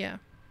 Yeah.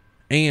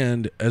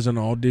 And as an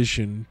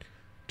audition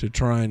to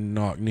try and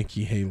knock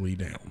Nikki Haley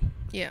down.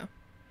 Yeah.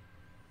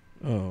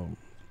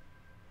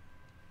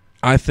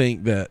 I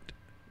think that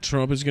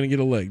Trump is going to get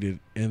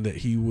elected, and that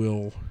he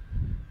will,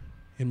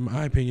 in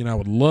my opinion, I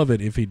would love it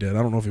if he did.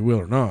 I don't know if he will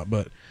or not,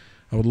 but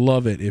I would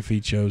love it if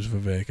he chose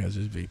Vivek as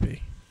his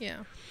VP.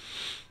 Yeah.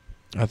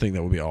 I think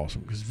that would be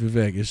awesome, because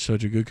Vivek is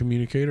such a good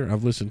communicator.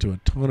 I've listened to a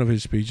ton of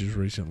his speeches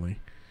recently.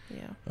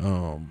 Yeah.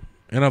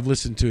 And I've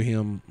listened to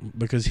him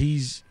because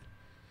this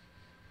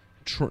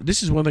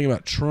is one thing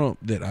about Trump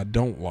that I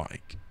don't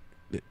like.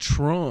 That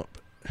Trump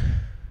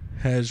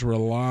has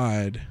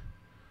relied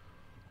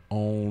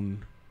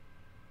on.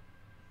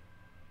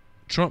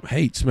 Trump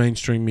hates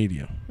mainstream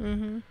media.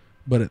 Mm-hmm.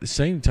 But at the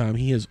same time,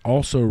 he has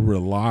also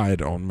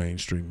relied on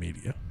mainstream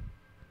media.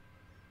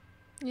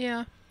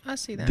 Yeah, I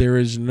see that. There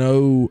is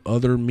no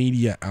other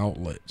media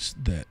outlets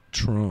that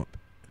Trump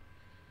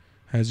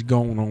has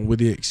gone on, with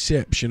the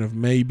exception of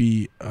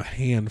maybe a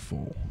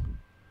handful.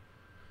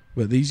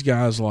 But these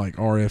guys like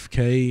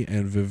RFK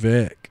and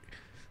Vivek,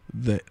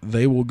 that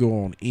they will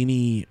go on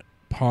any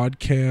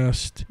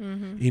podcast,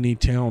 any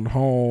town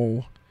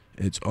hall.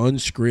 It's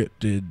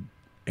unscripted,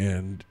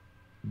 and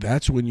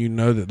that's when you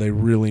know that they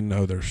really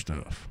know their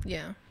stuff.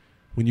 Yeah.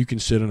 When you can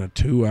sit in a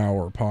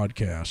 2-hour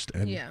podcast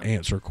and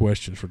answer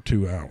questions for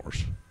 2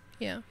 hours.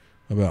 Yeah.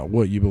 About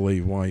what you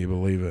believe, why you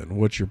believe it, and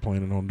what you're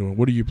planning on doing.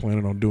 What are you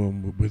planning on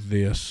doing with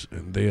this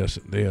and this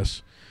and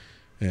this?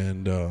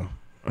 And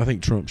I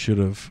think Trump should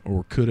have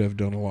or could have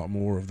done a lot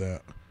more of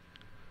that.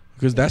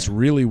 Because that's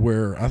really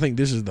where I think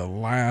this is the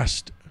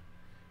last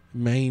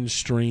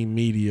mainstream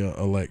media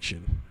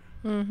election.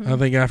 I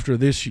think after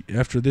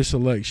this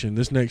election,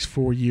 this next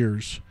 4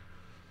 years,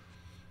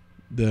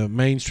 the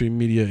mainstream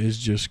media is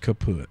just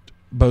kaput.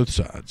 Both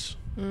sides.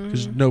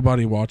 Because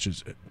nobody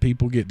watches it.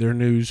 People get their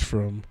news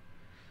from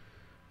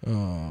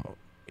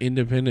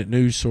independent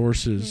news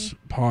sources,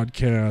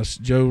 podcasts,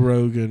 Joe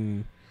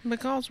Rogan,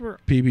 because we're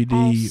PBD,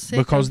 all sick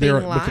because of they're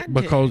being lied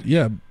because to.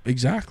 Yeah,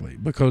 exactly,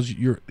 because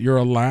you're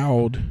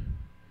allowed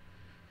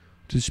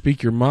to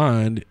speak your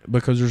mind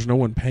because there's no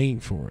one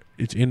paying for it.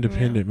 It's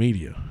independent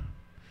media.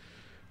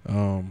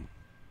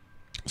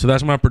 So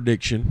that's my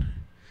prediction.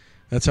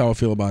 That's how I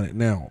feel about it.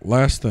 Now,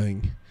 last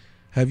thing,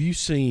 have you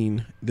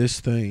seen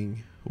this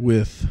thing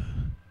with?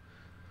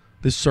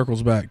 This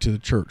circles back to the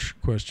church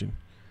question.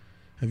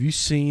 Have you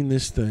seen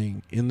this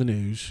thing in the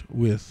news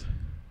with,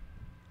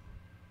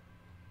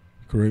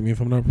 correct me if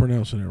I'm not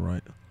pronouncing it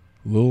right,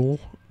 Lil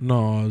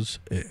Nas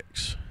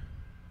X?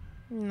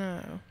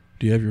 No.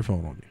 Do you have your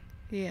phone on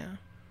you? Yeah.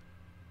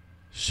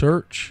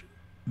 Search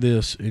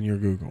this in your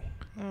Google.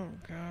 Oh,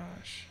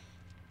 gosh.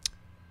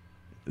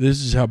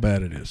 This is how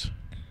bad it is.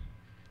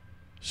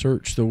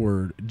 Search the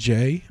word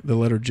J, the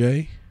letter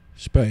J,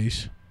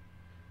 space,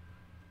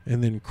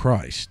 and then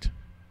Christ.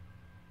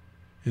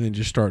 And then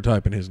just start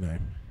typing his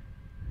name.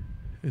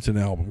 It's an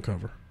album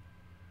cover.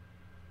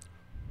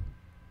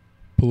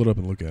 Pull it up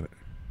and look at it.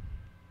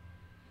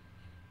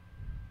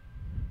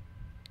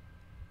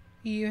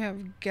 You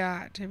have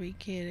got to be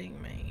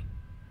kidding me.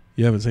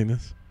 You haven't seen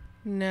this?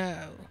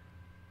 No.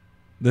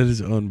 That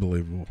is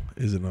unbelievable,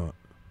 is it not?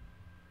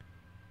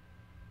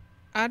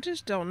 I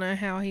just don't know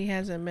how he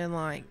hasn't been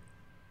like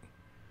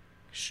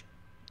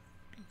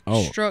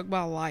Oh, struck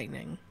by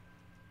lightning.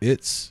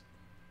 it's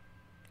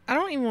I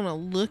don't even want to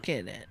look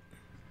at it.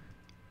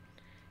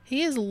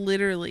 He is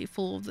literally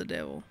full of the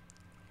devil.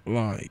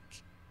 like,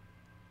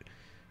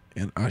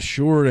 and I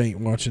sure ain't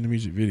watching the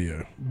music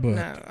video, but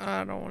No,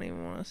 I don't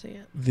even want to see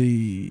it.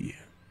 the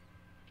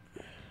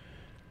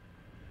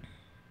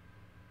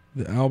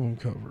album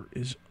cover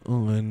is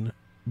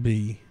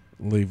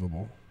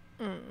unbelievable.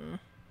 Mm-mm.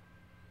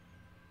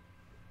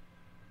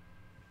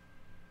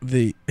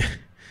 The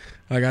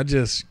like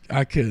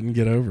I couldn't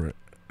get over it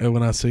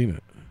when I seen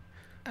it.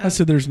 I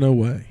said, "There's no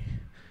way."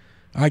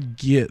 I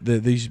get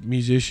that these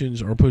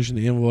musicians are pushing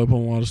the envelope on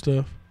a lot of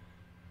stuff.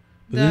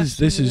 But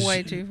this is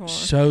way too far.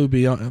 So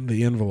beyond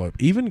the envelope.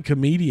 Even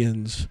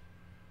comedians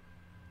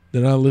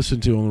that I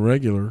listen to on the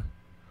regular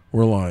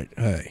were like,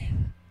 "Hey,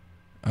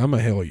 I'm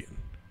a hellion,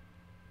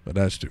 but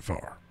that's too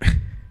far.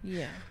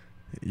 Yeah.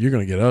 You're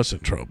going to get us in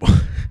trouble."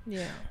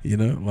 Yeah. You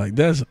know, like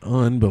that's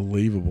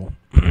unbelievable.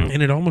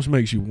 And it almost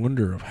makes you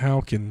wonder of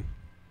how can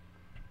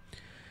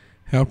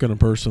a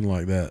person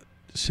like that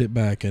sit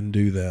back and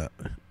do that?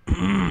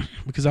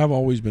 Because I've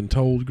always been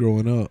told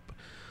growing up,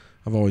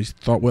 I've always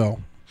thought,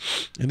 well,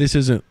 and this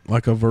isn't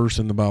like a verse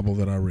in the Bible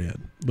that I read,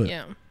 but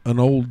Yeah. an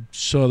old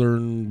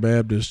Southern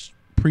Baptist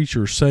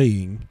preacher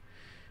saying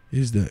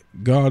is that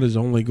God is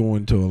only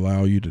going to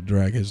allow you to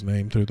drag his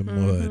name through the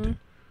mud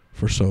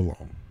for so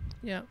long.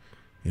 Yeah.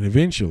 And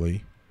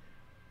eventually,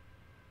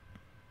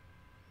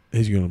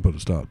 he's going to put a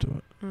stop to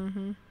it.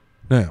 Mm-hmm.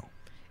 Now.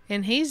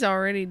 And he's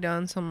already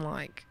done some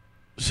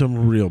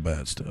real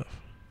bad stuff.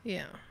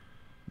 Yeah.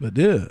 But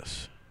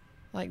this.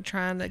 Like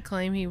trying to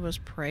claim he was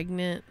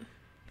pregnant.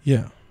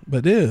 Yeah.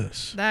 But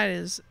this. That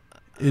is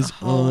a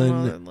whole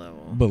other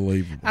level.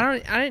 Unbelievable. I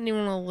didn't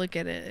even want to look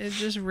at it. It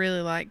just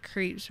really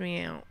creeps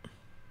me out.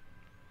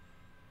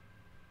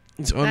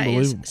 It's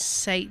unbelievable. That is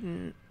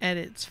Satan at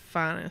its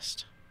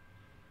finest.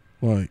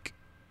 Like,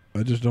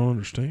 I just don't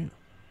understand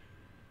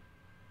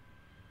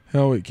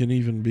how it can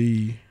even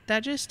be.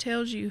 That just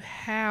tells you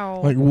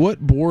how. Like, what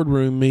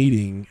boardroom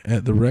meeting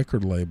at the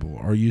record label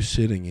are you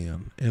sitting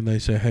in? And they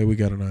say, "Hey, we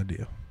got an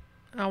idea."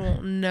 I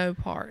want no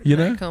part in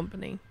that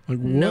company. Like,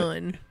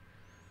 none.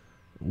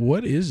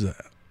 What is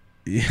that?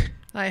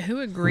 Like,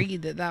 who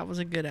agreed that was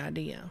a good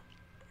idea?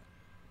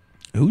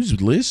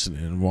 Who's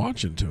listening and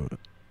watching to it?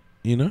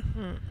 You know?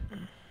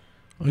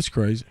 That's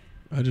crazy.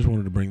 I just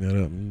wanted to bring that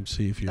up and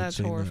see if you had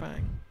seen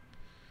horrifying.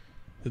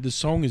 That. The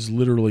song is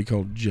literally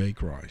called J.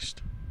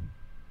 Christ.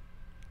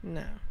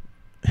 No.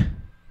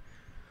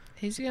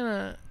 He's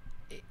gonna.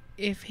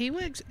 If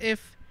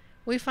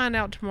we find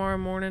out tomorrow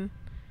morning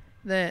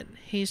that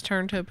he's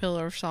turned to a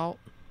pillar of salt,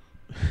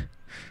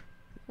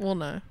 we'll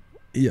know.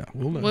 Yeah,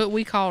 we'll know.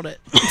 We called it.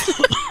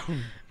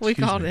 We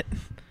called it.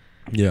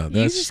 Yeah,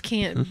 you just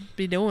can't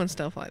be doing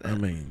stuff like that. I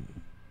mean,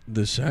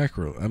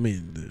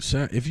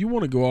 if you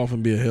want to go off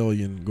and be a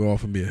hellion, go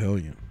off and be a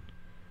hellion.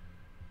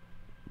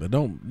 But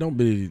don't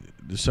be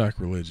the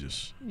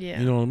sacrilegious. Yeah.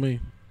 You know what I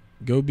mean?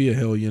 Go be a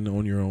hellion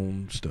on your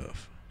own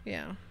stuff.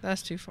 Yeah,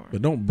 that's too far.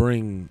 But don't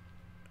bring,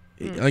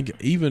 I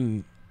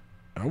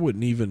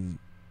wouldn't even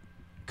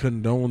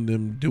condone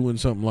them doing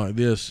something like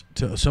this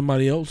to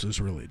somebody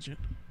else's religion.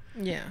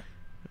 Yeah.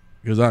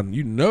 Because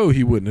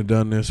he wouldn't have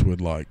done this with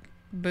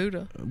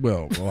Buddha.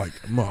 Well,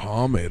 like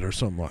Muhammad or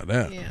something like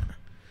that. Yeah.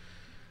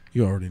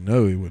 You already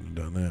know he wouldn't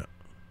have done that.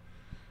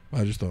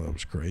 I just thought that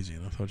was crazy,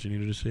 and I thought you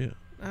needed to see it.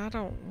 I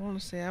don't want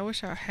to see it. I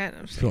wish I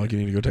hadn't seen it. I feel like you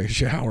need to go take a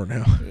shower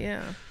now.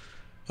 Yeah.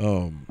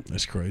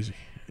 That's crazy.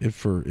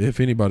 If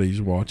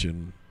anybody's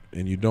watching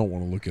and you don't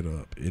want to look it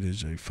up, it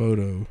is a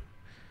photo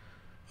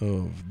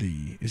of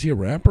is he a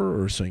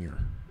rapper or a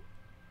singer?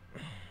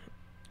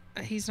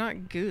 He's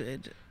not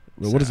good.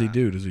 Well, what does he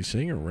do? Does he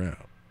sing or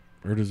rap?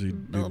 Or does he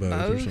do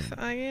both or something?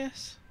 I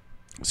guess.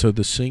 So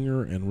the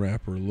singer and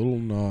rapper Lil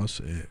Nas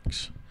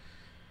X,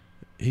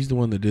 he's the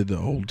one that did the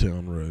Old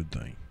Town Road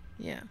thing.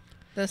 Yeah.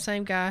 The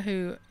same guy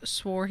who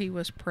swore he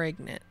was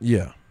pregnant.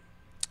 Yeah.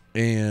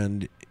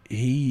 And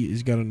he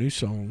has got a new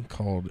song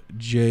called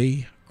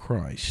J.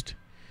 Christ.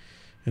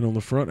 And on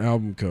the front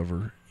album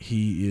cover,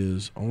 he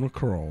is on a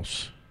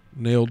cross,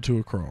 nailed to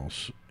a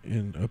cross,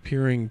 and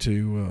appearing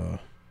to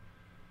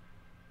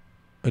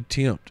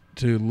attempt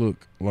to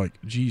look like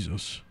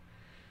Jesus.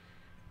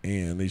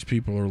 And these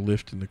people are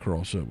lifting the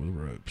cross up with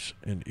ropes,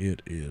 and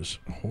it is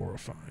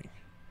horrifying.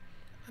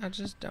 I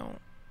just don't.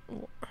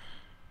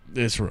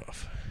 It's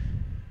rough.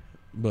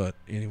 But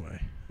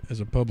anyway, as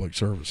a public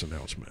service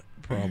announcement,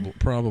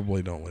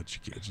 probably don't let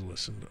your kids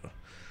listen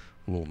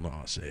to Lil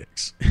Nas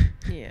X.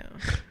 Yeah.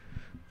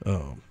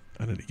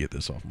 I need to get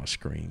this off my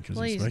screen because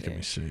it's making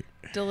me sick.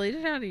 Delete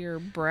it out of your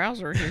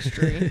browser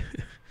history.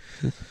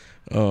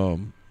 But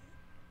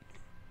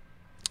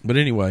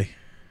anyway,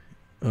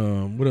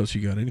 what else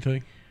you got?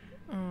 Anything?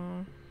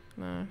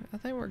 No, I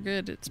think we're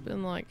good. It's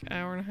been like an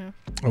hour and a half.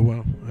 Oh,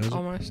 wow.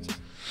 Almost.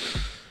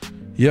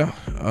 Yeah.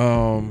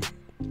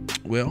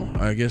 Well,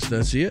 I guess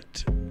that's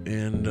it.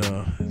 And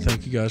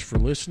thank you guys for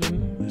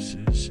listening. This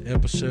is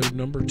episode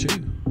number 2.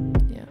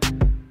 Yeah.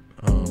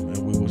 And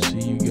we will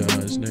see you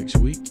guys next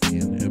week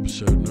in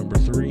episode number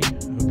 3.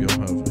 Hope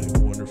y'all have